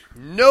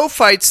 No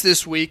fights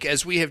this week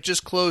as we have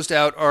just closed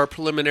out our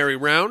preliminary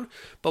round,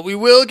 but we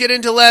will get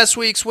into last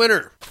week's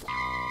winner.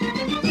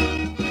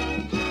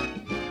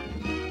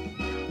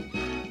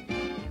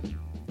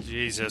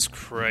 Jesus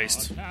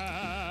Christ.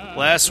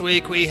 Last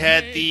week we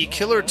had the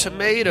Killer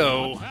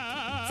Tomato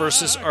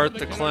versus Art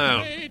the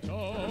Clown.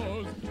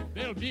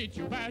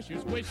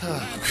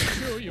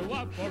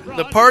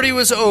 The party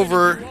was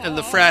over and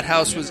the frat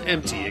house was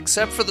empty,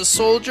 except for the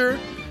soldier,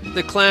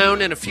 the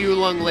clown, and a few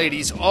young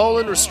ladies, all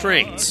in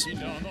restraints.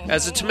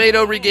 As the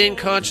tomato regained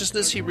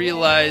consciousness, he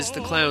realized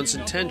the clown's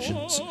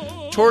intentions: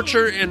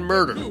 torture and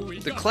murder.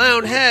 The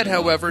clown had,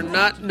 however,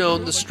 not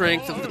known the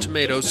strength of the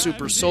tomato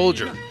super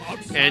soldier,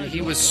 and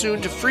he was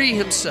soon to free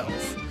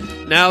himself.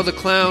 Now the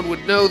clown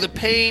would know the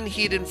pain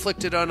he'd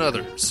inflicted on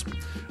others.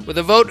 With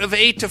a vote of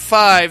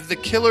 8-5, the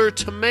Killer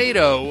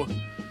Tomato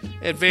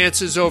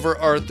advances over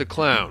Art the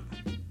Clown.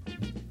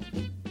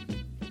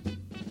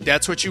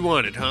 That's what you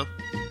wanted, huh?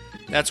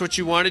 That's what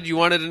you wanted? You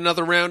wanted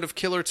another round of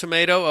Killer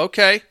Tomato?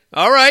 Okay.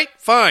 All right.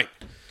 Fine.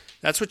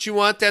 That's what you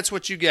want. That's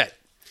what you get.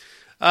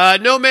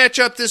 No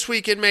matchup this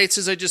week, inmates,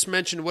 as I just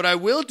mentioned. What I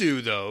will do,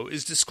 though,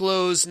 is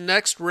disclose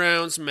next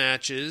round's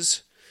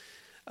matches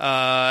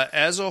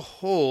as a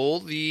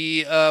whole.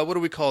 The, what do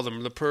we call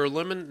them? The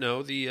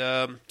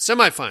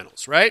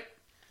semifinals, right?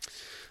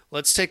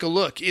 Let's take a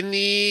look. In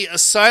the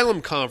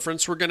Asylum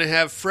Conference, we're going to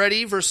have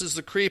Freddy versus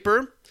the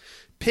Creeper,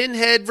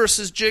 Pinhead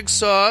versus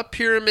Jigsaw,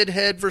 Pyramid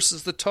Head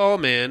versus the Tall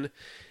Man,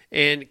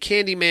 and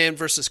Candyman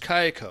versus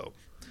Kayako.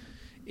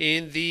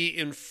 In the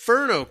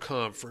Inferno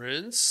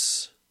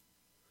Conference,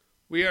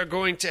 we are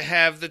going to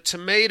have the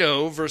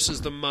Tomato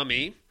versus the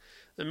Mummy,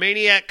 the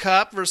Maniac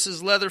Cop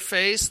versus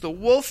Leatherface, the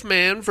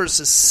Wolfman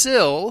versus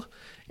Syl,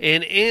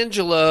 and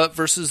Angela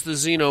versus the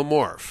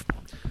Xenomorph.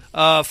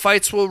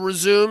 Fights will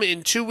resume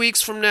in 2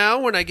 weeks from now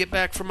when I get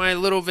back from my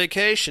little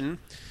vacation.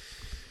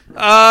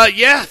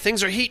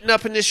 Things are heating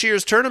up in this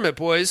year's tournament,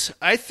 boys.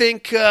 I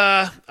think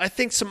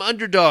some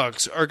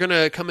underdogs are going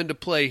to come into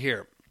play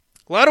here.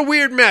 A lot of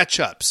weird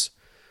matchups.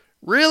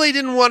 Really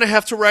didn't want to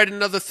have to write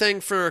another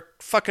thing for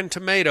fucking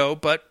Tomato,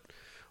 but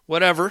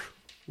whatever.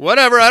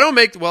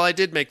 I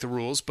did make the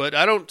rules, but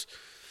I don't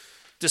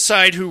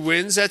decide who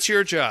wins. That's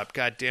your job,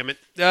 God damn it.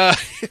 In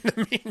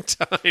the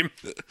meantime,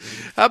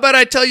 how about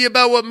I tell you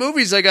about what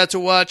movies I got to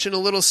watch in a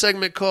little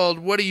segment called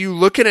What Are You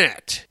Looking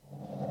At?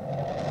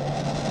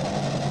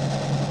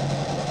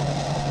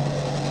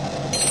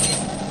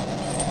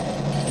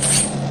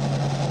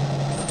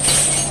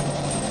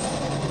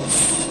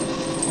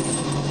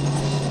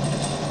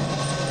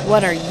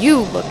 What are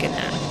you looking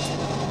at?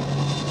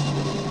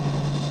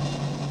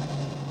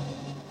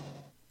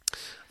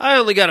 I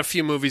only got a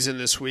few movies in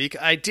this week.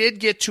 I did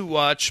get to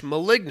watch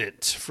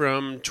Malignant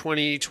from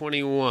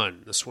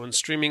 2021. This one's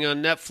streaming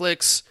on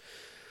Netflix.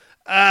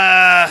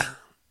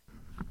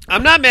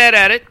 I'm not mad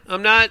at it.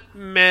 I'm not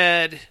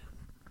mad.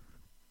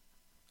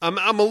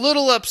 I'm a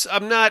little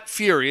I'm not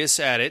furious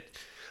at it.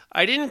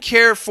 I didn't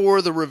care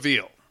for the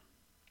reveal.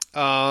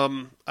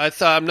 I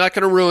thought, I'm not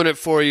going to ruin it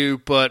for you,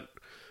 but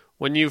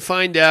when you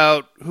find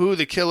out who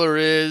the killer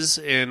is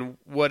and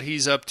what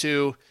he's up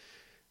to,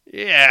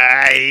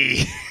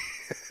 yeah,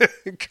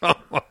 come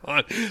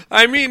on.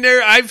 I mean,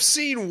 I've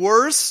seen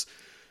worse,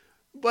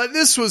 but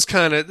this was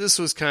kind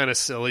of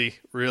silly,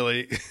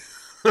 really.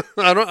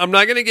 I'm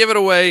not going to give it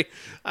away.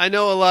 I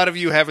know a lot of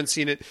you haven't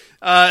seen it.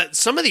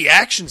 Some of the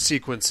action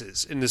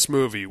sequences in this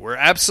movie were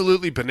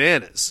absolutely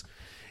bananas.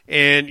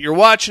 And you're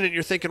watching it and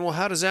you're thinking, well,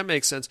 how does that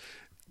make sense?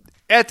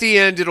 At the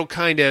end, it'll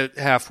kind of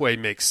halfway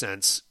make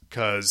sense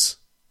because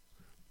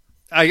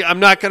I'm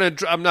not gonna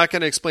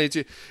explain it to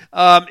you.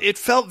 It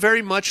felt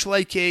very much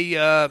like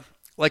a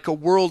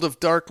World of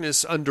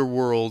Darkness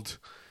underworld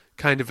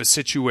kind of a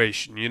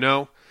situation, you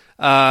know.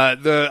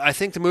 I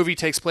think the movie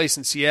takes place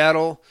in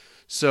Seattle,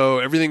 so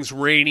everything's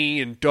rainy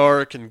and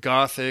dark and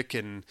gothic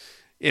and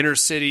inner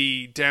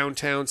city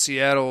downtown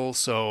Seattle.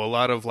 So a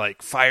lot of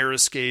like fire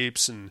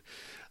escapes and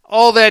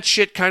all that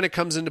shit kind of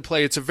comes into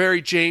play. It's a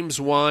very James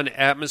Wan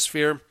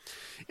atmosphere.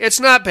 It's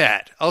not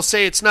bad. I'll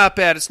say it's not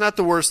bad. It's not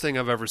the worst thing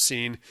I've ever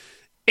seen.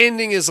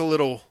 Ending is a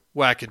little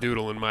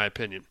wackadoodle in my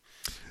opinion.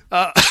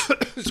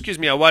 Excuse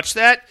me. I watched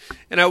that,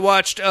 and I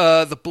watched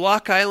The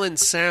Block Island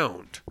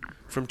Sound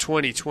from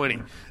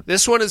 2020.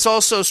 This one is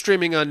also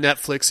streaming on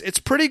Netflix. It's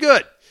pretty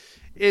good.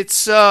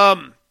 It's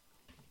it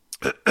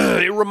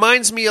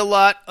reminds me a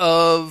lot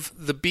of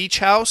The Beach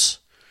House.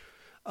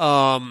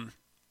 But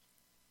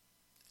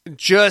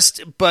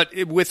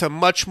with a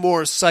much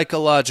more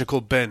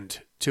psychological bend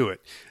to it.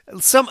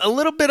 A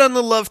little bit on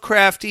the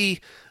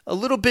Lovecrafty, a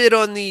little bit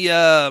on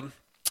the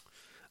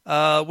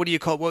what do you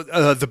call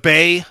it? The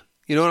Bay.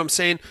 You know what I'm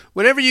saying?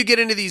 Whenever you get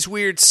into these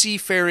weird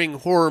seafaring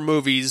horror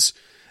movies,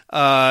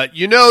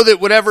 you know that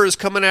whatever is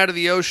coming out of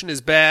the ocean is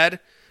bad,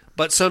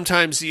 but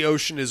sometimes the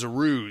ocean is a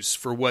ruse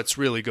for what's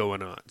really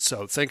going on.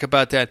 So think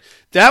about that.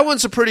 That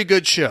one's a pretty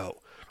good show.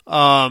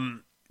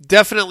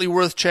 Definitely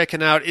worth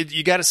checking out.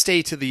 You got to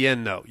stay to the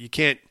end, though. You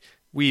can't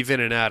weave in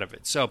and out of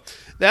it. So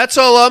that's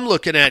all I'm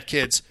looking at,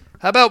 kids.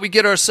 How about we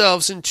get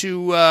ourselves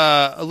into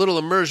a little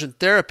immersion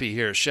therapy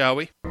here, shall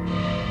we?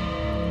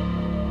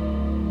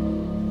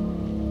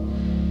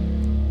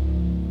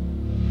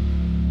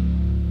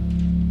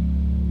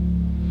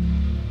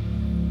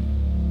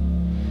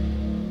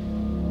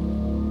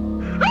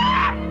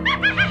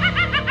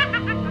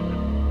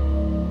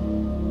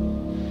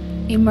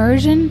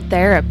 Immersion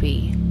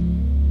therapy.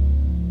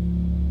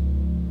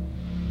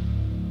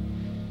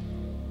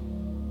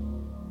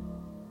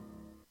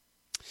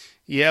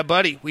 Yeah,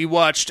 buddy. We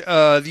watched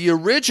the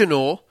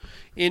original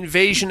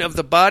Invasion of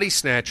the Body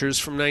Snatchers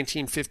from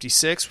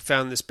 1956. We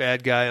found this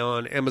bad guy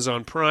on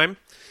Amazon Prime.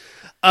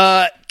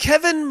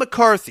 Kevin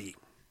McCarthy.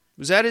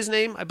 Was that his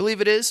name? I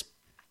believe it is.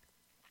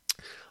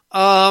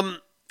 You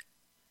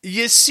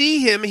see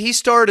him. He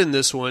starred in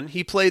this one.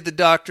 He played the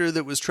doctor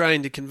that was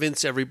trying to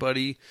convince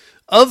everybody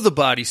of the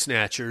Body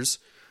Snatchers.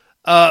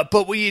 But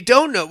what you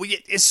don't know,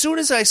 as soon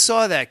as I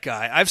saw that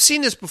guy, I've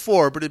seen this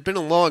before, but it had been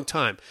a long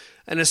time.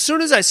 And as soon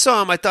as I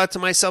saw him, I thought to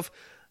myself,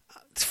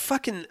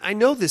 I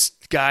know this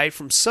guy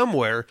from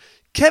somewhere.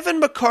 Kevin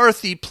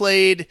McCarthy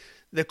played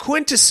the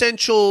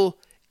quintessential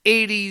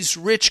 80s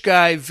rich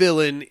guy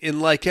villain in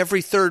like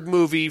every third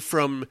movie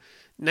from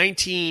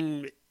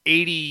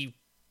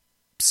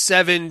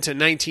 1987 to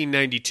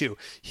 1992.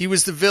 He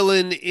was the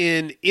villain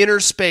in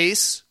Inner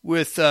Space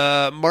with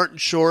Martin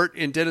Short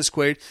and Dennis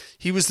Quaid.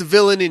 He was the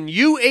villain in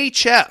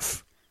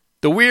UHF,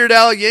 the Weird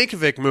Al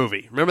Yankovic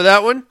movie. Remember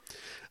that one?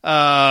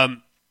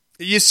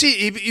 You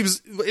see, he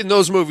was in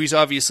those movies.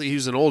 Obviously, he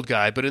was an old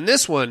guy, but in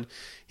this one,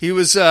 he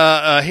was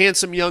a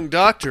handsome young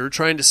doctor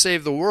trying to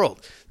save the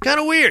world. Kind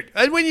of weird.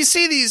 And when you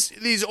see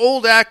these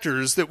old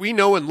actors that we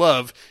know and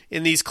love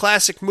in these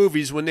classic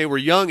movies when they were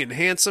young and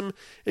handsome,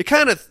 it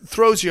kind of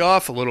throws you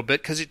off a little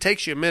bit because it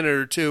takes you a minute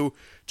or two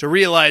to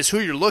realize who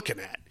you're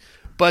looking at.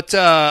 But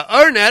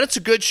other than that, it's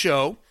a good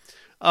show.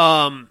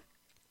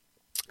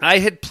 I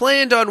had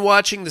planned on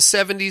watching the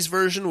 70s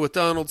version with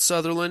Donald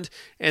Sutherland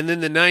and then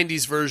the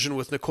 90s version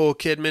with Nicole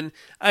Kidman.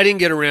 I didn't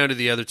get around to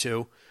the other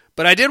two.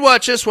 But I did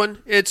watch this one.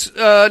 It's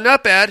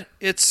not bad.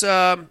 It's,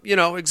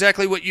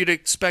 exactly what you'd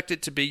expect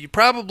it to be. You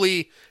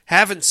probably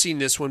haven't seen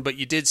this one, but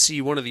you did see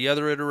one of the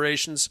other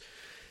iterations.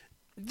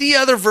 The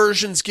other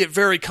versions get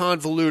very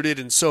convoluted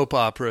and soap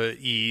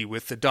opera-y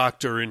with the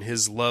doctor and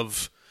his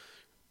love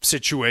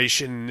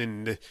situation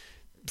and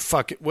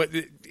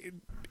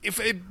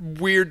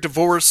weird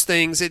divorce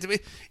things.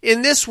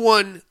 In this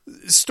one,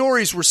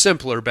 stories were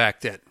simpler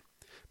back then.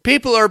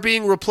 People are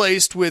being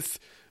replaced with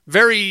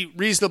very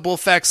reasonable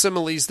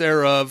facsimiles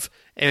thereof,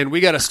 and we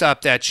got to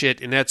stop that shit,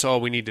 and that's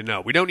all we need to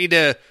know. We don't need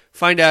to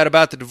find out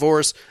about the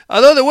divorce.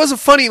 Although there was a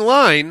funny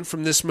line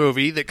from this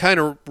movie that kind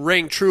of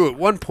rang true at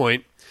one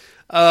point.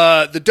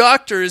 The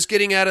doctor is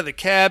getting out of the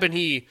cab, and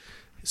he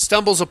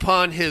stumbles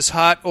upon his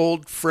hot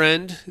old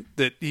friend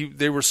that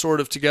they were sort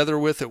of together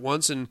with at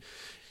once, and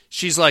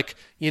she's like,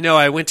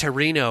 I went to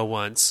Reno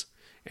once.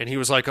 And he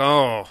was like,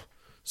 oh,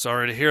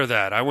 sorry to hear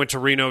that. I went to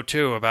Reno,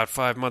 too, about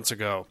 5 months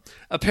ago.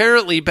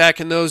 Apparently, back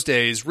in those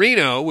days,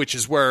 Reno, which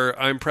is where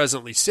I'm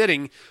presently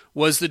sitting,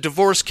 was the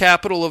divorce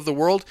capital of the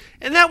world.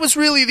 And that was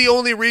really the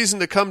only reason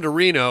to come to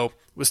Reno,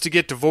 was to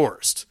get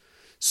divorced.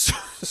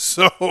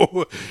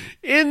 So,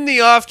 in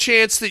the off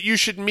chance that you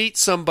should meet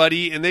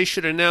somebody and they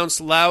should announce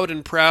loud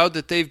and proud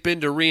that they've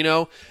been to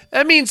Reno,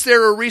 that means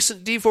they're a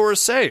recent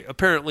divorcee,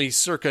 apparently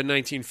circa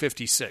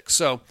 1956.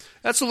 So,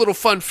 that's a little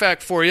fun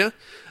fact for you.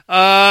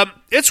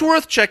 It's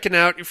worth checking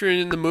out if you're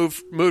in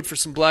the mood for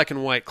some black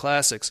and white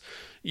classics.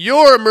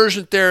 Your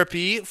immersion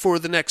therapy for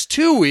the next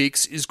 2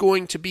 weeks is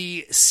going to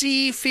be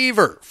Sea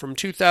Fever from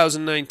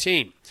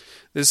 2019.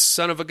 This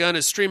son of a gun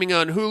is streaming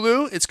on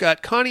Hulu. It's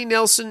got Connie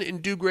Nelson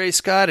and Dougray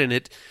Scott in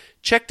it.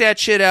 Check that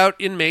shit out,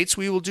 inmates.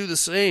 We will do the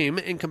same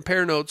and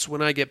compare notes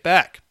when I get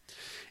back.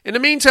 In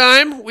the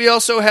meantime, we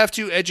also have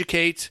to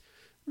educate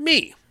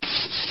me.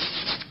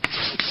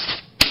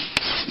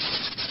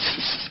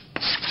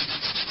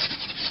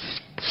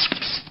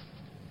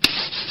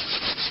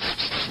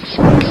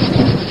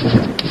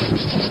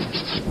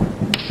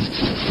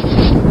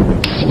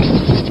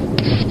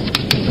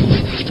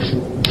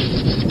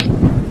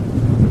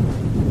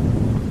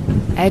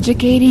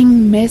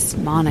 Educating Miss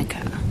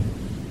Monica.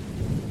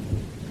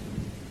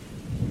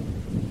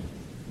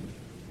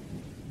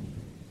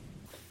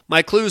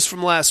 My clues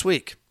from last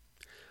week.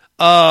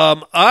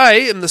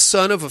 I am the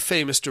son of a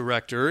famous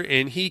director,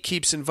 and he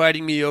keeps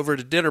inviting me over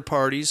to dinner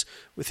parties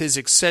with his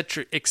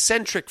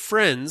eccentric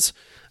friends.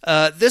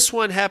 This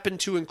one happened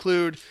to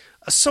include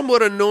a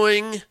somewhat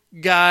annoying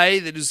guy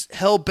that is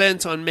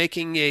hell-bent on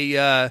making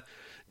a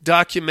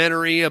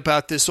documentary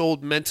about this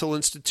old mental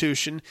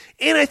institution,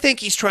 and I think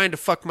he's trying to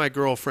fuck my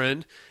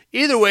girlfriend.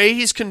 Either way,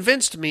 he's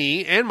convinced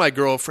me and my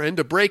girlfriend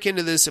to break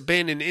into this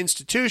abandoned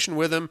institution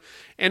with him,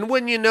 and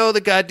when you know the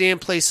goddamn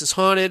place is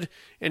haunted,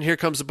 and here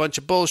comes a bunch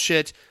of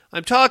bullshit,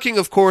 I'm talking,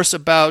 of course,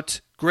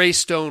 about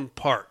Greystone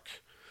Park,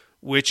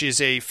 which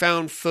is a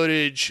found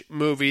footage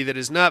movie that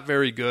is not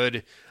very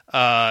good,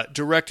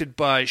 directed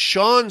by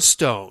Sean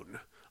Stone,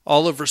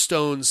 Oliver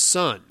Stone's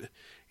son.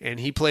 And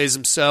he plays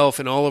himself,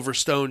 and Oliver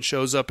Stone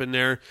shows up in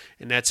there,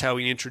 and that's how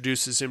he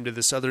introduces him to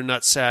this other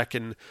nutsack,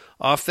 and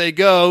off they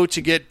go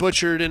to get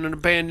butchered in an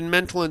abandoned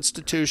mental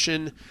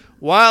institution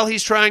while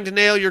he's trying to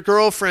nail your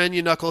girlfriend,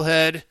 you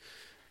knucklehead.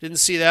 Didn't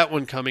see that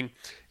one coming.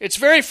 It's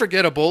very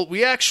forgettable.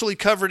 We actually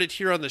covered it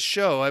here on the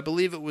show. I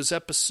believe it was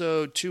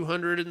episode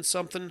 200 and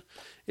something.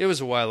 It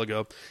was a while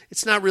ago.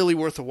 It's not really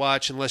worth a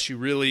watch unless you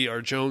really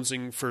are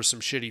jonesing for some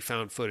shitty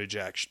found footage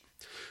action.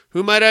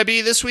 Who might I be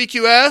this week,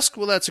 you ask?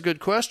 Well, that's a good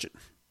question.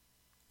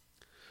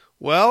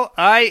 Well,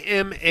 I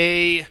am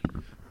a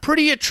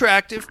pretty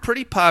attractive,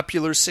 pretty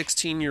popular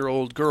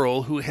 16-year-old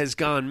girl who has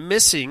gone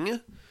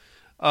missing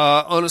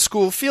on a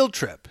school field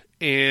trip.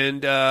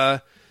 And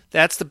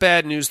that's the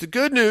bad news. The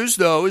good news,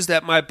 though, is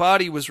that my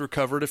body was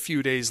recovered a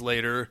few days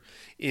later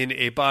in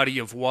a body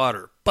of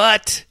water.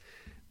 But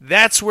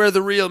that's where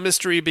the real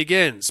mystery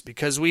begins,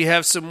 because we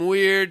have some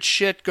weird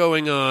shit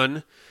going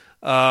on.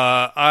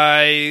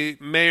 I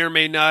may or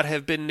may not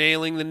have been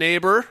nailing the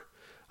neighbor.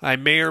 I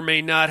may or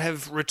may not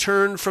have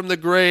returned from the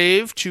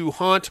grave to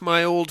haunt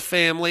my old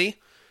family.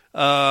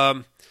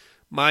 My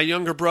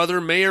younger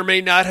brother may or may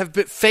not have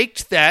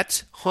faked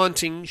that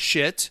haunting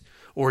shit,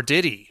 or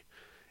did he?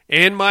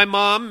 And my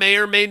mom may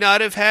or may not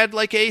have had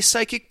like a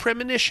psychic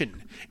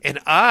premonition, and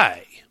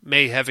I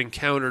may have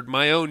encountered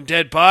my own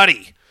dead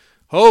body.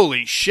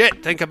 Holy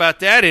shit, think about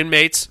that,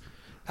 inmates.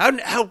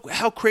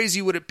 How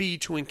crazy would it be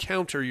to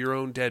encounter your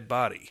own dead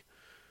body?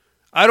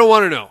 I don't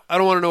want to know. I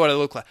don't want to know what I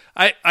look like.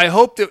 I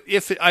hope that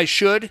if I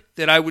should,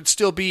 that I would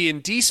still be in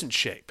decent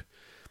shape.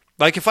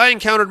 Like if I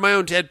encountered my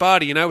own dead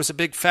body and I was a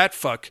big fat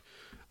fuck,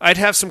 I'd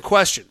have some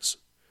questions.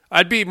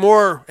 I'd be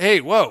more,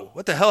 hey, whoa,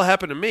 what the hell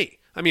happened to me?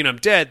 I mean, I'm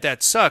dead,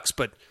 that sucks,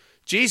 but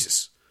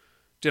Jesus,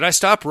 did I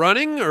stop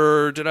running,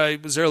 or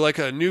was there like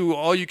a new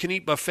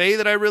all-you-can-eat buffet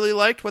that I really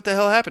liked? What the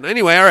hell happened?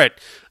 Anyway, all right,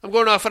 I'm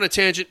going off on a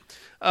tangent.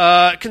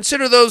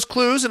 Consider those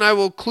clues, and I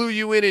will clue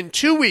you in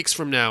 2 weeks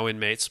from now,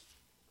 inmates.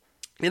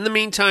 In the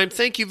meantime,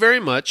 thank you very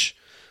much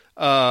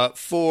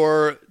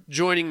for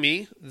joining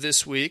me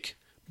this week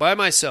by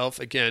myself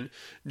again.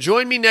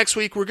 Join me next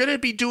week. We're going to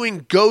be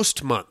doing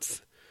Ghost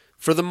Month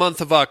for the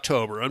month of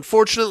October.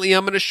 Unfortunately,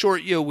 I'm going to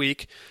short you a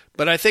week,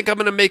 but I think I'm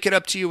going to make it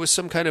up to you with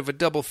some kind of a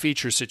double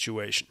feature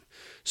situation.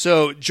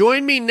 So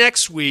join me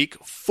next week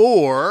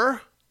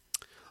for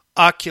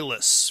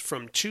Oculus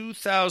from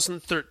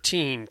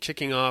 2013,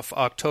 kicking off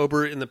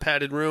October in the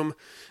padded room.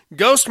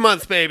 Ghost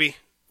Month, baby.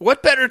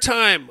 What better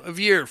time of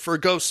year for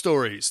ghost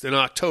stories than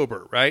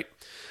October, right?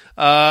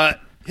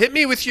 Hit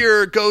me with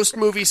your ghost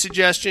movie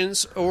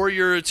suggestions or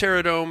your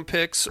Pterodome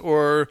picks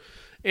or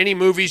any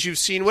movies you've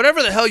seen,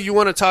 whatever the hell you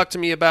want to talk to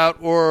me about,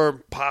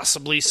 or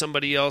possibly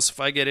somebody else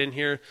if I get in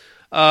here.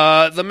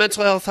 The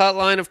mental health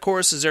hotline, of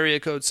course, is area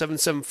code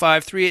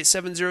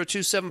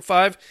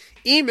 775-387-0275.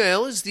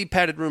 Email is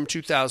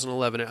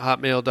thepaddedroom2011 at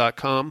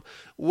hotmail.com.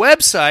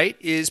 Website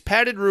is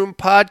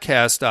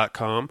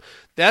paddedroompodcast.com.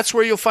 That's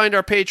where you'll find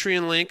our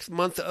Patreon link. The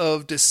month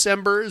of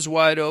December is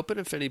wide open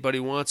if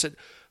anybody wants it.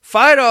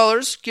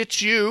 $5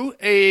 gets you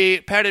a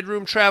Padded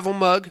Room travel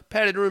mug,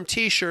 Padded Room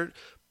t-shirt,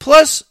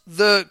 plus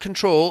the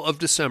control of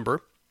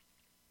December.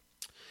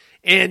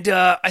 And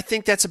I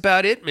think that's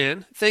about it,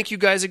 man. Thank you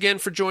guys again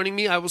for joining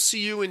me. I will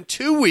see you in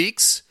 2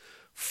 weeks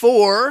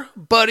for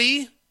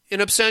Buddy in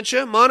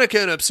absentia,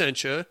 Monica in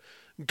absentia,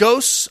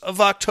 Ghosts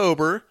of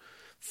October,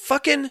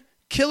 fucking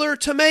Killer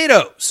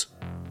Tomatoes.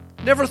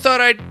 Never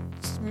thought I'd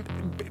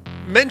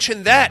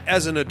mention that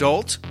as an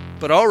adult,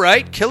 but all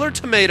right, Killer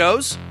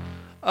Tomatoes.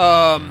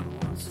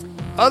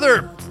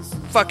 Other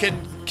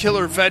fucking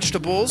killer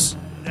vegetables.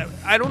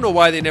 I don't know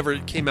why they never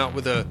came out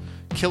with a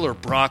killer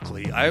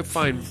broccoli. I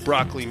find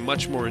broccoli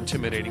much more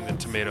intimidating than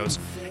tomatoes.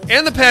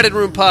 And the Padded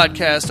Room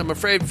podcast. I'm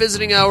afraid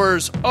visiting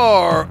hours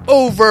are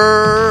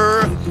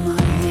over.